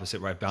like the opposite,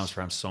 where I bounced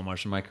around so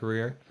much in my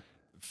career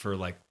for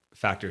like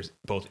factors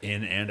both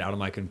in and out of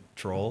my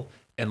control.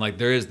 And like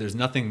there's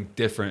nothing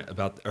different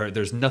about, or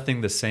there's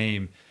nothing the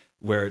same,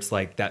 where it's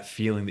like that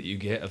feeling that you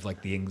get of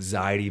like the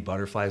anxiety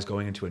butterflies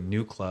going into a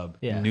new club,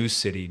 new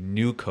city,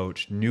 new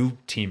coach, new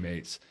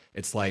teammates.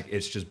 It's like,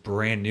 it's just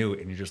brand new,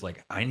 and you're just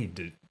like, I need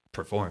to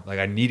perform. Like,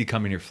 I need to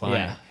come in here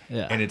flying.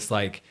 And it's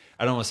like,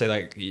 I don't want to say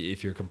like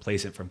if you're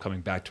complacent from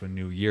coming back to a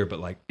new year, but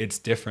like it's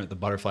different, the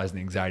butterflies and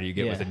the anxiety you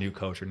get with a new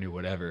coach or new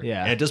whatever.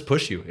 And it does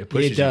push you. It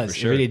pushes you for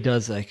sure. It really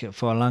does. Like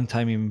for a long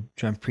time, even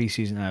during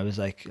preseason, I was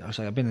like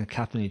I've been the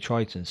captain of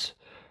Detroit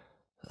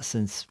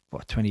since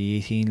what,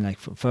 2018, like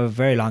for a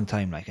very long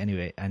time, like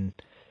anyway. And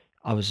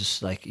I was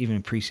just like, even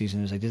in preseason,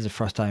 I was like, this is the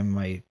first time in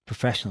my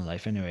professional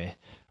life anyway.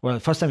 Well, the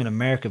first time in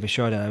America for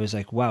sure that I was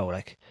like, wow,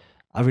 like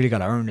I really got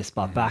to earn this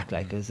spot back.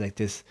 Like it was like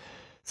this,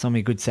 so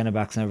many good centre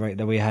backs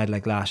that we had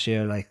like last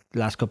year, like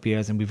last couple of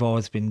years, and we've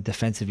always been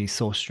defensively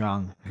so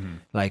strong.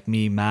 Like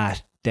me,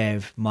 Matt,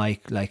 Dev,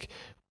 Mike, like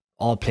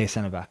all play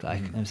centre back.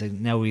 Like I was like,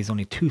 now he's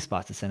only 2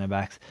 spots at centre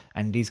backs,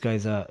 and these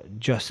guys are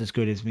just as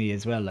good as me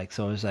as well. Like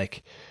so, I was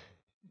like,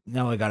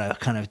 now I gotta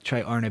kind of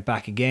try earn it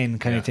back again,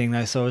 kind of thing.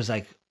 Now, so it was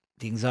like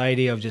the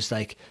anxiety of just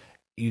like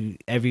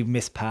every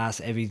missed pass,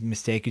 every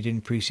mistake you did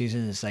in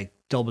preseason is like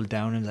doubled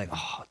down, and it's like,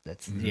 oh,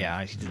 that's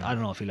I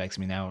don't know if he likes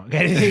me now.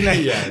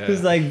 It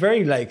was like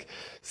very like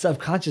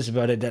self-conscious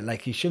about it, that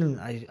like I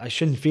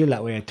shouldn't feel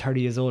that way at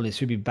 30 years old. I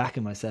should be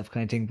backing myself,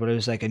 kind of thing. But it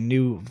was like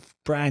a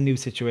brand new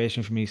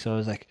situation for me, so I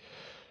was like,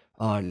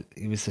 oh,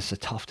 it was just a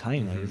tough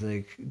time. It was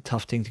like a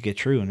tough thing to get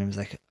through, and it was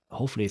like,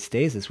 hopefully it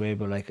stays this way.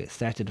 But like it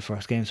started the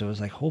first game, so I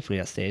was like, hopefully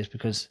that stays,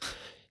 because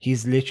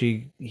he's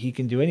literally, he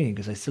can do anything,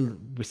 because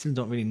we still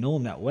don't really know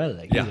him that well,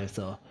 like either.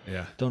 So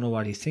don't know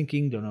what he's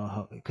thinking, don't know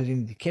how, because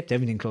he kept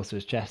everything close to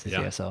his chest this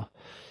year. So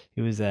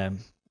it was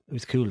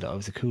cool though. It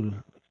was a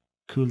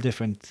cool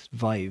different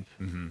vibe.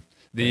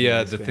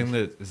 The thing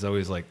that is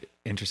always like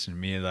interesting to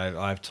me, and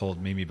I've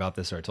told Mimi about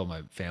this, or I told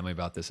my family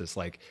about this, is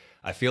like,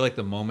 I feel like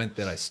the moment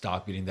that I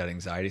stop getting that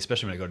anxiety,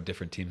 especially when I go to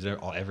different teams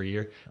every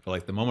year, but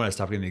like the moment I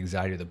stop getting the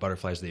anxiety, the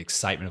butterflies, the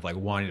excitement of like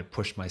wanting to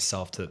push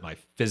myself to my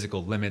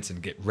physical limits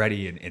and get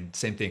ready, and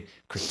same thing,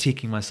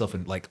 critiquing myself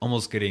and like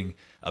almost getting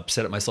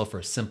upset at myself for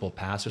a simple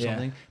pass or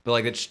something. But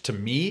like to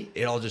me,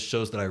 it all just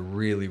shows that I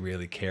really,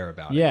 really care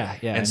about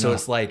it. And so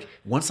it's like,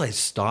 once I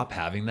stop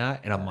having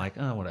that and I'm like,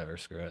 oh, whatever,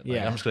 screw it.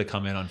 Like, I'm just going to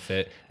come in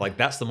unfit. Like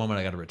that's the moment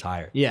I got to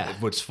retire.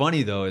 What's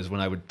funny though, is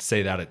when I would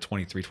say that at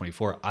 23,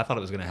 24, I thought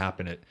it was going to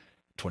happen at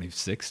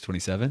 26,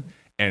 27,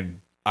 and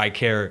I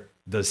care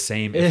the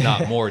same, if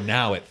not more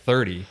now at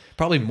 30,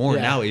 probably more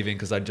now even,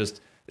 because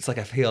it's like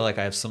I feel like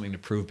I have something to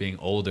prove being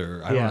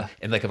older. I don't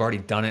and like I've already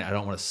done it. I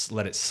don't want to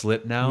let it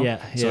slip now.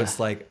 So it's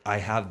like I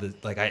have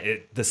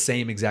the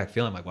same exact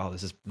feeling. I'm like, wow,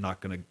 this is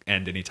not going to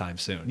end anytime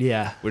soon.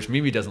 Which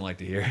Mimi doesn't like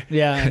to hear.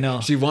 I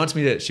know. She wants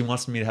me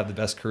to have the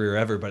best career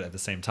ever, but at the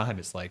same time,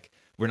 it's like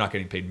we're not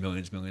getting paid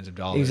millions of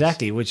dollars.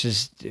 Exactly, which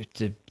is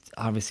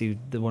obviously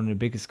one of the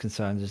biggest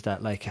concerns, is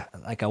that like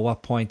at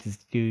what point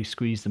do you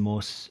squeeze the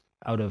most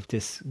out of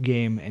this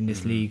game in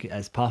this league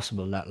as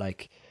possible? That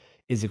like,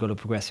 is it going to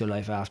progress your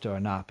life after or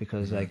not?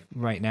 Because like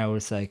right now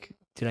it's like,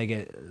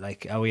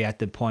 are we at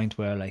the point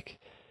where like,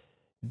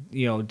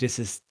 you know, this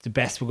is the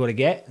best we're going to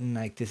get, and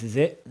like this is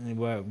it, and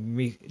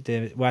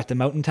we're at the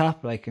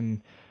mountaintop, like,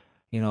 and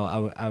you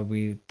know, are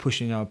we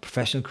pushing our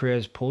professional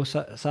careers post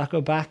soccer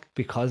back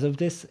because of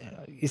this?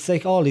 It's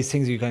like all these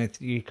things you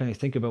kind of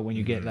think about when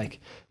you get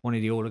like one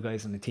of the older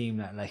guys on the team,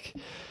 that like,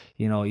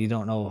 you know, you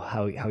don't know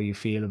how you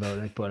feel about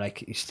it, but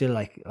like it's still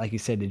like you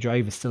said, the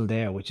drive is still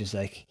there, which is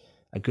like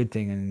a good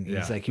thing. And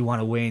it's like you want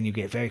to win, you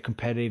get very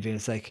competitive, and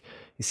it's like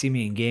you see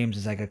me in games,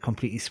 it's like I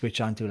completely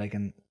switch onto like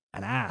an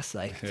ass,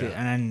 like and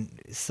then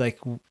it's like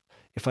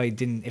if I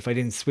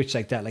didn't switch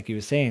like that, like you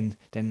were saying,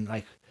 then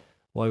like,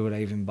 why would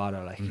I even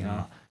bother? Like, you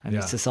know, and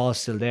it's just all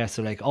still there.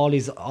 So like all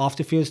these off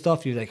the field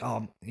stuff, you're like,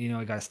 oh, you know,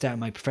 I got to start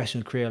my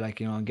professional career, like,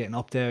 you know, I'm getting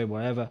up there,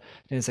 whatever.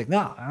 Then it's like,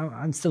 no,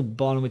 I'm still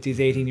balling with these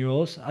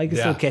 18-year-olds. I can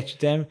still catch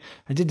them.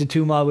 I did the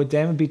 2 mile with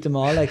them and beat them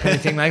all, like kind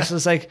of thing. Like, so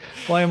it's like,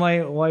 why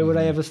would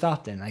I ever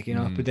stop then? Like, you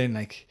know, but then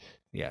like,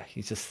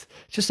 he's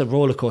just a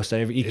roller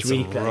coaster each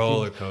week. It's a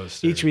roller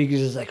coaster. Each week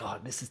is just like, oh,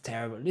 this is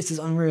terrible. This is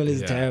unreal.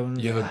 This is terrible.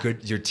 You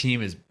have your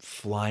team is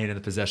flying in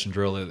the possession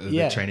drill,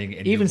 the training,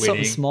 and even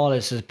something small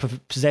as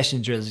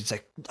possession drills. It's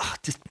like,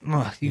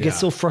 you get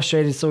so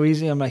frustrated so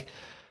easily. I'm like,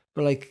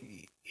 but like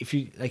if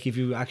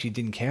you actually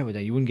didn't care about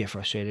that, you wouldn't get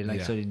frustrated.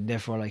 Like so,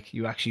 therefore, like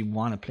you actually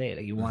want to play.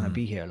 Like you want to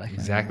be here. Like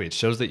exactly, it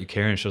shows that you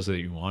care and it shows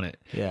that you want it.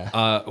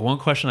 One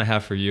question I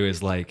have for you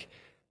is like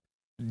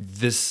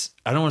this.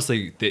 I don't want to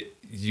say that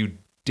you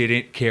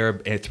didn't care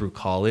through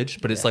college,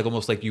 but it's like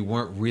almost like you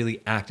weren't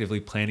really actively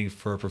planning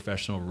for a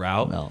professional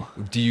route. No.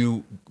 Do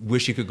you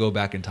wish you could go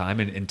back in time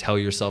and tell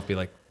yourself, be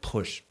like,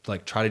 push,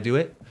 like try to do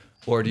it?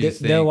 Or do you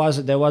think there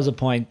was a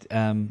point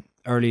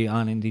early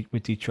on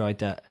with Detroit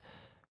that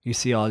you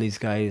see all these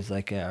guys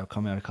like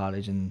coming out of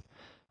college, and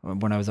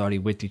when I was already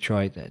with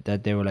Detroit,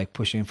 that they were like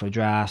pushing for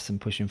drafts and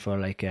pushing for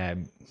like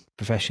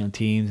professional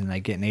teams and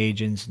like getting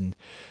agents and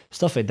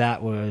stuff like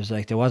that, where it was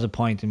like there was a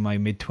point in my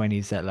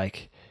mid-20s that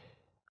like,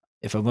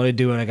 if I'm going to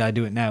do it, I got to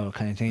do it now,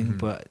 kind of thing.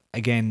 But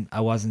again,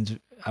 I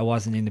wasn't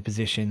in the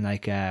position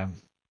like I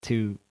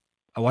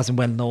wasn't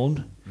well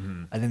known.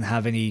 I didn't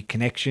have any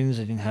connections.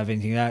 I didn't have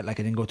anything like that. Like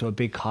I didn't go to a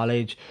big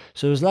college.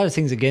 So there's a lot of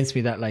things against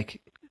me that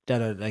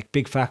are like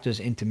big factors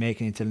into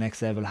making it to the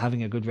next level,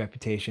 having a good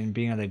reputation,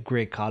 being at a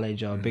great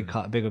college or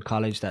a bigger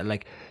college, that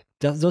like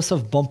those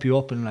stuff bump you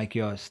up in like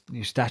your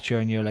stature,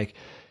 and you're like,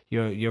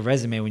 your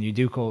resume when you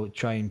do go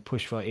try and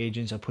push for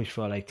agents or push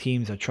for like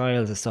teams or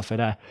trials and stuff like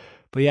that.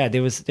 But yeah,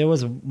 there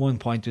was one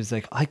point. It was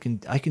like I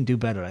can do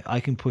better. Like I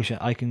can push it.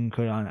 I can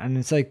put it on. And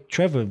it's like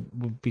Trevor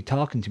would be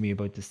talking to me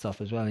about this stuff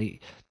as well.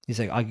 He's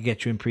like, I could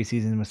get you in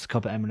preseason with a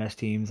couple of MLS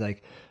teams.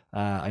 Like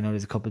I know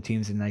there's a couple of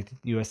teams in like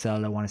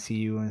USL that want to see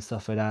you and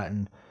stuff like that.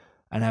 And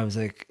I was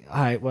like,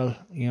 all right, well,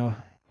 you know,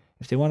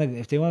 if they want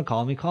to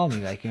call me.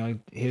 Like, you know,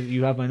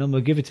 you have my number,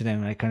 give it to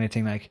them. Like kind of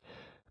thing. Like,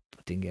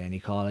 didn't get any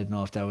call. I don't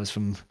know if that was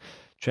from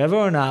Trevor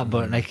or not,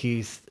 but like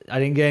I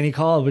didn't get any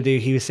call, but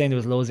he was saying there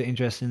was loads of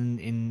interest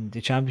in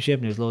the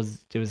championship, and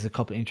there was a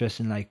couple of interest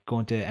in like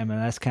going to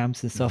MLS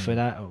camps and stuff like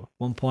that at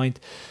one point.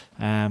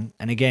 And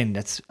again,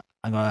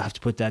 I'm gonna have to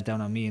put that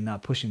down on me and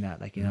not pushing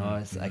that. Like, you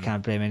know, I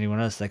can't blame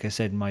anyone else. Like I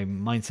said, my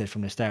mindset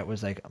from the start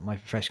was like my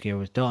professional career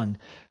was done,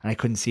 and I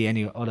couldn't see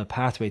any other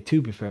pathway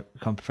to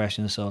become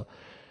professional. So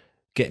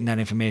getting that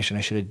information,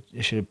 I should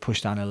have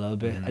pushed on it a little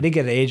bit. I did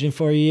get an agent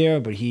for a year,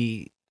 but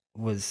he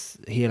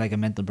had like a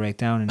mental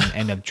breakdown and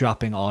ended up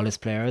dropping all his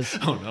players.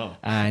 Oh no!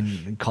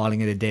 And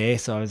calling it a day.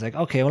 So I was like,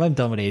 okay, well, I'm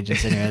done with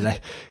agents anyway.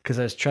 Like,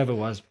 because Trevor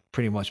was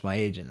pretty much my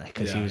agent. Like,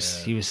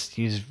 because he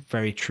was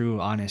very true,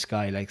 honest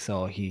guy. Like,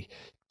 so he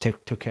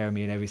took care of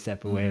me in every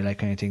step of the way, like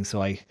kind of thing.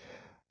 So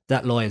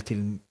that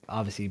loyalty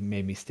obviously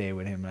made me stay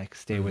with him, like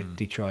stay with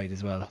Detroit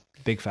as well.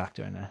 Big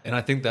factor in that. And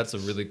I think that's a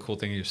really cool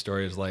thing in your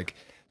story is like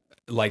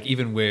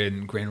even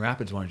when Grand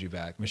Rapids wanted you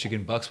back,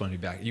 Michigan Bucks wanted you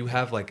back, you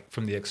have like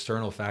from the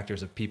external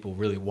factors of people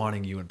really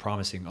wanting you and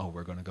promising, oh,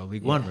 we're going to go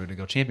League One, we're going to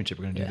go Championship,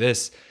 we're going to do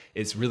this.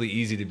 It's really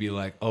easy to be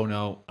like, oh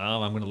no,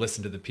 I'm going to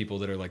listen to the people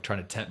that are like trying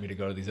to tempt me to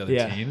go to these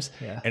other teams.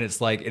 Yeah. And it's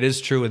like, it is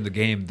true in the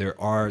game.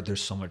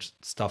 There's so much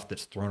stuff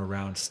that's thrown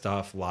around,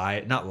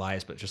 not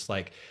lies, but just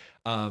like,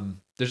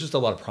 there's just a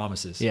lot of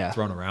promises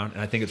thrown around,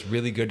 and I think it's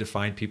really good to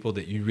find people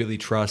that you really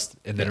trust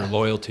and that are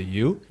loyal to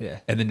you,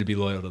 and then to be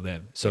loyal to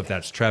them. So if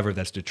that's Trevor,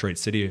 that's Detroit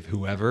City, if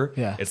whoever,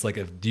 it's like,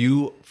 if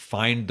you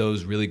find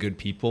those really good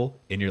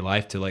people in your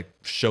life to like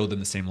show them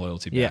the same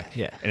loyalty back.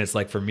 And it's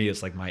like, for me,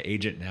 it's like my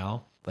agent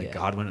now, like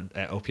Godwin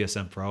at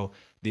OPSM Pro,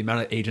 the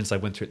amount of agents I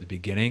went through at the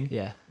beginning,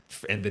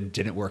 and then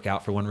didn't work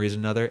out for one reason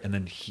or another, and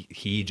then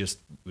he just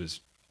was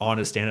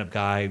honest stand-up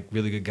guy,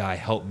 really good guy,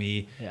 helped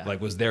me,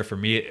 like was there for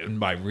me in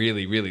my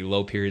really, really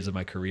low periods of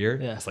my career.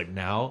 It's like,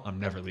 now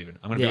I'm never leaving.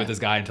 I'm gonna be with this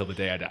guy until the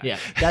day I die.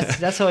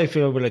 That's how I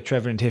feel with like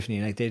Trevor and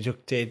Tiffany. Like they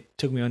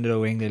took me under the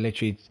wing. They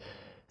literally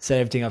set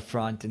everything up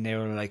front, and they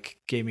were like,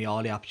 gave me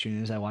all the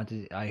opportunities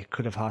I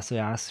could have possibly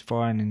asked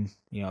for, and then,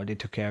 you know, they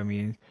took care of me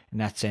in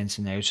that sense.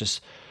 And it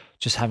was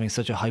just having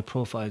such a high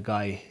profile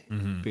guy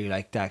be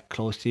like that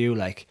close to you,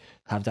 like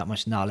have that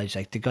much knowledge.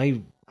 Like the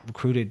guy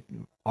recruited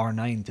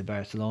R9 to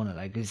Barcelona.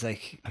 Like, it's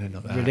like, I didn't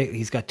know that.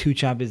 He's got 2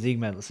 Champions League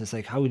medals. It's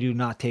like, how would you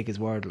not take his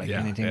word? Like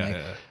anything.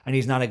 And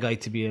he's not a guy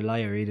to be a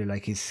liar either.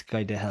 Like, he's a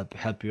guy to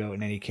help you out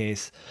in any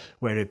case,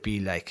 whether it be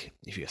like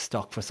if you're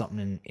stuck for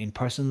something in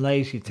personal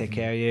life, he'd take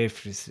care of you.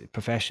 If it's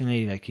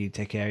professionally, like he'd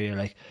take care of you.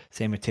 Like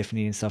same with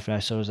Tiffany and stuff like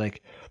that. So it was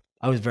like,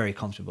 I was very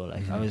comfortable.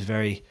 Like I was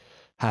very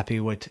happy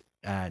with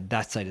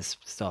that side of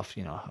stuff.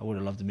 You know, I would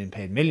have loved to have been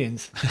paid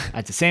millions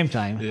at the same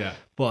time.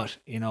 But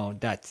you know,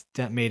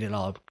 that made it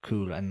all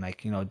cool. And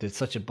like, you know, there's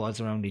such a buzz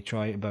around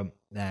Detroit about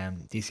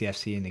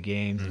DCFC in the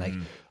games. Like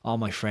all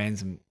my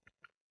friends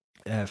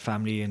and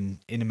family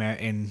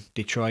in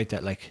Detroit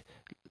that like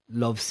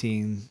love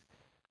seeing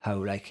how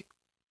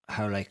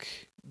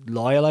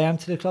loyal I am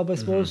to the club, I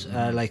suppose.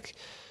 Like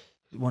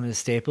one of the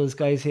Staples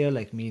guys here,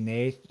 like me and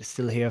Nate, is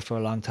still here for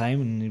a long time,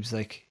 and he was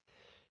like,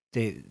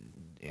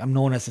 I'm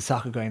known as the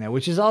soccer guy now,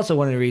 which is also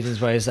one of the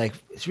reasons why it's like,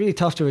 it's really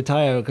tough to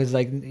retire, because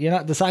like you're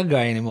not the soccer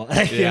guy anymore.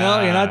 You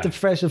know, you're not the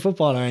professional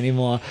footballer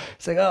anymore.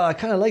 It's like, oh, I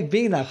kind of like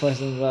being that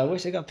person, but I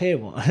wish I got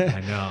paid more. I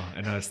know.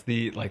 It's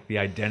the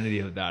identity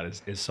of that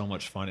is so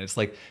much fun. It's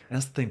like, and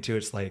that's the thing too.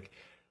 It's like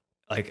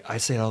I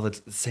say it all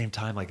at the same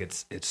time, like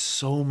it's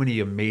so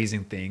many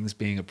amazing things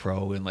being a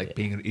pro, and like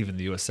being even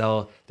the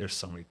USL. There's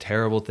so many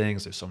terrible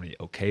things. There's so many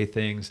okay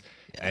things,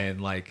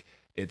 and like,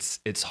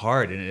 it's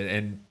hard,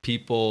 and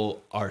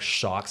people are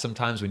shocked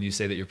sometimes when you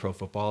say that you're a pro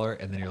footballer,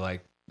 and then you're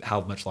like,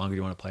 how much longer do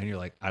you want to play? And you're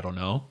like, I don't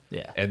know.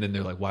 And then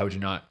they're like, why would you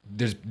not?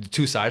 There's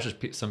 2 sides.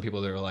 There's some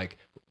people that are like,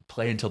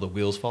 play until the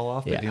wheels fall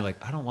off. But you're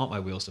like, I don't want my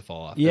wheels to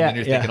fall off. And then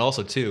you're thinking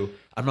also too,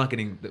 I'm not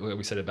getting what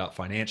we said about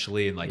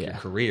financially and like your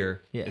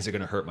career. Is it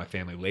going to hurt my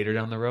family later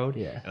down the road?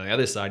 And on the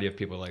other side, you have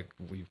people like,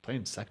 well, you played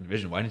in second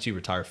division. Why didn't you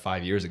retire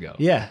 5 years ago?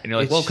 And you're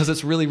like, well, because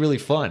it's really, really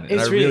fun.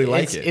 And I really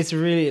like it. It's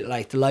really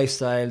like the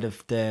lifestyle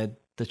of the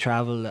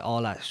travel,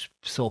 all that,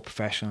 so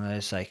professional.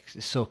 It's like,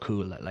 it's so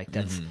cool. Like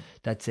that's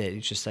it.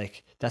 It's just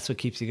like, that's what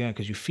keeps you going,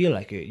 because you feel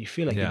like it. You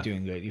feel like you're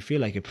doing good. You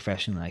feel like you're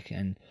professional. Like,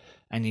 and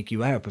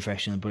you are a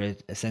professional, but in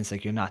a sense,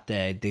 like you're not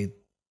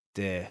the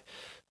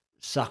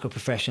soccer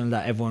professional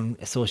that everyone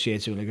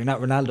associates with. Like, you're not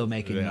Ronaldo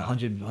making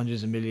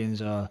hundreds of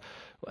millions or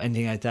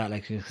anything like that.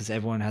 Like, because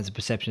everyone has a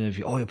perception of,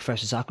 oh, you're a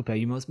professional soccer player,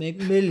 you must make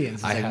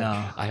millions.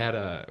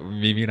 It's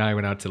Mimi and I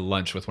went out to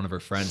lunch with one of her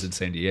friends in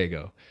San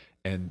Diego,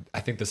 And I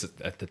think this is,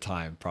 at the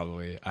time,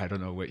 probably, I don't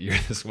know what year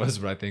this was,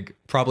 but I think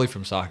probably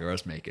from soccer, I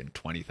was making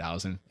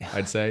 20,000,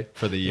 I'd say,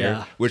 for the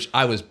year, which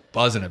I was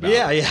buzzing about.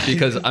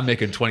 Because I'm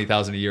making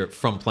 20,000 a year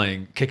from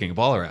kicking a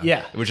ball around.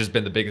 Which has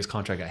been the biggest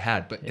contract I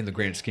had. But in the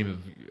grand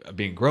scheme of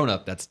being grown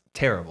up, that's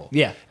terrible.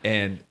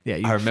 And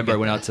I remember I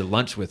went out to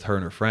lunch with her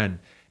and her friend,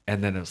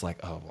 and then it was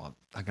like, oh, well,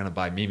 I'm going to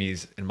buy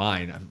Mimi's and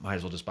mine. I might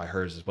as well just buy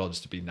hers as well,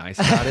 just to be nice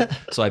about it.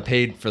 So I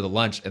paid for the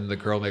lunch, and the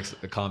girl makes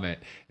a comment,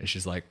 and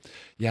she's like,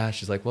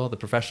 well, the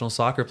professional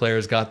soccer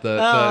players got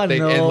the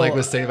thing, and like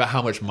was saying about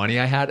how much money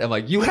I had. I'm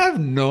like, you have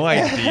no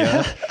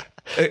idea.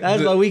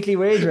 That's my weekly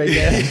wage right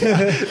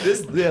there.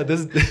 This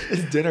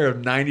dinner of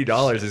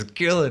 $90 is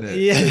killing it.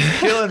 It's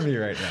killing me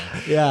right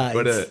now.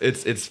 But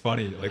it's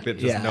funny. Like,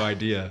 just no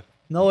idea.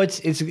 No,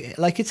 it's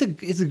like it's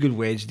a good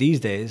wage these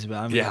days. But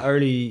I mean,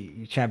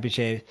 early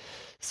championship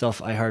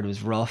stuff I heard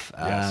was rough.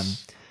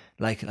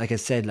 Like I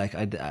said, like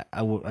I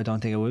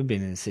don't think I would have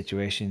been in a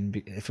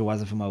situation if it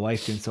wasn't for my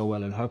wife doing so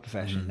well in her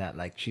profession, that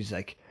like she's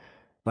like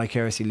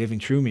vicariously living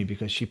through me,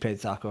 because she played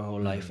soccer her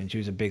whole life, and she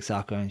was a big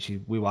soccer,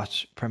 and we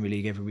watch Premier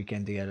League every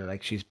weekend together.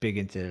 Like, she's big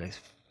into like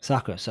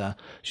soccer, so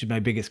she's my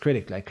biggest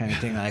critic, like, kind of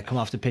thing. I come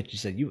off the pitch, she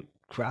said, "You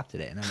crap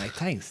today," and I'm like,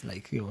 "Thanks,"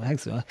 like,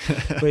 thanks.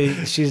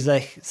 But she's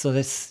like, so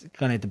that's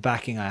kind of the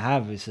backing I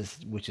have,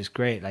 which is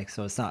great. Like,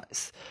 so I'm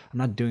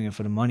not doing it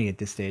for the money at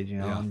this stage,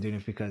 I'm doing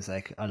it because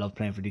like I love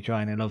playing for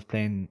Detroit, and I love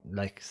playing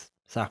like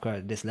soccer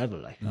at this level,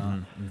 like.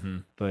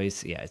 But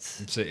it's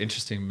an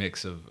interesting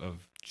mix of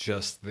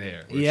just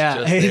there.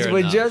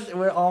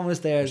 We're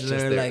almost there.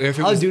 Like,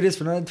 I'll do this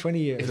for another 20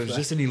 years. If it was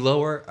just any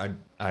lower,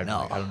 I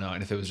don't know.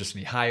 And if it was just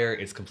any higher,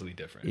 it's completely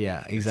different.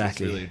 Yeah,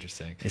 exactly. It's really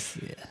interesting.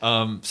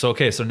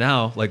 So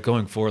now, like,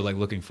 going forward, like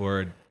looking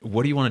forward,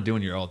 what do you want to do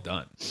when you're all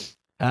done?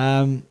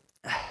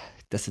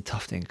 That's a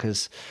tough thing,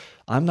 because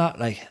I'm not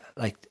like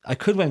I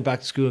could went back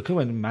to school, I could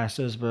went to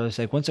masters, but it's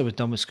like once I was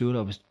done with school,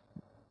 I was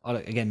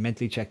again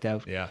mentally checked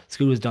out.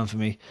 School was done for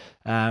me.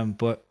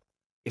 But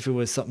if it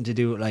was something to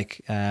do with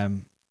like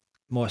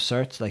more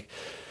certs, like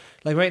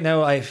right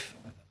now I've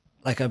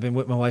been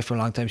with my wife for a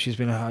long time. She's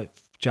been in her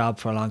job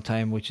for a long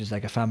time, which is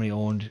like a family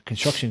owned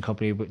construction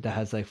company that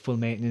has like full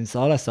maintenance,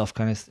 all that stuff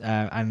kind of,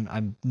 and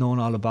I've known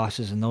all the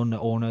bosses and known the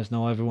owners,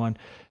 know everyone,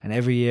 and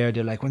every year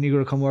they're like, when are you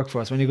going to come work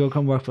for us? It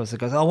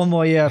goes, oh, one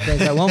more year,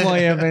 friends. Like, 1 more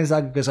year, friends.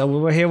 Like, because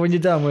we're here when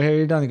you're done. We're here when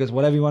you're done. He goes,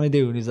 whatever you want to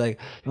do. And he's like,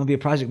 you want to be a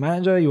project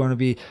manager? You want to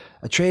be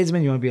a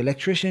tradesman? You want to be an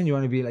electrician? You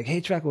want to be like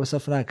HVAC or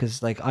stuff like that?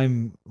 Because like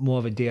I'm more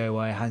of a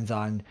DIY,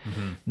 hands-on,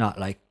 not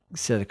like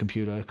sit at a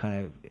computer,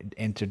 kind of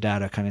enter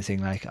data kind of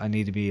thing. Like, I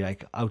need to be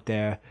like out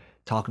there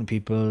talking to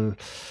people,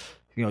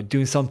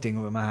 doing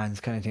something with my hands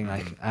kind of thing.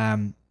 Like,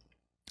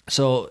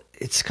 so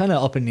it's kind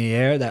of up in the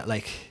air that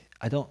like,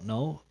 I don't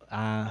know.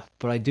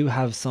 But I do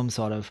have some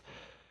sort of,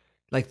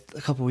 like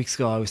a couple of weeks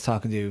ago, I was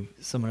talking to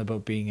someone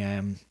about being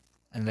an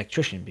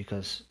electrician,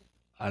 because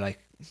I like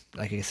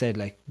I said,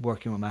 like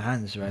working with my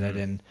hands rather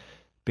than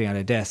being at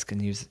a desk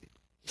and use.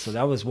 So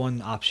that was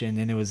one option.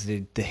 And it was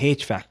the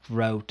HVAC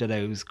route that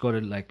I was going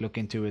to like look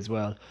into as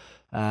well.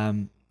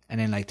 And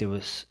then like there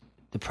was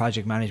the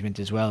project management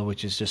as well,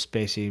 which is just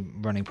basically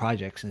running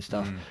projects and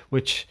stuff,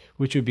 which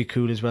would be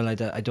cool as well. I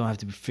don't have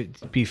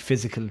to be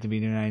physical to be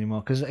doing that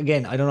anymore, because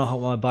again, I don't know how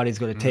my body's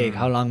going to take.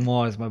 How long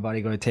more is my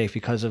body going to take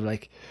because of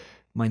like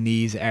my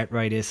knees,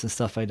 arthritis and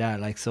stuff like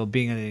that. Like, so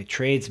being in a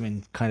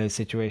tradesman kind of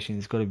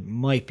situation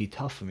might be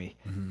tough for me,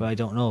 but I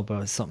don't know.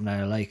 But it's something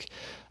that I like.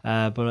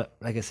 But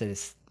like I said,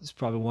 it's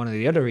probably one of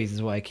the other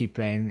reasons why I keep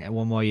playing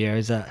 1 more year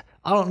is that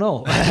I don't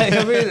know.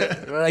 I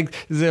mean, like,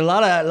 there's a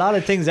lot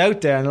of things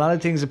out there, and a lot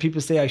of things that people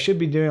say I should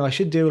be doing. I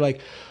should do,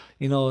 like,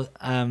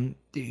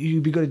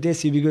 you'd be good at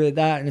this, you'd be good at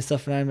that, and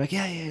stuff. And I'm like,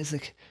 yeah. It's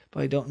like,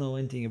 but I don't know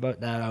anything about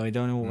that, or I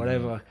don't know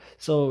whatever.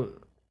 So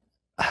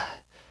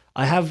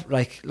I have,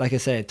 like I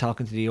said,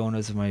 talking to the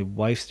owners of my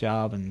wife's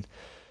job and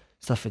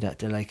stuff like that.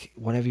 They're like,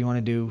 whatever you want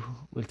to do,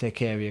 we'll take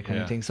care of you, kind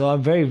of thing. So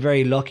I'm very,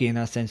 very lucky in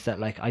that sense that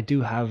like I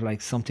do have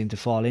like something to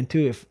fall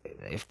into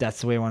if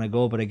that's the way I want to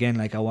go. But again,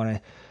 like I don't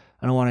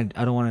want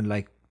to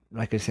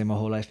like I say, my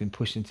whole life been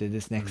pushed into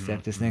this next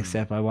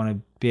step. I want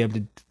to be able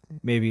to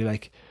maybe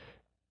like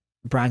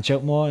branch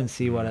out more and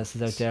see what else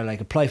is out there,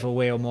 like apply for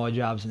way more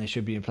jobs than I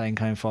should be applying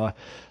kind of for.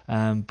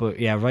 But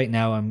yeah, right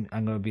now I'm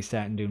going to be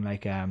starting doing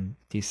like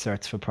these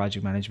certs for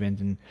project management,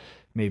 and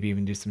maybe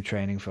even do some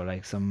training for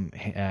like some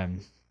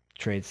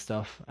trade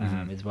stuff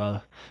as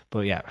well.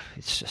 But yeah,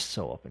 it's just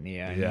so up in the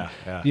air.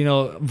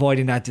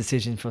 Avoiding that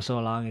decision for so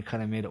long, it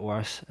kind of made it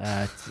worse.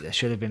 I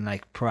should have been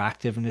like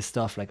proactive in this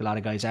stuff. Like, a lot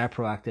of guys are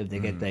proactive. They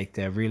get like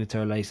their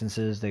realtor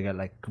licenses, they get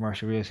like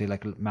commercial real estate,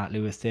 like Matt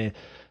Lewis did,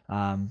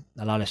 a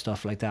lot of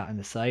stuff like that on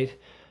the side.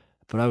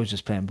 But I was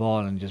just playing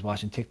ball and just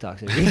watching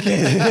TikToks every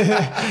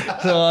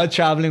weekend. So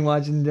traveling,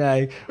 watching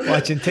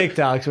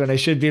TikToks, when I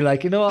should be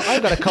like,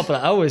 I've got a couple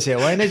of hours here.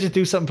 Why not just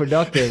do something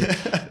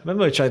productive?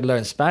 Remember, I tried to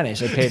learn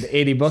Spanish. I paid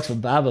 $80 for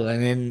Babbel,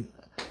 and then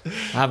I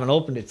haven't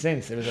opened it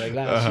since. It was like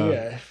last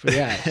year. But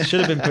yeah, it should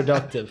have been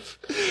productive.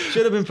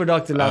 Should have been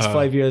productive the last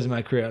 5 years of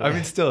my career. I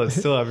mean, still,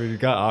 you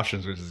got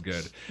options, which is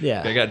good.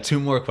 Yeah. Okay, I got 2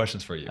 more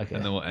questions for you, and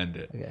then we'll end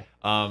it. Okay.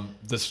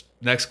 This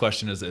next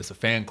question is a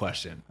fan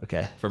question.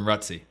 Okay. From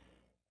Rutsy.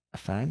 A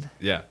fan?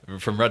 Yeah,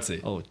 from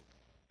Rutsy. Oh.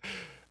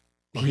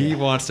 He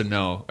wants to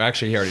know.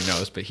 Actually, he already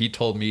knows, but he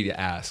told me to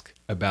ask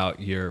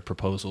about your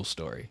proposal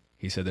story.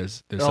 He said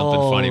there's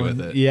something funny with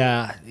it.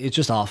 Yeah, it's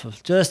just awful.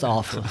 Just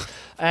awful.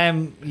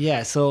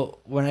 Yeah, so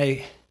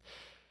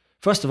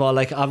first of all,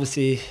 like,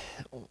 obviously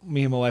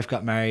me and my wife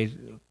got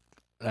married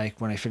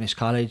like when I finished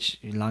college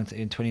in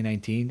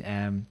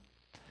 2019.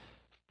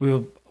 We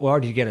were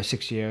already together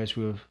 6 years.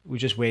 We were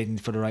just waiting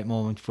for the right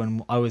moment.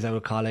 When I was out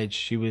of college,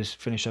 she was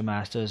finished her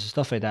masters,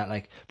 stuff like that.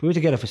 Like, we were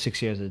together for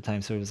 6 years at the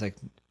time, so it was like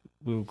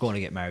we were going to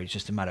get married. It's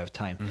just a matter of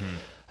time.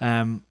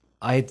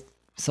 I had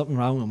something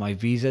wrong with my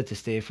visa to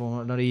stay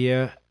for another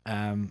year.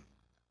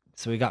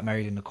 So we got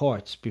married in the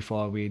courts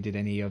before we did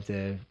any of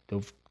the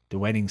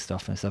wedding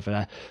stuff and stuff like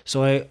that.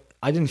 So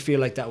I didn't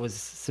feel like that was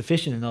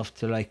sufficient enough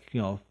to, like,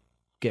 you know,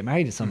 get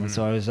married to someone.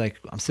 So I was like,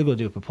 I'm still gonna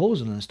do a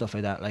proposal and stuff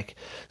like that. Like,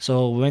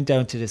 so we went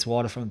down to this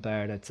waterfront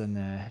bar that's down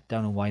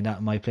in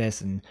Wynette, my place,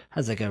 and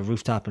has like a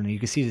rooftop, and you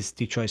can see this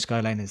Detroit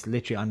skyline. It's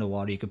literally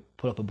underwater. You could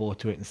put up a boat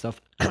to it and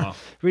stuff.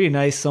 Really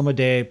nice summer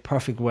day,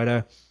 perfect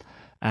weather.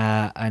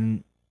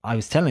 And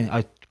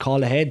I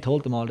called ahead,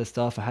 told them all this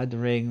stuff. I had the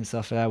ring and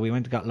stuff like that. We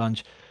went and got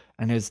lunch,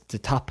 and the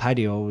top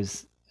patio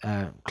was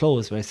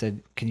closed, but I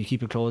said, can you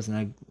keep it closed,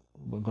 and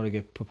we're going to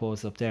get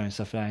proposed up there and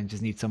stuff like that, and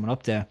just need someone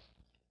up there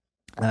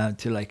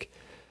to, like,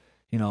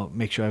 you know,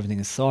 make sure everything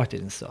is sorted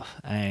and stuff.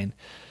 And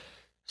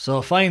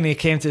so finally it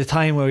came to the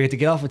time where we had to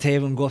get off the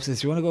table and go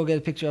upstairs. You want to go get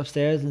a picture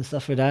upstairs and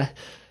stuff like that?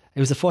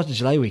 It was the 4th of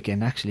July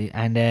weekend, actually,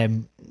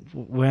 and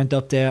we went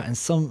up there, and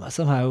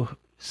somehow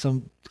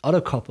some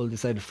other couple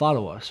decided to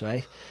follow us,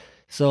 right?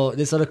 So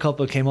this other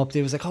couple came up,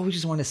 they was like, oh, we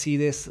just want to see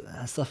this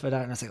and stuff like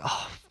that. And I was like,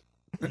 oh,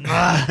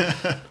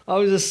 I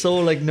was just so,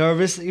 like,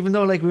 nervous, even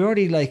though, like, we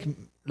already like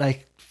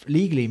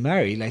legally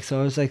married, like, so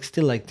I was like,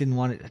 still, like, didn't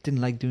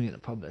like doing it in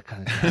public,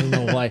 kind of. I don't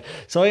know why.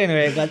 So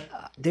anyway,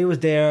 they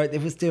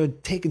were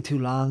taking too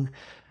long,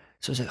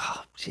 so I was like,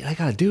 oh, gee, I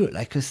gotta do it,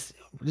 like, because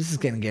this is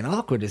getting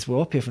awkward.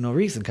 We're up here for no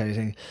reason, kind of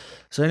thing.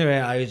 So anyway,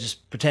 I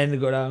just pretended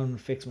to go down,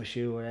 fix my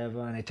shoe,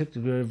 whatever, and I took the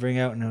ring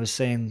out, and I was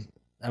saying,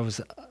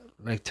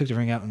 took the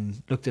ring out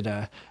and looked at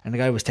her, and the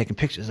guy was taking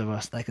pictures of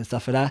us, like, and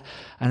stuff like that,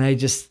 and I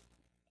just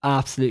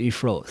absolutely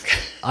froze.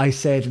 I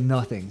said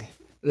nothing.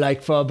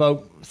 Like, for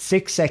about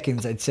 6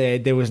 seconds, I'd say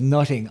there was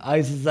nothing. I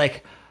was just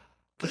like,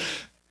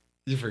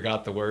 you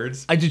forgot the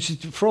words. I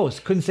just froze.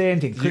 Couldn't say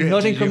anything.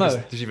 Nothing come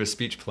out. Did you have a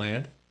speech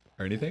planned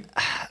or anything?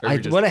 I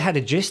had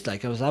a gist.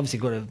 Like, I was obviously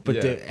going to, but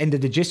the end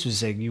of the gist was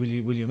saying,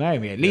 "Will you marry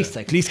me?" At least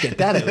get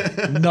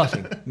that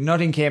out.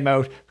 Nothing came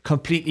out.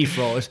 Completely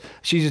froze.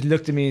 She just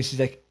looked at me and she's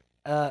like,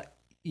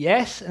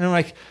 "Yes," and I'm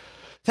like,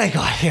 thank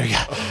God, here we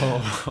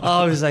go.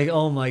 I was like,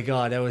 oh my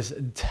God, that was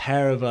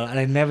terrible. And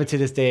I never to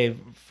this day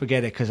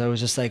forget it, because I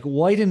was just like,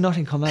 why did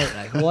nothing come out?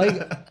 Like,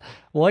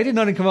 why did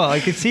nothing come out? I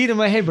could see it in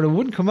my head, but it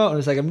wouldn't come out. And I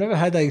was like, I've never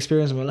had that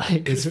experience in my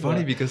life. It's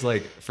funny because,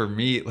 like, for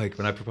me, like,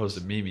 when I proposed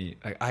to Mimi,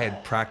 I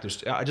had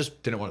practiced. I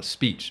just didn't want a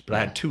speech, but I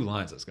had 2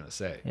 lines I was going to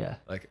say. Yeah.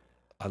 Like,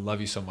 I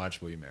love you so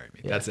much, will you marry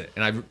me? Yeah. That's it.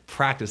 And I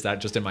practiced that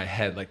just in my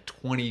head like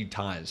 20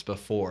 times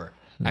before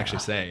actually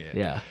saying it.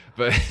 Yeah.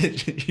 But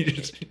you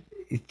just...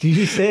 Did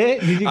you say it?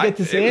 Did you get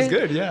to say it? It was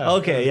good, yeah.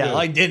 Okay, yeah. Good.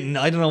 I didn't.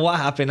 I don't know what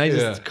happened. I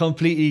just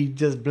completely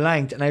just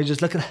blanked, and I was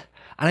just looking,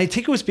 and I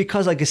think it was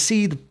because I could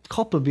see the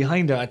couple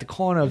behind her at the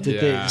corner of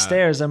the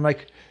stairs. I'm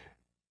like,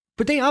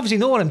 but they obviously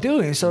know what I'm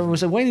doing, so I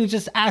was like, why don't you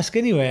just ask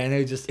anyway? And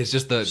I just, it's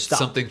just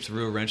something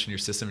threw a wrench in your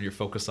system, and you're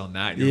focused on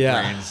that. And your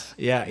brain's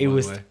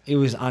it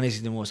was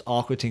honestly the most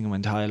awkward thing in my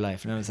entire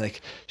life, and I was like,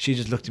 she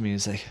just looked at me and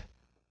was like,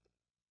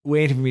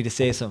 waiting for me to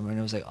say something, and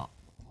I was like, oh.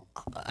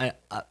 So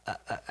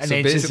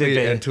basically,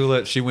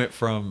 Antula, she went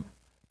from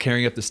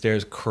carrying up the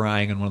stairs,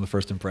 crying on one of the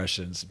first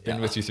impressions. Been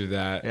with you through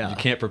that. You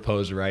can't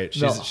propose, right?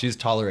 She's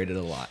tolerated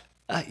a lot.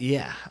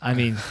 I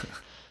mean,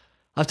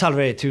 I've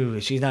tolerated too.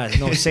 She's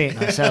no saint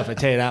herself, I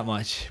tell you that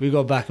much. We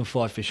go back and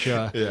forth for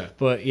sure. Yeah.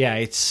 But yeah,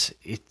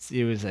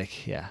 it was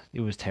like, it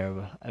was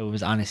terrible. It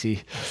was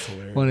honestly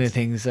one of the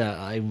things that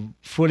I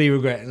fully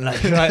regret.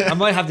 Like, I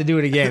might have to do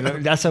it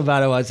again. That's how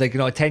bad it was. Like,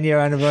 10-year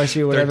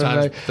anniversary or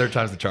whatever. Third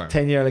time's the charm.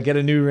 10-year, like, get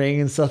a new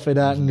ring and stuff like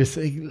that, and just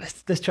like,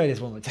 let's try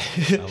this one more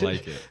time. I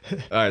like it.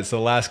 All right,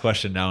 so last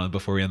question now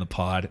before we end the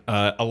pod.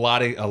 A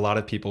lot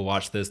of people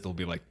watch this. They'll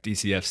be like,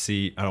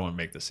 DCFC. I don't want to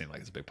make this seem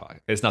like it's a big podcast.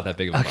 It's not that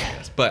big of a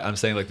podcast, but I'm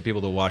saying, like, the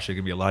people that watch it, are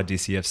gonna be a lot of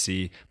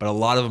DCFC, but a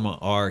lot of them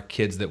are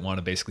kids that want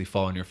to basically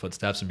follow in your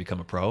footsteps and become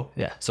a pro.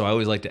 Yeah. So I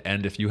always like to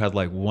end, if you had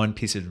like one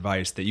piece of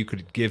advice that you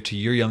could give to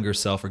your younger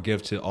self or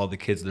give to all the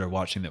kids that are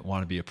watching that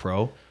want to be a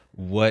pro,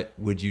 what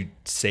would you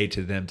say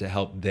to them to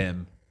help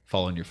them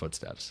follow in your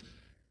footsteps?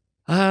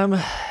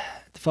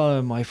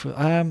 Follow my foot.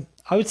 I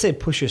would say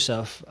push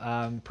yourself.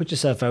 Put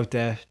yourself out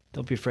there.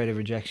 Don't be afraid of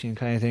rejection,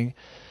 kind of thing.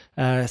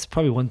 It's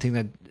probably one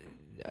thing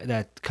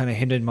that kind of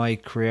hindered my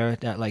career,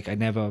 that, like, I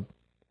never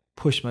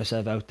push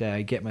myself out there.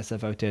 I get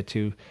myself out there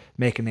to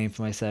make a name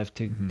for myself,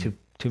 to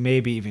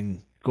maybe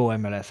even go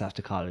MLS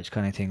after college,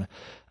 kind of thing.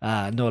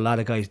 I know a lot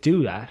of guys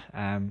do that.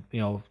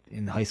 You know,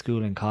 in high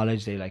school and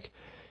college, they like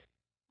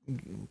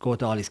go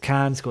to all these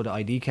camps, go to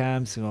ID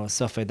camps, you know,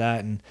 stuff like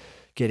that, and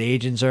get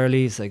agents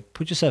early. It's like,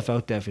 put yourself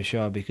out there for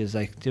sure, because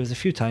like there was a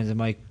few times in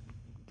my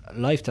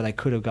life that I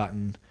could have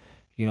gotten,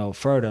 you know,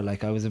 further.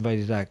 Like I was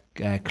invited to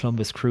that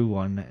Columbus Crew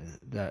one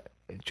that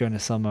during the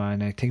summer,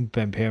 and I think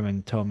Ben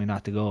Pearman told me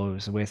not to go. It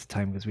was a waste of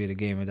time because we had a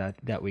game of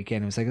that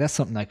weekend. It was like, that's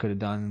something I could have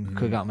done,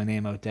 could have got my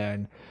name out there,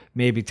 and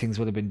maybe things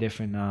would have been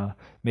different.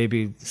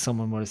 Maybe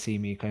someone would have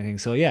seen me, kind of thing.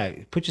 So yeah,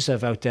 put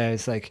yourself out there.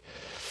 It's like,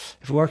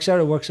 if it works out,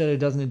 it works out. It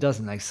doesn't, it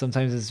doesn't. Like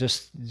sometimes it's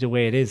just the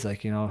way it is,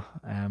 like, you know.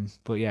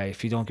 But yeah,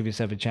 if you don't give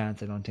yourself a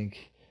chance, I don't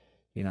think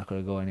you're not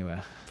going to go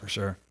anywhere. For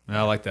sure.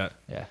 I like that.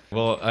 Yeah.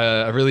 Well,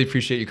 I really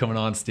appreciate you coming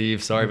on,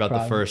 Steve. Sorry about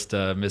the first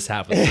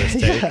mishap with the first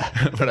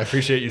take, but I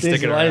appreciate you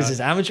sticking around. What is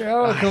this, amateur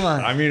hour? Come on.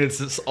 I mean,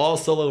 it's all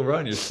solo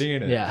run. You're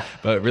seeing it. Yeah.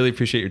 But really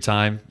appreciate your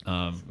time.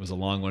 It was a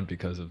long one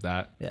because of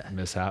that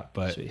mishap,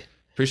 but Sweet.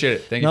 Appreciate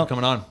it. Thank you for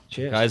coming on.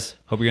 Cheers. Guys,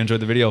 hope you enjoyed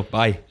the video.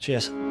 Bye.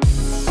 Cheers.